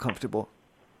won't be uncomfortable.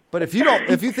 But if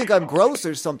you think I'm gross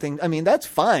or something, I mean, that's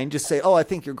fine. Just say, I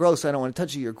think you're gross. I don't want to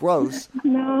touch you. You're gross.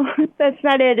 No, that's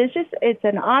not it. It's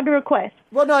an odd request.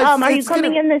 Well, no, are you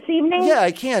coming in this evening? Yeah,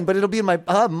 I can, but it'll be in my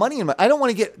money in my. I don't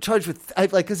want to get charged with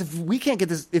because if we can't get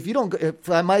this, I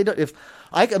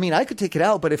could take it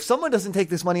out, but if someone doesn't take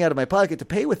this money out of my pocket to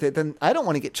pay with it, then I don't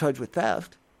want to get charged with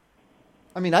theft.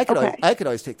 I mean, I could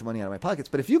always take the money out of my pockets,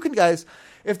 but if you can, guys,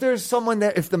 if there's someone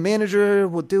there, if the manager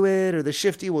will do it, or the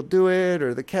shifty will do it,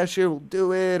 or the cashier will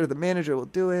do it, or the manager will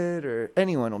do it, or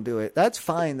anyone will do it, that's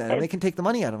fine then. And they can take the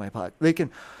money out of my pocket.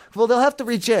 They'll have to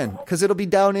reach in because it'll be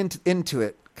down into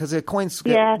it because the coins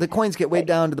get way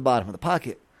down to the bottom of the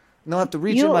pocket. And they'll have to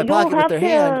reach in my pocket with their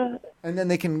hand, and then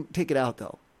they can take it out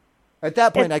though. At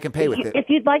that point, I can pay with it. If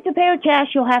you'd like to pay with cash,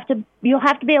 you'll have to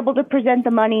be able to present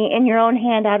the money in your own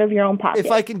hand out of your own pocket.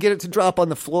 If I can get it to drop on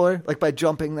the floor, like by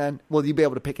jumping, then will you be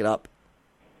able to pick it up?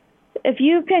 If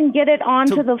you can get it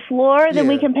onto the floor, then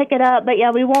we can pick it up. But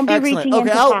we won't be reaching into the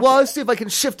pocket. Well, let's see if I can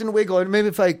shift and wiggle, and maybe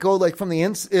if I go from the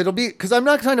inside, it'll be because I'm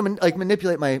not trying to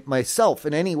manipulate myself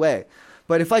in any way.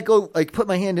 But if I go put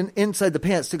my hand inside the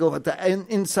pants to go at the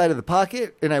inside of the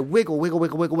pocket, and I wiggle,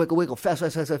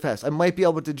 fast, I might be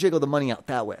able to jiggle the money out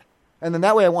that way, and then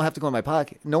that way I won't have to go in my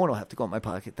pocket. No one will have to go in my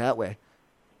pocket that way.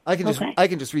 I can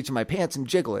just reach in my pants and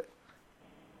jiggle it.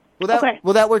 Will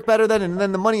that work better then? And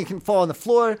then the money can fall on the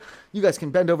floor. You guys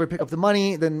can bend over, pick up the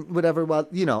money, then whatever. Well,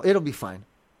 it'll be fine.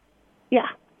 Yeah,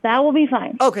 that will be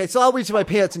fine. Okay, so I'll reach in my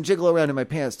pants and jiggle around in my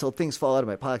pants till things fall out of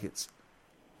my pockets.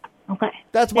 Okay.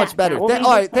 That's much better. All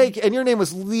right, thank you. And your name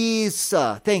was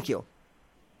Lisa. Thank you.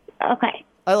 Okay.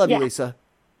 I love you, Lisa.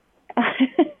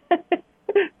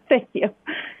 Thank you.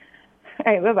 All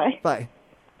right, bye-bye. Bye.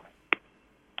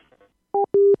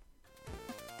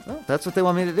 Well, that's what they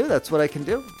want me to do. That's what I can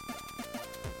do.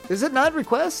 Is it not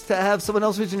request to have someone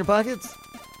else reach in your pockets?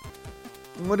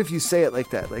 What if you say it like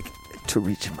that? Like, to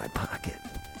reach in my pocket.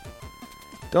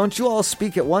 Don't you all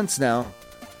speak at once now.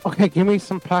 Okay, give me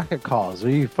some pocket calls. Are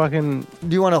you fucking...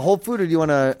 Do you want a Whole Food or do you want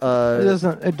a...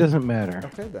 It doesn't matter.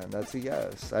 Okay, then. That's a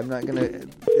yes. I'm not going to...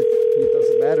 It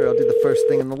doesn't matter. I'll do the first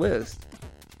thing on the list.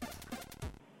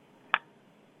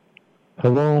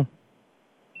 Hello?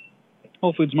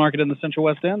 Whole Foods Market in the Central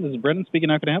West End. This is Brendan speaking.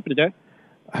 How can I help you today?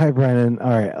 Hi, Brendan. All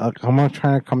right, I'm going to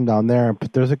try to come down there,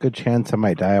 but there's a good chance I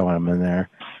might die when I'm in there.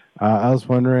 I was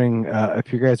wondering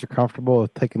if you guys are comfortable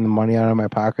with taking the money out of my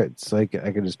pocket so I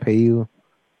could just pay you.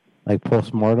 Like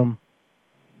post-mortem?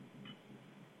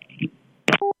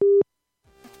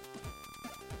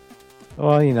 Well,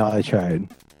 I tried.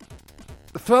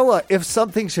 Throw a, if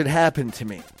something should happen to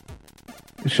me.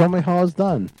 Show me how it's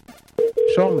done.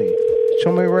 Show me.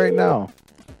 Show me right now.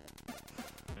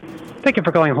 Thank you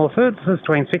for calling Whole Foods. This is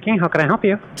Dwayne speaking. How can I help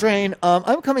you? Dwayne,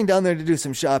 I'm coming down there to do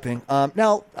some shopping.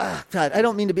 Now, God, I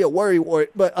don't mean to be a worrywart,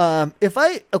 but if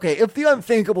the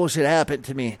unthinkable should happen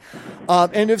to me,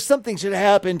 and if something should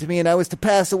happen to me and I was to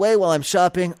pass away while I'm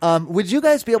shopping, would you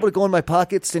guys be able to go in my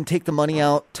pockets and take the money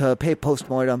out to pay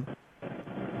post-mortem?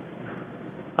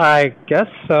 I guess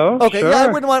so. Okay, sure. Yeah, I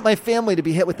wouldn't want my family to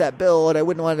be hit with that bill, and I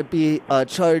wouldn't want to be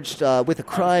charged with a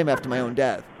crime after my own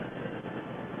death.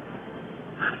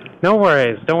 No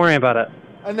worries. Don't worry about it.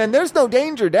 And then there's no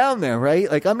danger down there, right?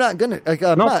 Like, I'm not gonna. Like,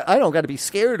 I don't got to be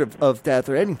scared of death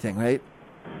or anything, right?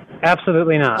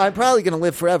 Absolutely not. I'm probably gonna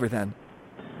live forever then.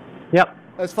 Yep.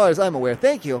 As far as I'm aware.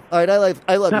 Thank you. All right, I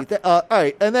love you. All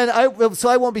right, and then I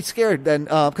won't be scared then,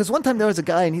 because one time there was a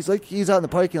guy and he's out in the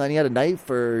parking lot and he had a knife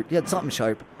or he had something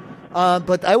sharp.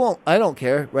 But I don't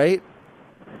care, right?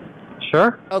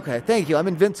 Sure. Okay, thank you. I'm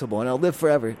invincible and I'll live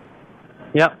forever.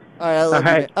 Yep. All right, I love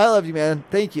you. Man. I love you, man.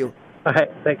 Thank you. All right,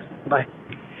 thanks. Bye.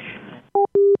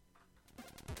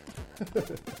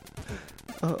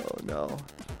 Oh no.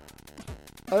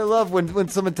 I love when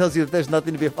someone tells you that there's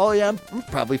nothing to be. Oh yeah, I'm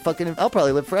probably I'll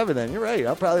probably live forever. Then you're right.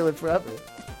 I'll probably live forever.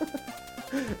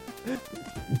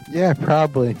 Yeah,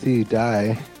 probably until you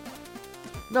die.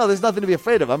 No, there's nothing to be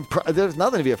afraid of. There's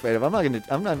nothing to be afraid of. I'm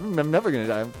never gonna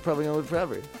die. I'm probably gonna live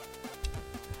forever.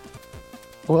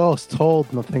 Well, I was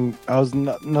told nothing.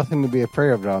 Nothing to be afraid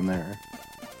of down there.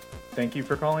 Thank you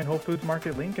for calling Whole Foods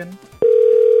Market Lincoln.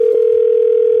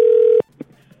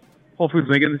 Whole Foods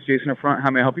Lincoln, this is Jason up front. How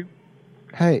may I help you?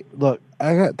 Hey, look,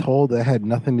 I got told I had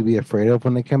nothing to be afraid of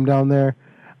when they came down there.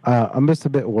 I'm just a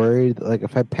bit worried. Like,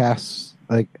 if I pass,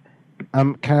 like,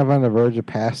 I'm kind of on the verge of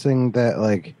passing that,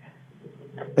 like,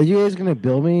 are you guys going to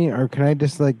bill me? Or can I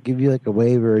just, like, give you, like, a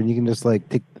waiver and you can just, like,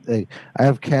 take, like, I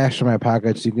have cash in my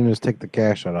pockets. So you can just take the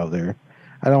cash out of there.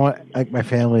 I don't want, like, my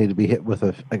family to be hit with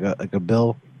a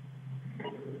bill.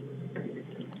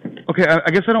 Okay, I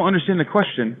guess I don't understand the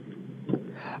question.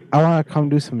 I want to come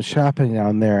do some shopping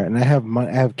down there, and I have money.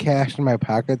 I have cash in my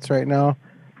pockets right now.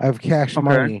 I have cash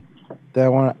money that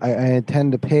I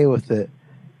intend to pay with it,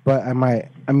 but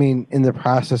in the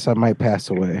process, I might pass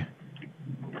away.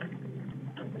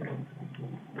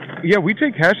 Yeah, we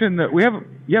take cash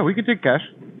we can take cash.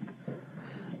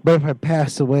 But if I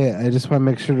pass away, I just want to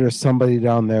make sure there's somebody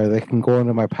down there that can go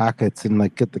into my pockets and,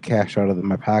 like, get the cash out of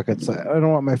my pockets. I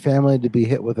don't want my family to be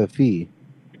hit with a fee.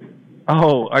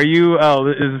 Oh, is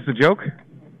this a joke?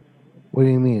 What do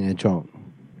you mean, a joke?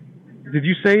 Did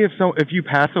you say if you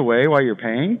pass away while you're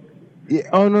paying? Yeah.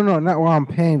 Oh, no, not while I'm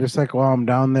paying, just like while I'm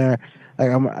down there.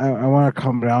 Like, I want to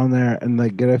come down there and,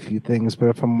 like, get a few things, but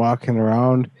if I'm walking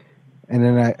around and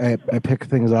then I pick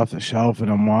things off the shelf and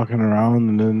I'm walking around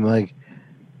and then, like,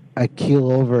 I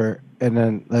keel over and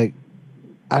then, like,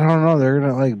 I don't know, they're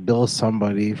going to, like, bill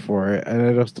somebody for it, and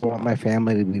I just don't want my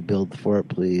family to be billed for it,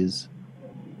 please.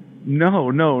 No,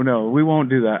 we won't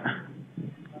do that.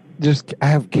 I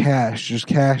have cash. Just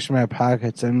cash in my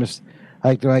pockets. I'm just,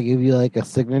 like, do I give you, like, a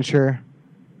signature?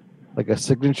 Like a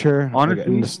signature?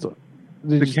 Honestly,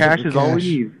 the cash is all we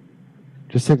need.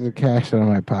 Just take the cash out of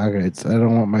my pockets. I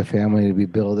don't want my family to be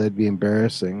billed. That'd be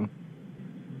embarrassing.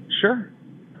 Sure.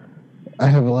 I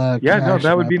have a lot of cash. Yeah, no,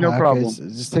 that would be pockets. No problem.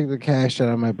 Just take the cash out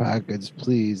of my pockets,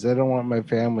 please. I don't want my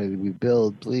family to be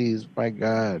billed, please. My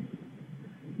God.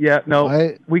 Yeah, no,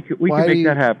 we can make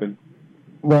that happen.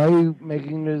 Why are you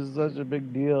making this such a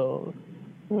big deal?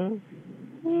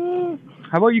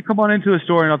 How about you come on into the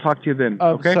store and I'll talk to you then?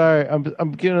 I'm okay? sorry.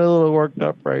 I'm getting a little worked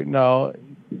up right now.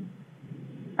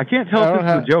 I can't tell if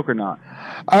this is a joke or not.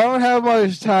 I don't have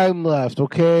much time left,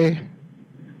 okay?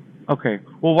 Okay.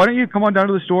 Well, why don't you come on down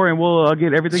to the store and we'll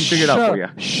get everything figured out for you.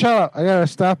 Shut up. I got a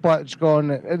stopwatch going.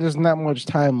 There's not much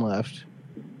time left.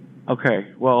 Okay.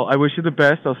 Well, I wish you the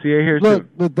best. I'll see you here soon.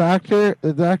 Look, the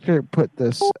doctor put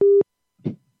this.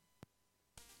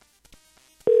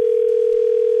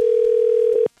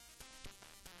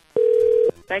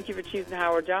 Thank you for choosing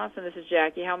Howard Johnson. This is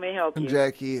Jackie. How may I help you? I'm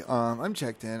Jackie. I'm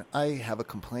checked in. I have a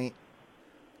complaint.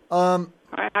 How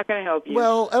can I help you?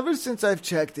 Well, ever since I've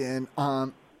checked in,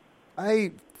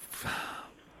 I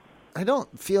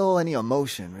don't feel any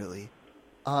emotion really,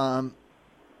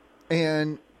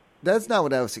 and that's not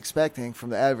what I was expecting from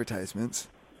the advertisements.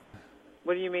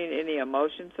 What do you mean, any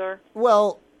emotion, sir?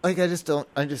 Well, like I just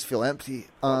feel empty.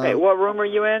 Okay, what room are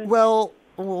you in? Well,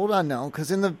 hold on now, because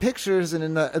in the pictures and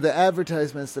in the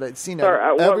advertisements that I'd seen,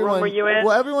 sir, what room are you in?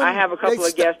 Well, everyone. I have a couple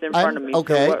of guests in front of me.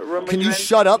 Okay, so what room can are you in?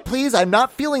 shut up, please? I'm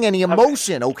not feeling any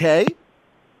emotion. Okay.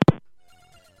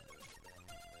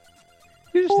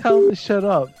 You just tell him to shut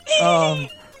up.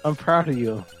 I'm proud of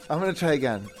you. I'm going to try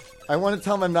again. I want to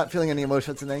tell them I'm not feeling any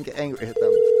emotions and then get angry at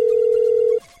them.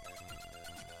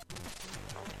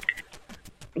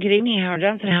 Good evening, Howard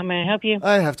Johnson. How may I help you?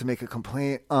 I have to make a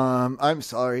complaint. I'm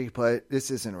sorry, but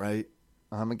this isn't right.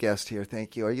 I'm a guest here.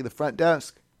 Thank you. Are you the front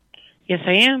desk? Yes,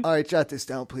 I am. All right, jot this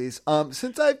down, please.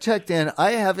 Since I've checked in,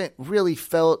 I haven't really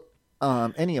felt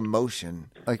any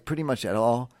emotion, like pretty much at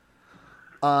all.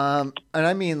 And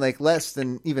I mean like less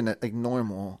than even like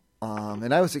normal.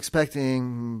 And I was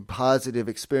expecting positive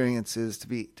experiences to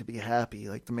be happy,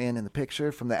 like the man in the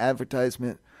picture from the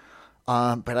advertisement.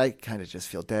 But I kind of just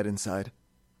feel dead inside.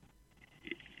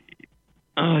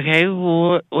 Okay,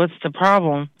 well, what's the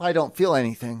problem? I don't feel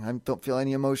anything. I don't feel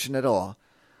any emotion at all.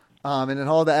 And in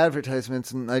all the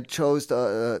advertisements, and I chose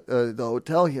the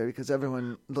hotel here because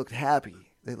everyone looked happy.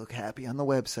 They look happy on the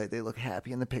website. They look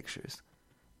happy in the pictures.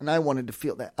 And I wanted to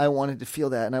feel that. I wanted to feel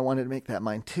that, and I wanted to make that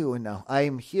mine too. And now I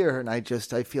am here, and I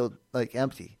feel like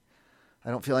empty.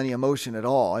 I don't feel any emotion at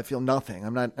all. I feel nothing.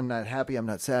 I'm not happy. I'm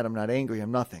not sad. I'm not angry.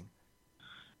 I'm nothing.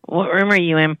 What room are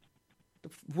you in?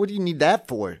 What do you need that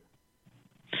for?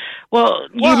 Well,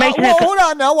 hold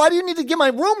on now. Why do you need to give my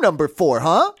room number for,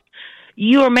 huh?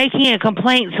 You are making a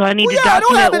complaint, so I need to I document.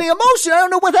 don't have any emotion. I don't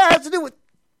know what that has to do with.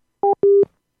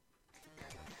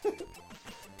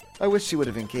 I wish she would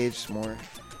have engaged more.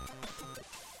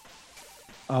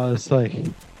 It's like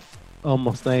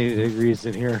almost 90 degrees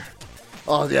in here.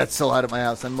 Oh, yeah, it's so hot at my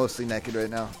house. I'm mostly naked right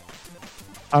now.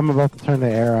 I'm about to turn the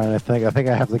air on. I think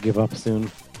I have to give up soon.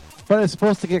 But it's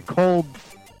supposed to get cold,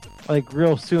 like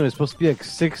real soon. It's supposed to be like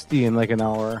 60 in like an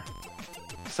hour.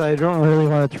 So I don't really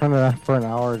want to turn it on for an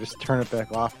hour. Just turn it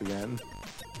back off again.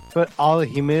 But all the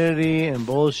humidity and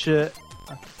bullshit.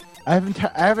 I haven't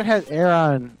had air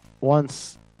on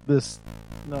once.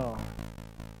 No.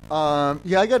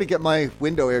 Yeah, I got to get my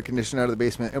window air conditioner out of the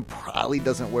basement. It probably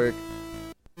doesn't work.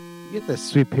 You get the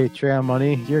sweet Patreon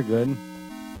money. You're good.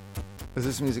 Is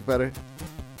this music better?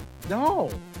 No.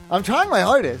 I'm trying my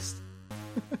hardest.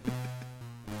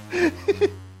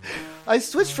 I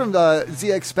switched from the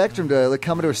ZX Spectrum to the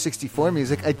Commodore 64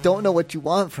 music. I don't know what you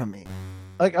want from me.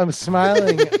 Like, I'm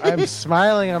smiling. I'm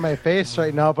smiling on my face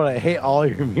right now, but I hate all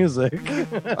your music.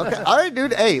 Okay, all right,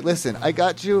 dude. Hey, listen, I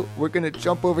got you. We're going to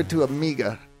jump over to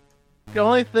Amiga. The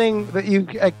only thing that you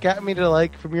got me to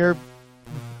like from your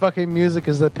fucking music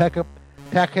is to pack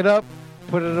it up,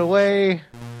 put it away,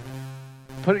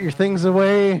 put your things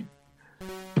away,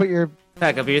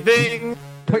 pack up your things,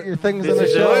 put your things this on the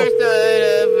is shelf. The worst night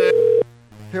ever.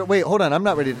 Here, wait, hold on. I'm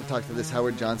not ready to talk to this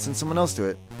Howard Johnson. Someone else do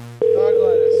it.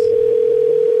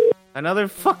 Another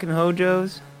fucking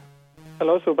Hojos.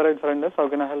 Hello, Super 8 Surrenders. How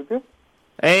can I help you?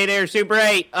 Hey there, Super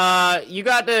 8. You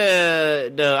got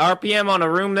the RPM on the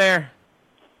room there?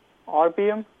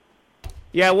 RPM?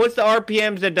 Yeah, what's the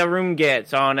RPMs that the room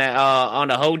gets on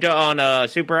the Hojo on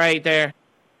Super 8 there?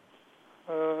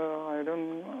 I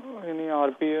don't know any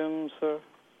RPM, sir.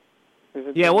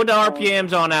 Yeah, what the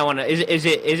RPMs on that one? Is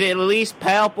it at least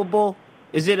palpable?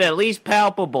 Is it at least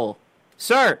palpable,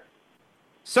 sir?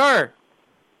 Sir,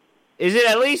 is it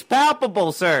at least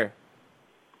palpable, sir?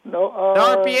 No. The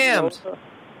RPMs. No,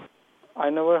 I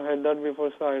never had that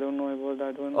before, so I don't know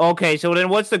about that one. Okay, so then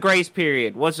what's the grace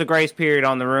period? What's the grace period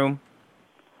on the room?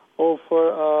 Oh,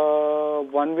 for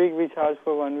 1 week, we charge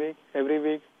for 1 week, every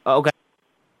week. Okay.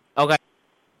 Are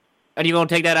you going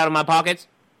to take that out of my pockets?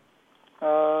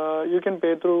 You can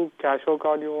pay through cash or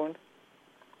card you want.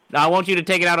 No, I want you to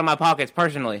take it out of my pockets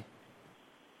personally.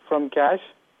 From cash?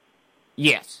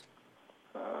 Yes.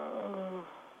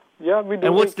 Yeah, we do.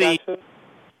 And what's cash.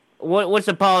 what's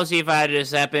the policy if I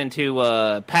just happen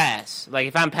to pass? Like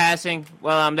if I'm passing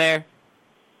while I'm there?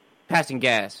 Passing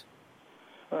gas.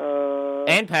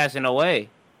 And passing away.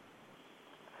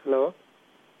 Hello?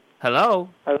 Hello?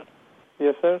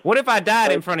 Yes, sir? What if I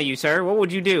died in front of you, sir? What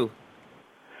would you do?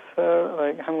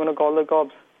 Sir, I'm going to call the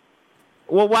cops.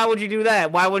 Well, why would you do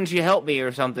that? Why wouldn't you help me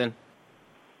or something?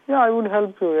 Yeah, I would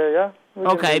help you, yeah.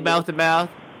 Okay, mouth to mouth.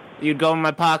 You'd go in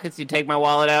my pockets, you'd take my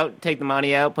wallet out, take the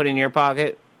money out, put it in your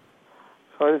pocket.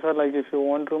 Sorry, sir, if you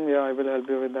want room, yeah, I will help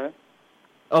you with that.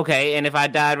 Okay, and if I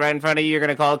died right in front of you, you're going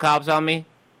to call the cops on me?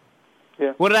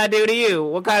 Yeah. What did I do to you?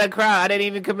 What kind of crime? I didn't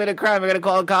even commit a crime. You're going to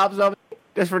call the cops on me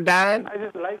just for dying? I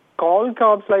just, call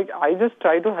cops, I just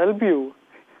try to help you.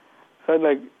 Sir,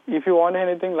 if you want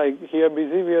anything, here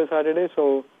busy, we are Saturday,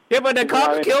 so... Yeah, but the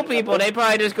cops kill people. They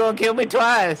probably just go and kill me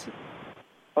twice.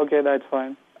 Okay, that's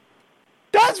fine.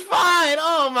 That's fine!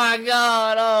 Oh, my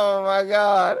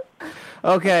God.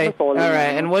 Okay, all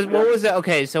right. And what was that?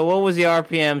 Okay, so what was the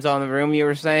RPMs on the room you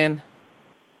were saying?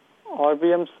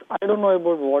 RPMs? I don't know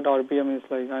about what RPM is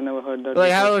like. I never heard that.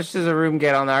 How much does a room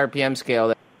get on the RPM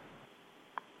scale?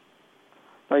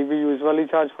 We usually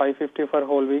charge $550 for a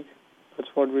whole week. That's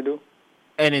what we do.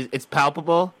 And it's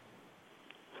palpable?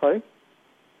 Sorry?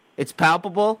 It's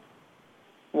palpable?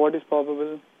 What is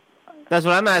palpable? That's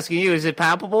what I'm asking you. Is it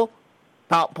palpable?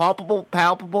 Palpable?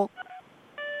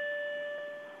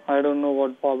 I don't know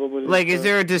what palpable is. Is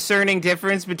there a discerning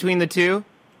difference between the two?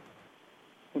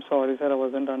 I'm sorry, sir. I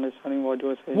wasn't understanding what you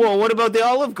were saying. Well, what about the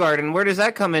Olive Garden? Where does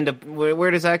that come into?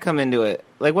 Where does that come into it?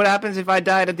 What happens if I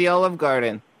died at the Olive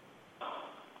Garden?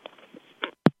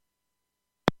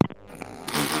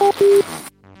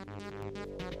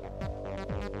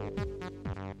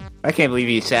 I can't believe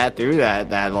you sat through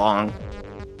that long.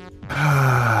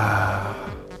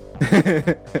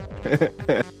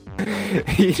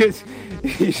 He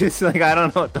just like, I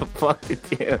don't know what the fuck to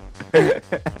do.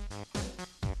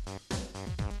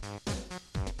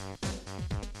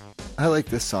 I like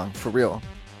this song, for real.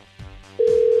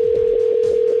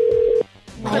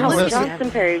 Hello, Johnston,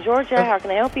 Perry, Georgia. How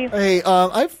can I help you? Hey,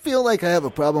 I feel like I have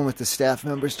a problem with the staff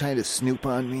members trying to snoop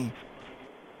on me.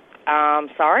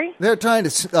 Sorry? They're trying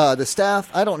to, the staff,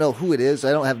 I don't know who it is.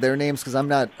 I don't have their names because I'm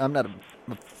not a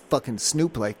fucking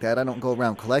snoop like that. I don't go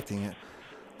around collecting it.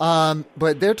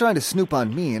 But they're trying to snoop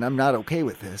on me, and I'm not okay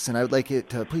with this, and I would like it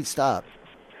to please stop.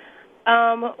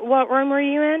 What room were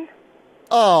you in?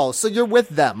 Oh, so you're with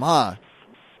them, huh?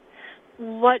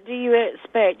 What do you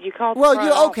expect? You called. Well,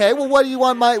 you okay? Well, what do you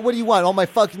want? What do you want? All my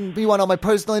fucking? Do you want all my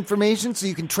personal information so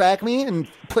you can track me and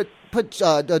put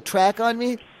a track on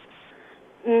me?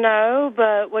 No,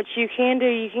 but what you can do,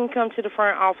 you can come to the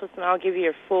front office and I'll give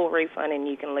you a full refund and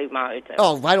you can leave my hotel.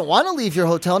 Oh, I don't want to leave your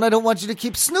hotel, and I don't want you to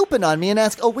keep snooping on me and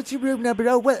ask, oh, what's your room number?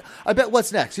 Oh, what? I bet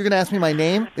what's next? You're going to ask me my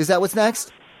name? Is that what's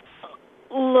next?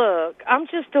 Look, I'm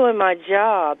just doing my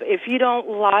job. If you don't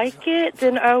like it,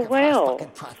 then oh well.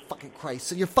 Fucking Christ.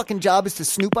 So your fucking job is to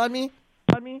snoop on me?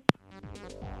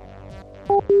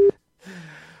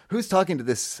 Who's talking to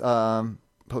this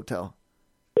hotel?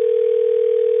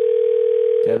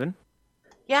 Devin?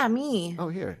 Yeah, me. Oh,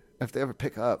 here. If they ever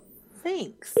pick up.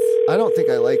 Thanks. I don't think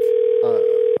I like...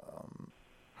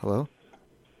 hello?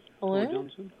 Hello?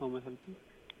 Johnson, how may I help you?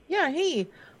 Yeah, hey.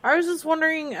 I was just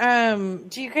wondering,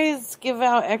 do you guys give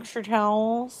out extra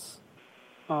towels?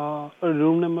 A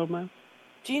room number, ma'am?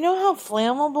 Do you know how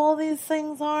flammable these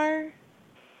things are?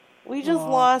 We just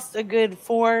lost a good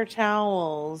 4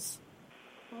 towels.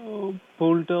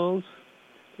 Pool towels?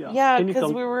 Yeah,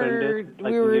 because we were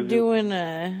doing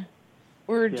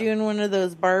one of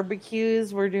those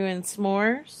barbecues. We're doing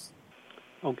s'mores.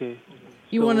 Okay.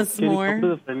 You want a s'more? Can you come to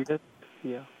the front desk?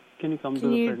 Yeah. Can you come to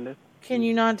the front desk? Can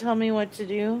you not tell me what to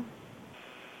do?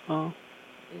 I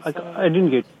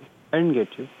didn't get you. I didn't get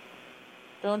you.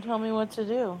 Don't tell me what to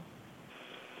do.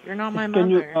 You're not my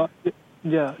Can mother.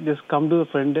 Yeah, just come to the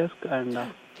front desk and...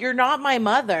 You're not my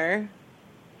mother.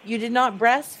 You did not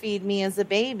breastfeed me as a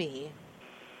baby.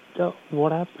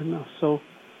 What happened? So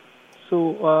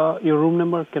your room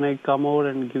number, can I come over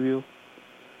and give you?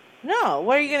 No,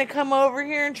 what, are you going to come over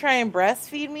here and try and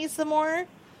breastfeed me some more?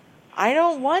 I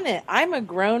don't want it. I'm a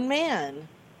grown man.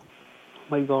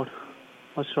 My God,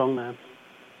 what's wrong, ma'am?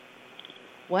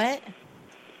 What?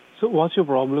 So what's your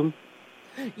problem?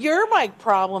 You're my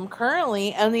problem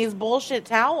currently, and these bullshit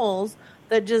towels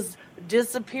that just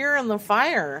disappear in the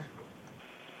fire.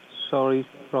 Sorry,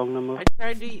 wrong number. I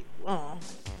tried to... Oh.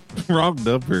 Wrong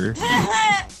number.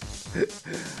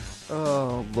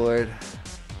 Oh, Lord.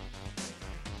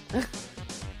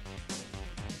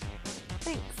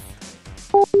 Thanks.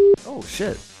 Oh,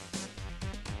 shit.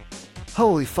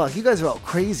 Holy fuck, you guys are all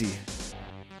crazy.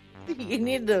 You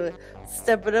need to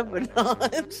step it up a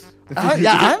notch.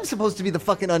 Yeah, I'm supposed to be the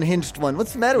fucking unhinged one.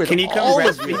 What's the matter with Can you come all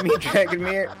of breastfeed me,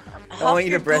 Dragomir? I want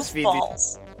you to breastfeed me.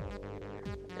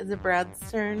 Is it Brad's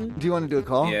turn? Do you want to do a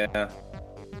call? Yeah.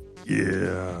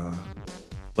 Yeah.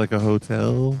 Like a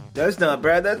hotel? That's not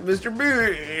Brad, that's Mr.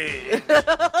 B.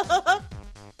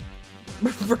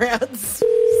 Brad's.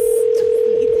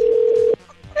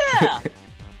 Yeah.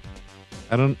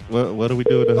 I don't... What do we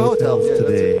do at a hotel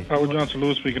today? Howard Johnson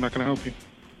Lewis speaking. How can I help you?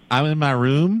 I'm in my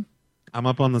room. I'm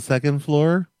up on the second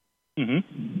floor.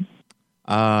 Mm-hmm.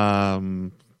 I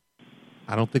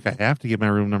don't think I have to give my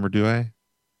room number, do I?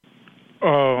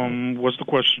 What's the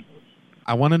question?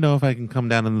 I want to know if I can come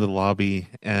down into the lobby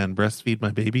and breastfeed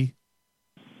my baby.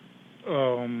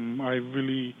 I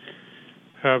really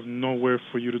have nowhere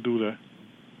for you to do that.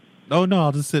 Oh, no,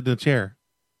 I'll just sit in a chair.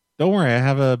 Don't worry, I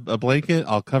have a blanket.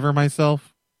 I'll cover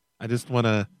myself. I just want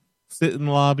to sit in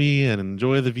the lobby and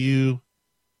enjoy the view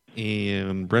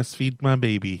and breastfeed my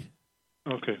baby.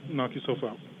 Okay, knock yourself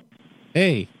out.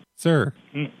 Hey, sir.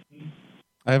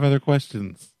 I have other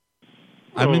questions.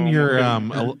 I'm in your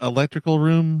electrical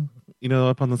room,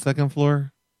 up on the second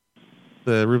floor.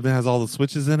 The room that has all the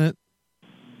switches in it.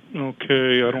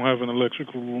 Okay, I don't have an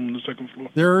electrical room on the second floor.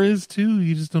 There is too.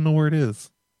 You just don't know where it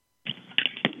is.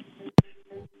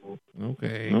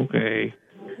 Okay.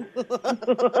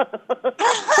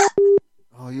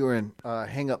 Oh, you were in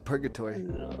hang-up purgatory.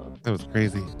 That was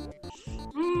crazy.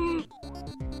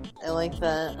 I like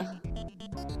that.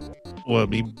 What,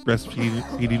 me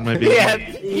breastfeeding my baby?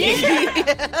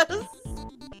 Yes.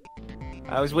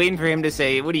 I was waiting for him to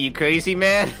say, "What are you, crazy,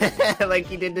 man?" Like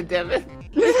he did to Devin.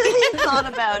 I thought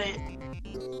about it.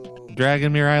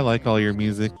 Dragomir, I like all your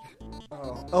music.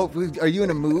 Oh, are you in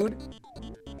a mood?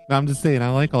 No, I'm just saying, I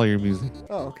like all your music.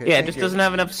 Oh, okay. Yeah, it just doesn't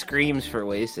have enough screams for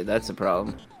Wasted. That's the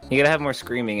problem. You gotta have more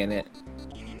screaming in it.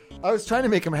 I was trying to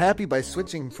make him happy by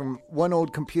switching from one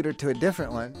old computer to a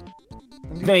different one.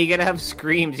 No, you gotta have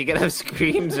screams. You gotta have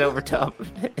screams over top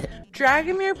of it.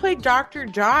 Dragomir played Dr.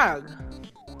 Jog.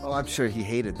 Oh, I'm sure he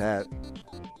hated that.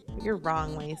 You're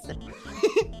wrong, Wasted.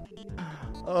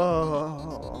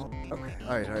 Oh, okay.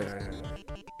 All right.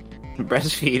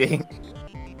 Breastfeeding.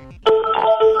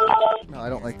 No, I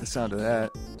don't like the sound of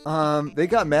that. They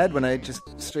got mad when I just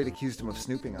straight accused him of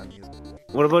snooping on you.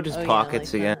 What about just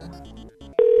pockets again?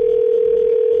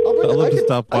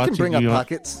 I can bring up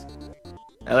pockets.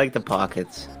 I like the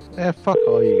pockets. Yeah, fuck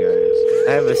all you guys.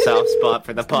 I have a soft spot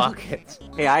for the pockets.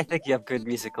 Hey, I think you have good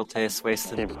musical taste,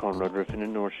 Wasted. Thank you for calling Road Griffin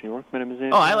in North New York. My name is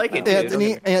Anthony. Oh, I like it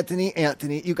too.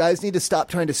 Anthony, you guys need to stop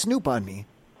trying to snoop on me.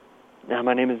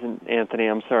 My name isn't Anthony.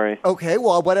 I'm sorry. Okay,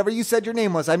 well, whatever you said your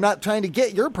name was, I'm not trying to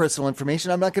get your personal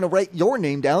information. I'm not going to write your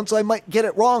name down, so I might get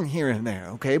it wrong here and there,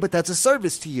 okay? But that's a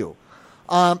service to you.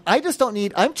 I just don't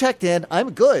need... I'm checked in.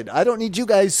 I'm good. I don't need you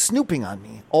guys snooping on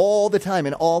me all the time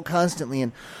and all constantly.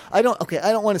 And I don't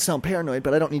want to sound paranoid,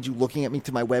 but I don't need you looking at me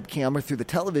through my webcam or through the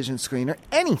television screen or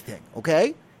anything,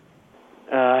 okay?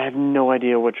 I have no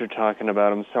idea what you're talking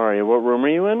about. I'm sorry. What room are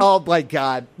you in? Oh, my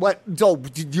God. What? So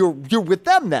you're with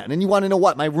them then, and you want to know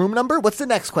what? My room number? What's the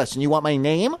next question? You want my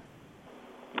name?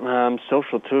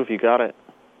 Social, too, if you got it.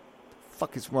 The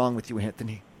fuck is wrong with you,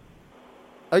 Anthony?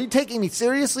 Are you taking me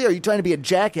seriously, or are you trying to be a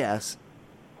jackass?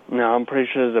 No, I'm pretty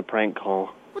sure it's a prank call.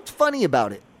 What's funny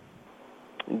about it?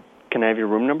 Can I have your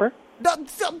room number? No,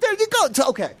 there you go.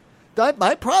 Okay.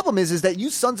 My problem is that you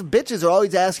sons of bitches are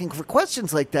always asking for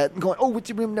questions like that and going, oh, what's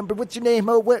your room number? What's your name?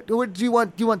 Oh, what do you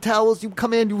want? Do you want towels? You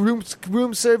come in,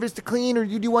 room service to clean, or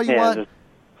you do what you want?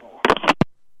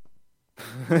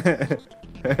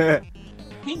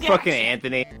 Fucking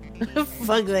Anthony.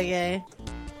 Fuck that guy.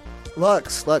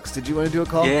 Lux, did you want to do a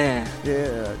call? Yeah.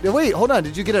 Wait, hold on.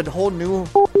 Did you get a whole new...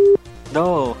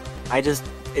 No,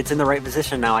 it's in the right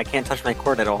position now. I can't touch my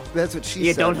cord at all. That's what she said.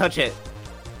 Yeah, don't touch it.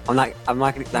 I'm not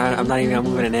even gonna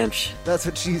move it an inch. That's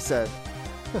what she said.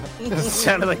 It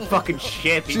sounded like fucking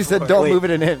shit. She said, don't move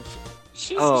it an inch.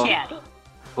 She's chatty.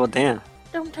 Well, damn.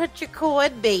 Don't touch your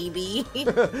cord, baby.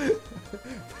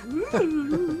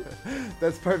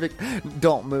 That's perfect.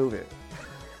 Don't move it.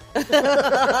 I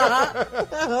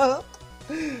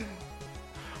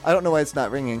don't know why it's not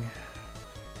ringing.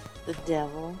 The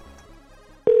devil.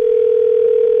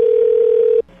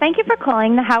 Thank you for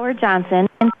calling the Howard Johnson.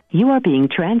 You are being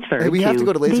transferred. Hey, we have to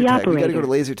go to laser tag. operator. We got to go to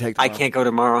laser tag tomorrow. I can't go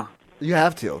tomorrow. You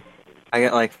have to. I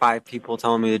got like 5 people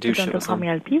telling me to do shit with Let me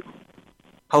help you.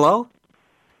 Hello?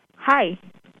 Hi.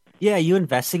 Yeah, you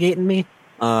investigating me?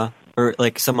 Or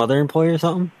like some other employee or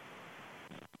something?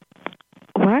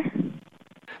 What?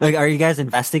 Like, are you guys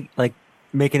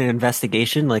making an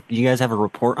investigation? Like, you guys have a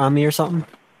report on me or something?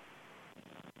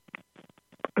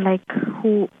 Like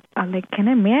who?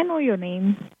 May I know your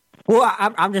name? Well,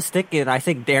 I'm just thinking. I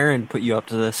think Doran put you up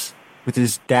to this with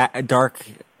his dark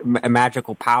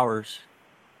magical powers.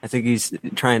 I think he's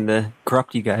trying to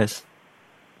corrupt you guys.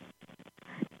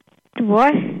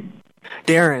 What?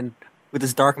 Doran, with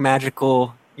his dark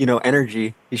magical,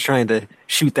 energy, he's trying to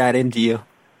shoot that into you.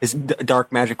 His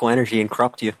dark magical energy and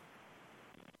corrupt you.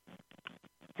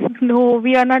 No,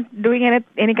 we are not doing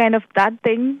any kind of that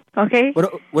thing. Okay.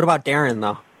 What about Doran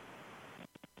though?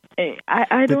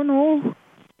 I don't know.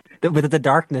 With the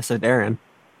darkness of Doran.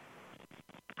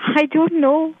 I don't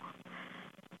know.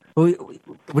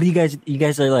 What do you guys? You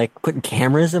guys are like putting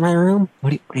cameras in my room.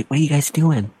 What are you guys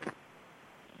doing?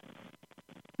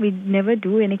 We never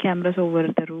do any cameras over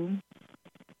the room.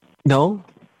 No.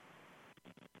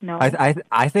 No.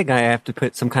 I think I have to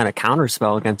put some kind of counter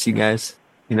spell against you guys.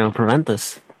 Prevent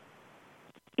this.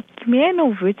 May I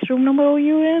know which room number are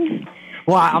you in?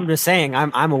 Well, I'm just saying,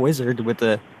 I'm a wizard with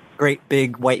a great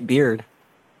big white beard.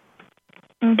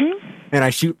 Mm-hmm. And I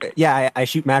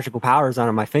shoot magical powers out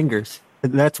of my fingers.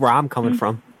 That's where I'm coming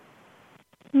from.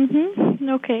 Mm-hmm.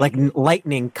 Okay. Like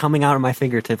lightning coming out of my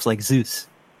fingertips like Zeus.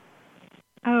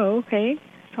 Oh, okay.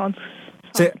 Sounds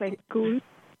like cool.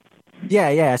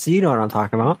 Yeah, so you know what I'm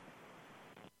talking about.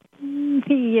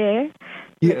 Yeah.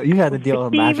 You had to deal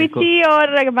with magical... activity or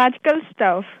like magical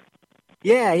stuff?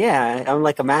 Yeah, I'm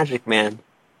like a magic man.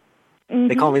 Mm-hmm.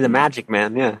 They call me the magic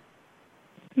man, yeah.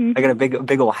 Mm-hmm. I got a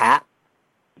big old hat.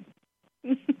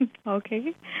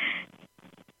 Okay.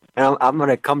 And I'm going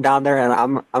to come down there and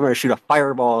I'm going to shoot a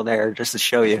fireball there just to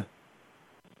show you.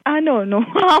 No.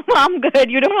 I'm good.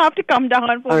 You don't have to come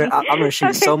down for me. I'm going to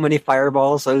shoot so many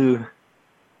fireballs. So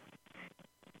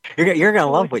you're going to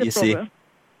love what you see.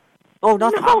 Oh, no.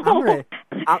 I'm gonna come up there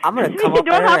and I'm gonna give you. You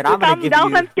don't have to come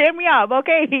down and scare me up,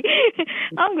 okay?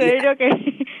 I'm good,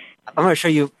 okay. I'm gonna show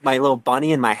you my little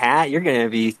bunny in my hat. You're gonna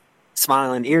be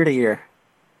smiling ear to ear.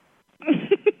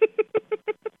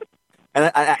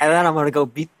 and then I'm gonna go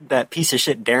beat that piece of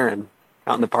shit Darren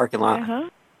out in the parking lot. Uh-huh.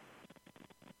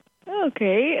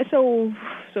 Okay, so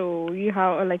you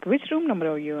have which room number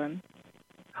are you in?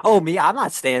 Oh, me? I'm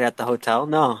not staying at the hotel.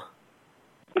 No.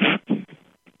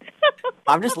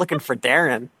 I'm just looking for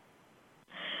Darren.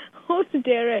 Who's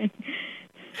Darren?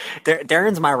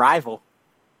 Darren's my rival.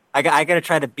 I gotta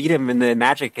try to beat him in the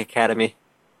Magic Academy.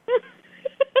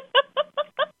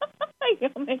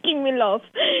 You're making me laugh.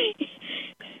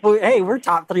 Well, hey, we're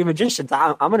top 3 magicians.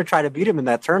 I'm gonna try to beat him in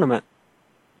that tournament.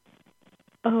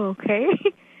 Oh, okay.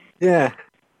 Yeah.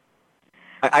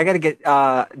 I gotta get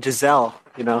Giselle,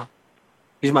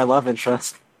 She's my love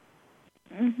interest.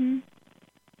 Mm-hmm.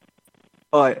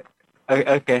 Oh,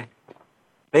 okay.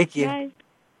 Thank you. Bye.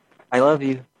 I love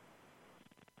you.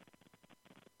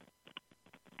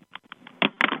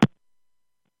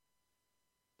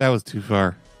 That was too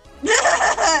far.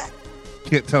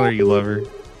 Can't tell her you love her.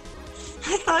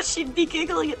 I thought she'd be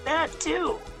giggling at that,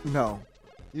 too. No.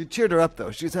 You cheered her up,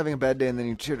 though. She was having a bad day, and then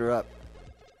you cheered her up.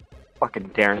 Fucking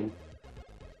Darren.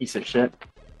 Piece of shit.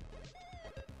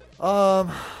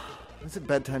 Is it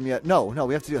bedtime yet? No,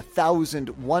 we have to do 1,000.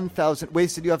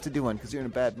 Wasted, you have to do one, because you're in a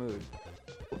bad mood.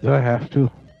 Do I have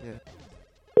to? Yeah.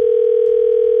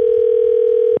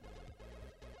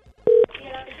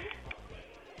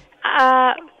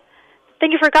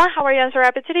 Thank you for calling. How are you, Answer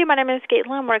Rapid City? My name is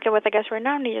Caitlin. I'm working with a guest right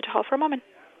now. I need you to hold for a moment.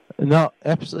 No,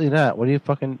 absolutely not.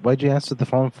 Why'd you answer the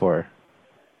phone for?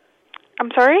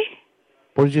 I'm sorry?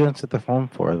 What did you answer the phone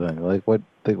for then? What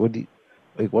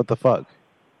the fuck?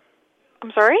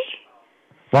 I'm sorry?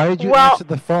 Why did you answer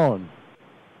the phone?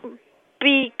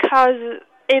 Because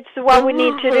it's what we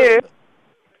need to do.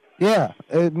 Yeah,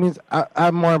 it means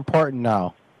I'm more important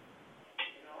now.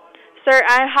 Sir,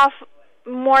 I have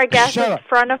more guests in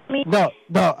front of me. No,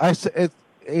 I said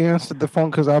you answered the phone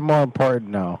because I'm more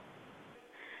important now.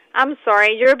 I'm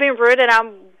sorry, you're being rude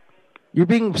and You're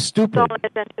being stupid. Don't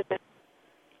listen to this.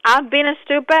 I've been a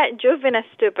stupid, you've been a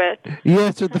stupid. You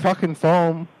answered the fucking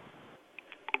phone.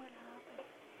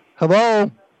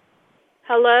 Hello?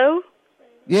 Hello?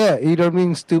 Yeah, you don't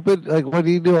mean stupid? What are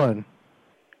you doing?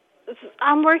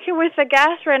 I'm working with a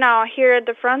guest right now here at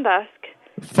the front desk.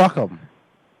 Fuck them.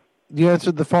 You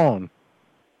answered the phone.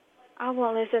 I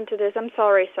won't listen to this. I'm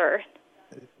sorry, sir.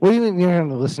 What do you mean you're going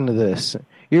to listen to this?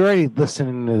 You're already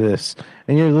listening to this.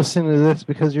 And you're listening to this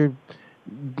because you're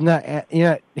not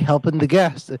helping the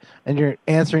guest. And you're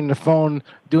answering the phone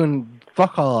doing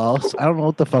fuck all else. I don't know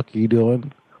what the fuck you're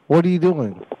doing. What are you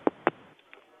doing?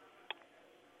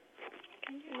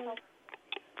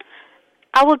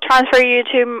 I will transfer you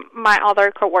to my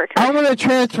other coworker. I'm going to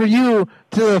transfer you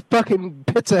to the fucking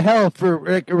pits of hell for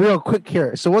real quick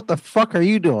here. So what the fuck are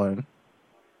you doing?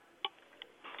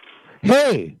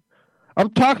 Hey, I'm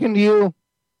talking to you.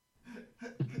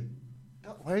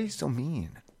 Why are you so mean,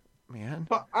 man?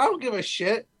 I don't give a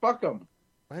shit. Fuck them.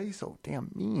 Why are you so damn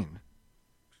mean?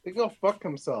 They go fuck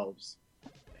themselves.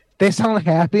 They sound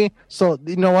happy, so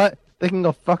you know what? They can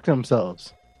go fuck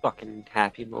themselves. Fucking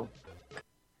happy, Mo.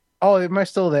 Oh, am I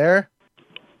still there?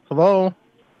 Hello?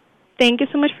 Thank you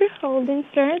so much for holding,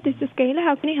 sir. This is Kayla.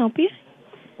 How can I help you?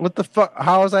 What the fuck?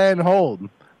 How was I on hold?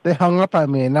 They hung up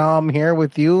on me, and now I'm here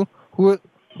with you? Who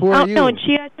are you? No,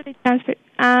 she actually transferred.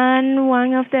 And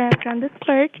one of the front desk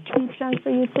clerks, she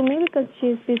transferred you to me because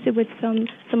she's busy with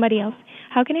somebody else.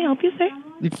 How can I help you, sir?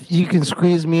 You can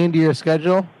squeeze me into your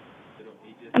schedule?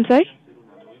 I'm sorry?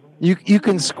 You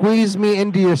can squeeze me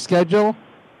into your schedule?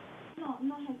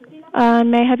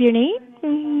 May I have your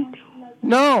name?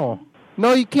 No,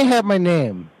 you can't have my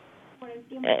name.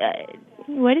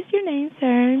 What is your name,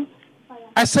 sir?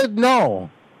 I said no.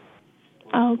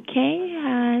 Okay,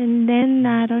 and then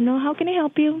I don't know. How can I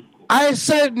help you? I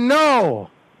said no.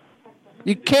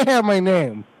 You can't have my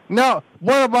name. No,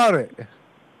 what about it?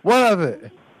 What of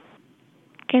it?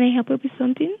 Can I help you with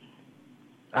something?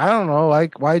 I don't know.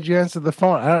 Why'd you answer the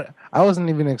phone? I wasn't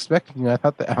even expecting you. I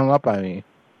thought they hung up on me.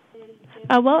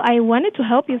 Well, I wanted to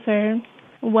help you, sir.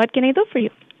 What can I do for you?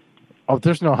 Oh,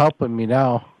 there's no helping me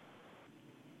now.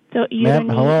 So you Ma'am,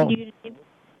 don't need...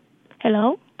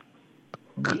 Hello?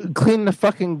 Clean the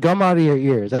fucking gum out of your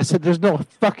ears. I said there's no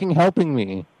fucking helping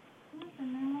me.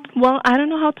 Well, I don't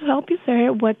know how to help you,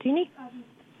 sir. What do you need?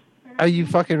 Are you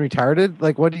fucking retarded?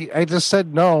 What do you... I just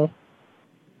said no.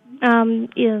 If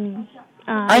you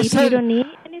don't need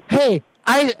anything... Hey,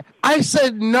 I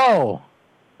said no.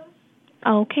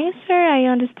 Okay, sir, I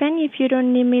understand. If you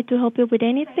don't need me to help you with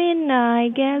anything, I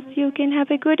guess you can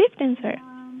have a good evening, sir.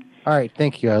 All right,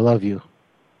 thank you. I love you.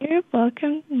 You're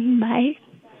welcome. Bye.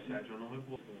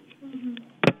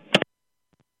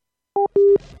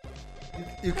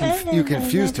 You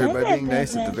confused her by being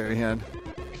nice at the very end.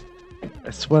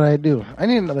 That's what I do. I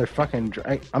need another fucking.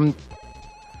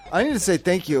 I need to say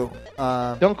thank you.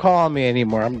 Don't call on me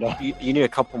anymore. I'm done. You need a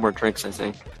couple more drinks, I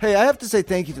think. Hey, I have to say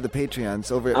thank you to the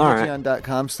Patreons over at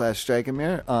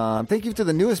patreon.com/Stragomir. Thank you to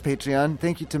the newest Patreon.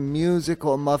 Thank you to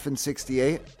Musical Muffin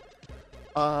 68.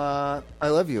 I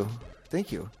love you.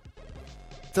 Thank you.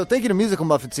 So thank you to Musical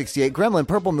Muffin 68, Gremlin,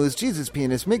 Purple Moose, Jesus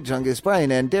Pianist, Mick Jungus,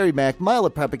 Brian N, Dairy Mac, Mile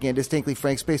of Propagandist, Tankley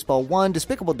Frank, Spaceball 1,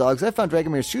 Despicable Dogs, I Found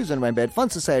Dragomir's Shoes under my bed, Fun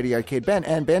Society Arcade, Ben,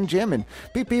 and Ben Jammin.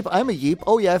 Beep beep, I'm a yeep.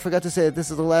 Oh yeah, I forgot to say that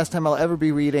this is the last time I'll ever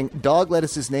be reading Dog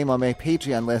Lettuce's name on my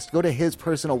Patreon list. Go to his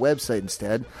personal website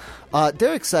instead.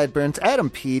 Derek Sideburns, Adam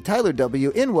P, Tyler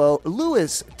W, Inwo,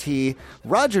 Lewis T,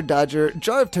 Roger Dodger,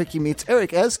 Jar of Turkey Meats,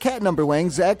 Eric S, Cat Number Wang,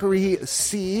 Zachary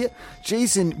C,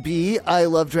 Jason B, I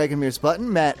Love Dragomir's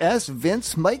Button, Matt S,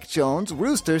 Vince, Mike Jones,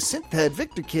 Rooster, Synthhead,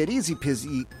 Victor Kid, Easy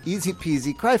Peasy,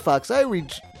 Cryfox,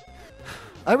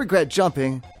 I regret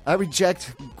jumping. I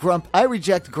reject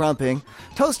grumping.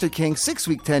 Toaster King,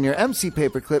 6-week tenure, MC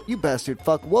Paperclip, you bastard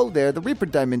fuck, whoa there, the Reaper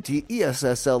Diamond T,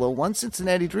 ESSLO1,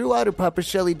 Cincinnati Drew, Otter Popper,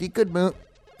 Shelly D, Good Moo.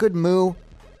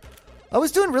 I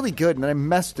was doing really good and then I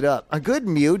messed it up. A Good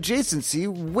Mew, Jason C,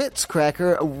 Wits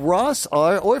Cracker, Ross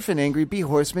R, Orphan Angry, B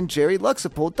Horseman, Jerry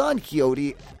Luxapole, Don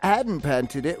Quixote, Hadn't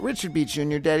Patented It, Richard B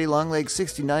Jr., Daddy Longleg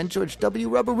 69, George W,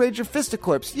 Rubber Rager,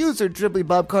 Fisticorpse, User, Dribbly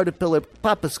Bob, Caterpillar,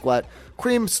 Papa Squat,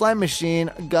 Cream, Slime Machine,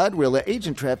 Godrilla,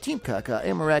 Agent Trap, Team Kaka,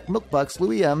 Amarak, Milkbox,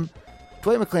 Louis M,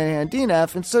 Dwight McClanahan, Dean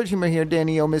F, Insert Humor Here,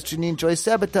 Danny O, Miss Janine Joyce,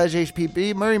 Sabotage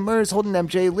HPB, Murray Murs, Holden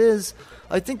MJ, Liz,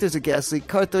 I think there's a gas leak,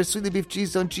 Carthor, Sweetly Beef,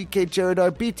 G-Zone, GK, Jared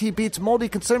R, BT Beats, Moldy,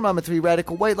 Concern Mama 3,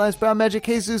 Radical, White Lines, Brown Magic,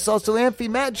 Jesus, also Amphi,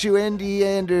 Matthew, Andy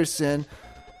Anderson,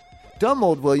 Dumb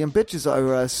Old William, Bitches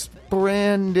R Us,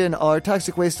 Brandon R,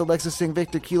 Toxic Waste, Alexa Singh,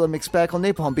 Victor, Kilo, McSpackle,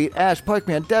 Napalm Beat, Ash,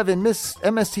 Parkman, Devin, Miss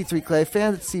MST3 Clay,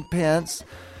 Fancy Pants,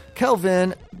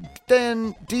 Kelvin,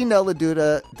 Dan, D Nella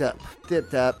Duda,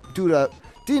 Duda,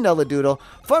 D Nella Doodle,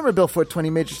 Farmer Bill 420,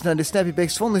 Major Snunder, Snappy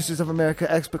Bakes, Phone Listers of America,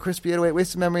 Expert Crispy 808,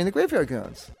 Wasted Memory, and the Graveyard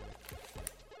Goons.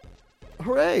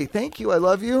 Hooray! Thank you. I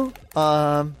love you.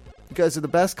 You guys are the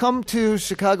best. Come to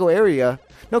Chicago area.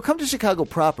 No, come to Chicago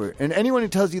proper. And anyone who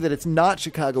tells you that it's not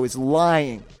Chicago is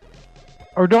lying.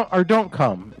 Or don't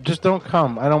come. Just don't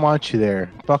come. I don't want you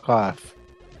there. Fuck off.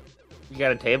 You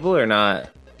got a table or not?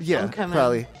 Yeah,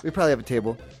 probably. We probably have a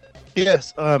table.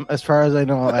 Yes. As far as I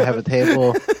know, I have a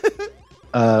table.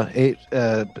 8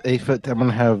 foot. I'm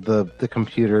gonna have the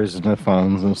computers and the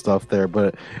phones and stuff there.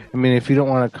 But I mean, if you don't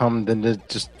want to come, then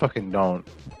just fucking don't.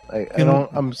 I don't.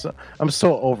 I'm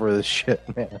so over this shit,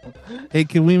 man. Hey,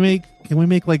 can we make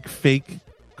like fake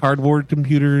cardboard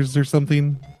computers or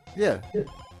something? Yeah.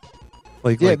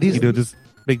 Like just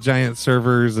big giant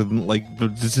servers and like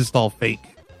it's just all fake.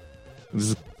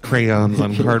 Just crayons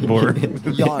on cardboard.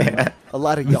 Yarn. Yeah. A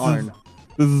lot of yarn.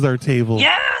 This is our table.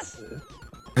 Yes.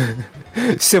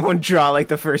 Someone draw like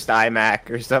the first iMac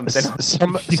or something.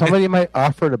 Somebody might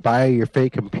offer to buy your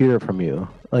fake computer from you.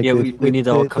 Like yeah, we need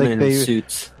to all come in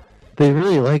suits. They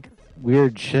really like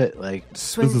weird shit. Like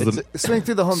swing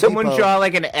through the Home Someone Depot. draw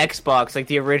like an Xbox, like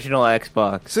the original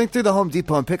Xbox. Swing through the Home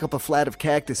Depot and pick up a flat of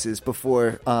cactuses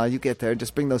before you get there.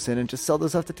 Just bring those in and just sell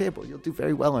those off the table. You'll do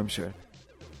very well, I'm sure.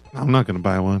 I'm not going to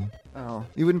buy one. Oh,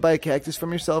 you wouldn't buy a cactus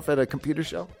from yourself at a computer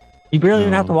show? You barely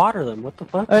even have to water them. What the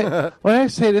fuck? When I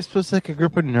say this was like a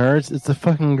group of nerds, it's a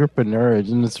fucking group of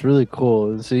nerds, and it's really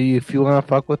cool. So if you want to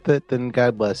fuck with it, then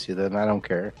God bless you. Then I don't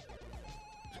care.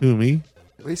 Who, me?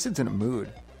 Wasted in a mood.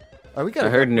 I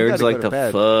heard nerds like to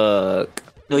fuck.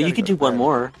 No, you could do one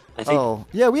more. I think. Oh,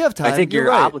 yeah, we have time. I think you're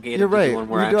right. obligated You're right. to do one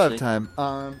more, we do actually. have time.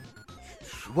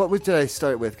 What did I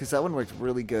start with? Because that one worked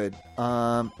really good.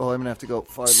 I'm going to have to go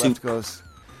far left goes.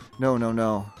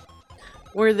 No.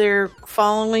 Were they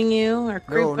following you or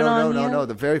creeping on you? No.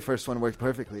 The very first one worked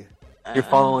perfectly. You're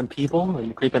following people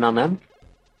and creeping on them?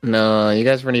 No, you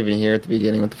guys weren't even here at the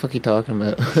beginning. What the fuck are you talking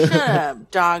about? Shut up,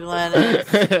 dog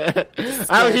lettuce.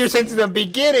 I was here since the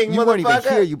beginning, You weren't even motherfucker.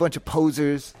 here, you bunch of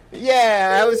posers.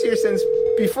 Yeah, I was here since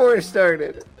before it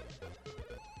started.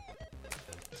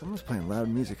 Someone's playing loud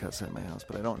music outside my house,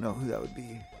 but I don't know who that would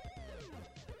be.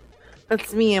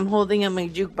 That's me. I'm holding up my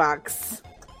jukebox.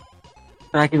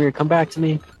 Dragomir, come back to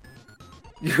me.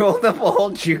 You rolled up a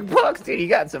whole jukebox, dude. You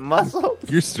got some muscle.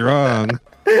 You're strong.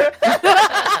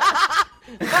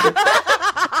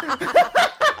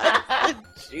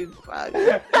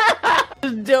 Jukebox.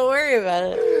 Don't worry about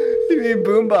it. You mean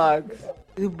boombox?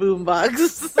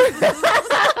 Boombox.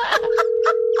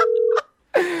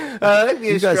 That'd be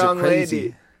You a guys are strong crazy.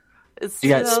 lady. It's You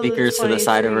got speakers to the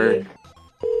side of her.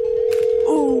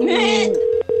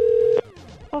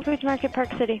 Whole Foods Market, Park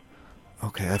City.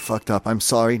 Okay, I fucked up. I'm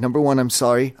sorry. Number one, I'm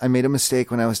sorry. I made a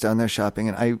mistake when I was down there shopping,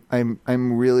 and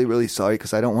I'm really, really sorry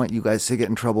because I don't want you guys to get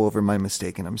in trouble over my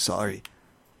mistake, and I'm sorry.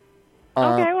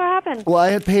 Okay, what happened? Well, I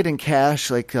had paid in cash,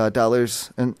 like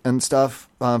dollars and stuff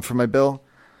for my bill.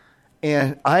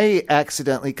 And I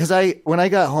accidentally, because when I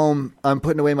got home, I'm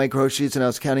putting away my groceries and I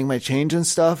was counting my change and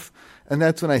stuff. And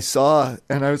that's when I saw,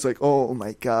 and I was like, oh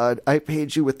my God, I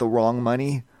paid you with the wrong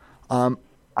money.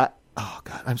 Oh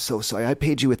God, I'm so sorry. I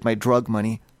paid you with my drug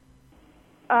money.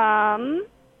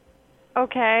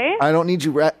 Okay. I don't need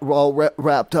you all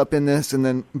wrapped up in this, and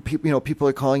then people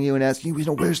are calling you and asking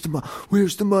you, where's the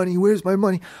money? Where's my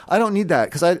money? I don't need that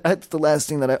because that's the last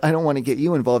thing that I don't want to get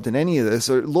you involved in any of this.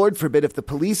 Or Lord forbid if the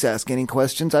police ask any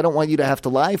questions, I don't want you to have to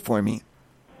lie for me.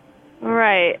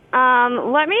 Right.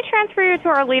 Let me transfer you to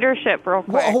our leadership real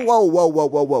quick. Whoa!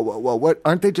 What?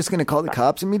 Aren't they just going to call the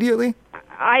cops immediately?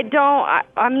 I'm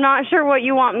not sure what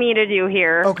you want me to do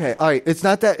here. Okay, all right. It's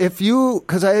not that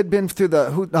because I had been through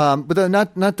not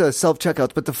the self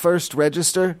checkouts, but the first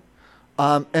register,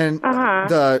 I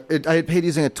had paid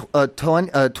using a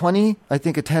 20, I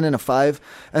think a 10 and a 5,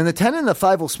 and the 10 and the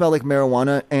 5 will smell like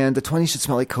marijuana, and the 20 should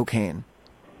smell like cocaine.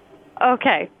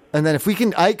 Okay. And then if we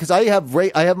can, because I have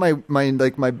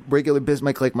my regular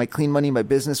business, like my clean money, my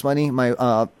business money,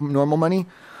 my normal money.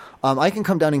 I can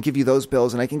come down and give you those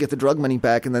bills, and I can get the drug money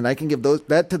back, and then I can give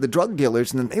that to the drug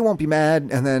dealers, and then they won't be mad,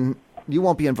 and then you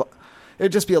won't be involved.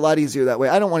 It'd just be a lot easier that way.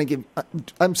 I don't want to give.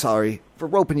 I'm sorry for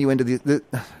roping you into the.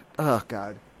 Oh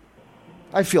God,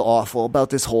 I feel awful about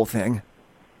this whole thing.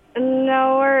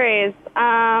 No worries.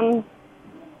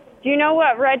 Do you know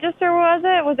what register was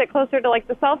it? Was it closer to like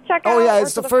the self checkout? Oh yeah,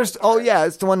 it's the first. Oh yeah,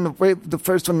 it's the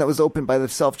first one that was opened by the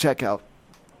self checkout.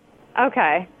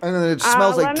 Okay. And then it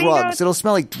smells like drugs. It'll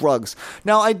smell like drugs.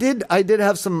 Now, I did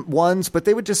have some ones, but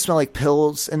they would just smell like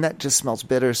pills, and that just smells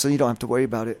bitter, so you don't have to worry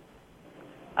about it.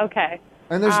 Okay.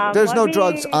 And there's no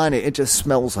drugs on it. It just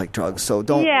smells like drugs, so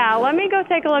don't... Yeah, let me go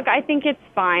take a look. I think it's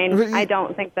fine. I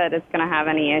don't think that it's going to have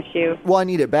any issue. Well, I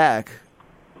need it back.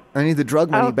 I need the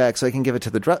drug money back so I can give it to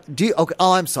the drug... Okay.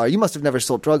 Oh, I'm sorry. You must have never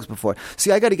sold drugs before.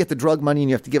 See, I got to get the drug money, and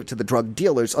you have to give it to the drug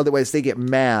dealers. Otherwise, they get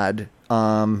mad.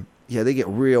 Yeah, they get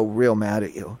real mad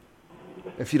at you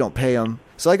if you don't pay them.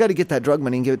 So I got to get that drug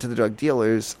money and give it to the drug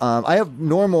dealers. I have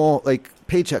normal,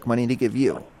 paycheck money to give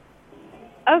you.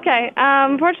 Okay.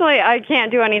 Unfortunately, I can't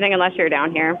do anything unless you're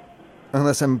down here.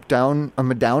 Unless I'm down?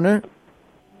 I'm a downer?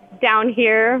 Down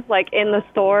here, in the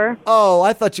store. Oh,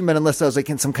 I thought you meant unless I was,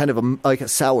 in some kind of a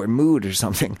sour mood or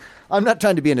something. I'm not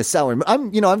trying to be in a sour mood.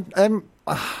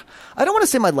 I don't want to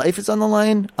say my life is on the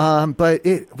line, but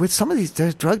with some of these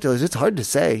drug dealers, it's hard to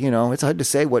say. It's hard to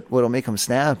say what'll make them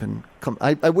snap and come.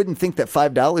 I wouldn't think that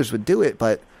 $5 would do it,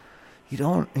 but you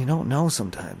don't know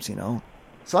sometimes.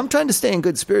 So I'm trying to stay in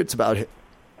good spirits about it.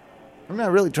 I'm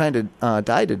not really trying to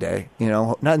die today.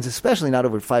 Especially not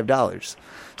over $5.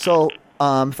 So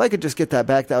if I could just get that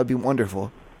back, that would be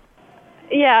wonderful.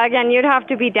 Yeah. Again, you'd have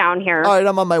to be down here. All right,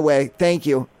 I'm on my way. Thank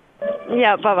you.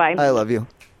 Yeah. Bye-bye. I love you.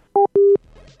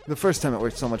 The first time it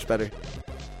worked so much better.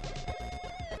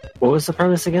 What was the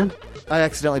premise again? I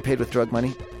accidentally paid with drug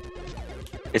money.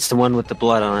 It's the one with the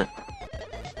blood on it.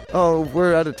 Oh,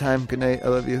 we're out of time. Good night. I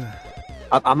love you.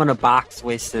 I'm gonna box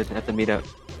Wasted at the meetup.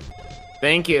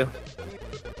 Thank you.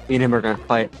 Me and him are gonna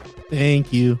fight.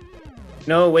 Thank you.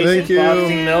 No, Wasted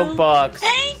boxing milk box.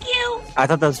 Thank you. I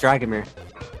thought that was Dragomir.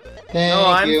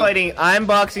 I'm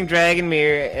boxing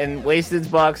Dragomir, and Wasted's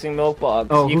boxing Milk Box.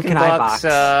 Oh, you who can I box?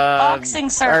 Boxing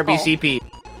circle. RBCP.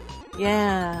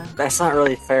 Yeah. That's not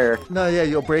really fair. No, yeah,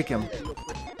 you'll break him.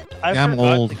 I'm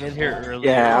old. To get here early.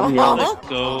 Yeah, I'm young. Let's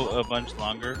go a bunch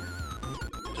longer.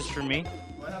 Just for me.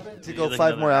 To go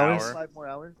 5 more hours? 5 more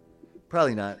hours?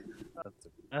 Probably not.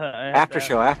 After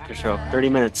show. 30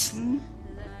 minutes.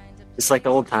 It's like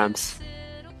the old times.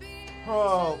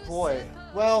 Oh, boy.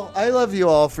 Well, I love you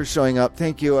all for showing up.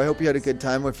 Thank you. I hope you had a good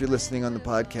time if you're listening on the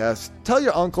podcast. Tell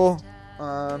your uncle.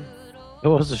 It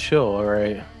was a show, all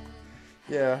right.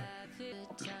 Yeah.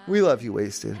 We love you,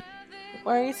 Wasted.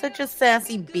 Why are you such a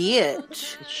sassy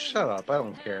bitch? Shut up. I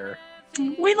don't care.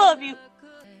 We love you.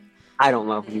 I don't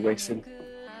love you, Wasted.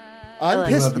 I'm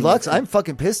pissed. Lux, I'm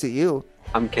fucking pissed at you.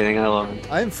 I'm kidding. I love him.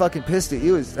 I'm fucking pissed at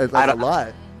you a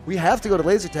lot. We have to go to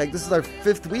laser tag. This is our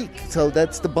 5th week, so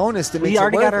that's the bonus that makes it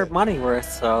worth it. We already got our money worth,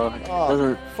 so it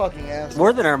doesn't fucking ass.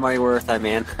 More than our money worth, I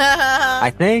mean.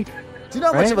 I think. Do you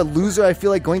know how much of a loser I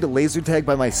feel like going to laser tag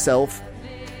by myself?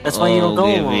 That's why you don't go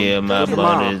give alone. me my Go with your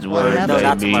mom. money's worth, No,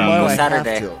 not baby. tomorrow. Go I have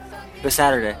Saturday. to. Go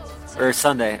Saturday or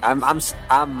Sunday.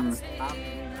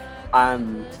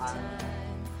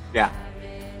 Yeah.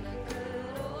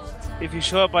 If you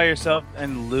show up by yourself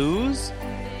and lose,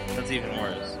 that's even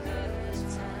worse.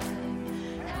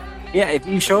 Yeah, if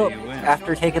you show up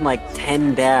after taking like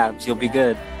 10 dabs, you'll be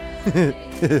good.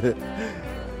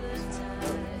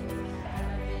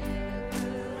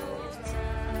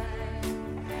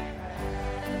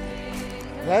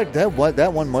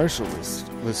 That one Marshall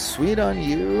was sweet on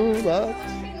you, love.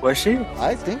 Was she?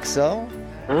 I think so.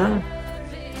 Huh?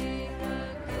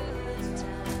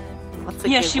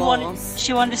 Yeah, she wanted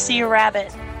to see a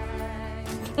rabbit.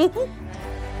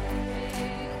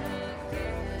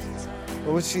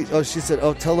 What was she? Oh, she said,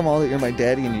 "Oh, tell them all that you're my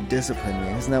daddy and you discipline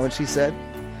me." Isn't that what she said?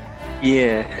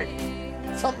 Yeah.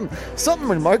 Something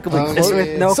remarkably close.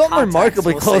 with no something context,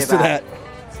 remarkably we'll close say to that.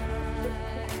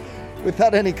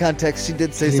 Without any context, she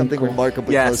did say something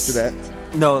remarkably close to that.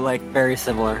 No, like very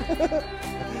similar.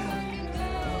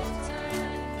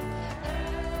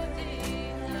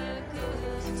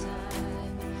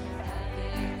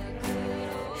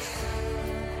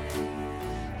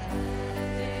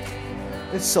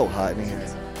 It's so hot in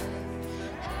here.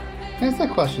 Here's the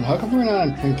question: how come we're not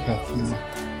on Princast anymore?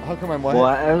 How come I'm what?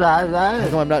 How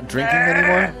come I'm not drinking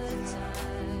anymore?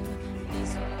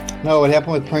 No, what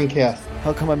happened with Princast?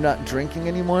 How come I'm not drinking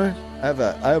anymore? I have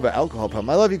an alcohol problem.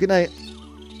 I love you. Good night.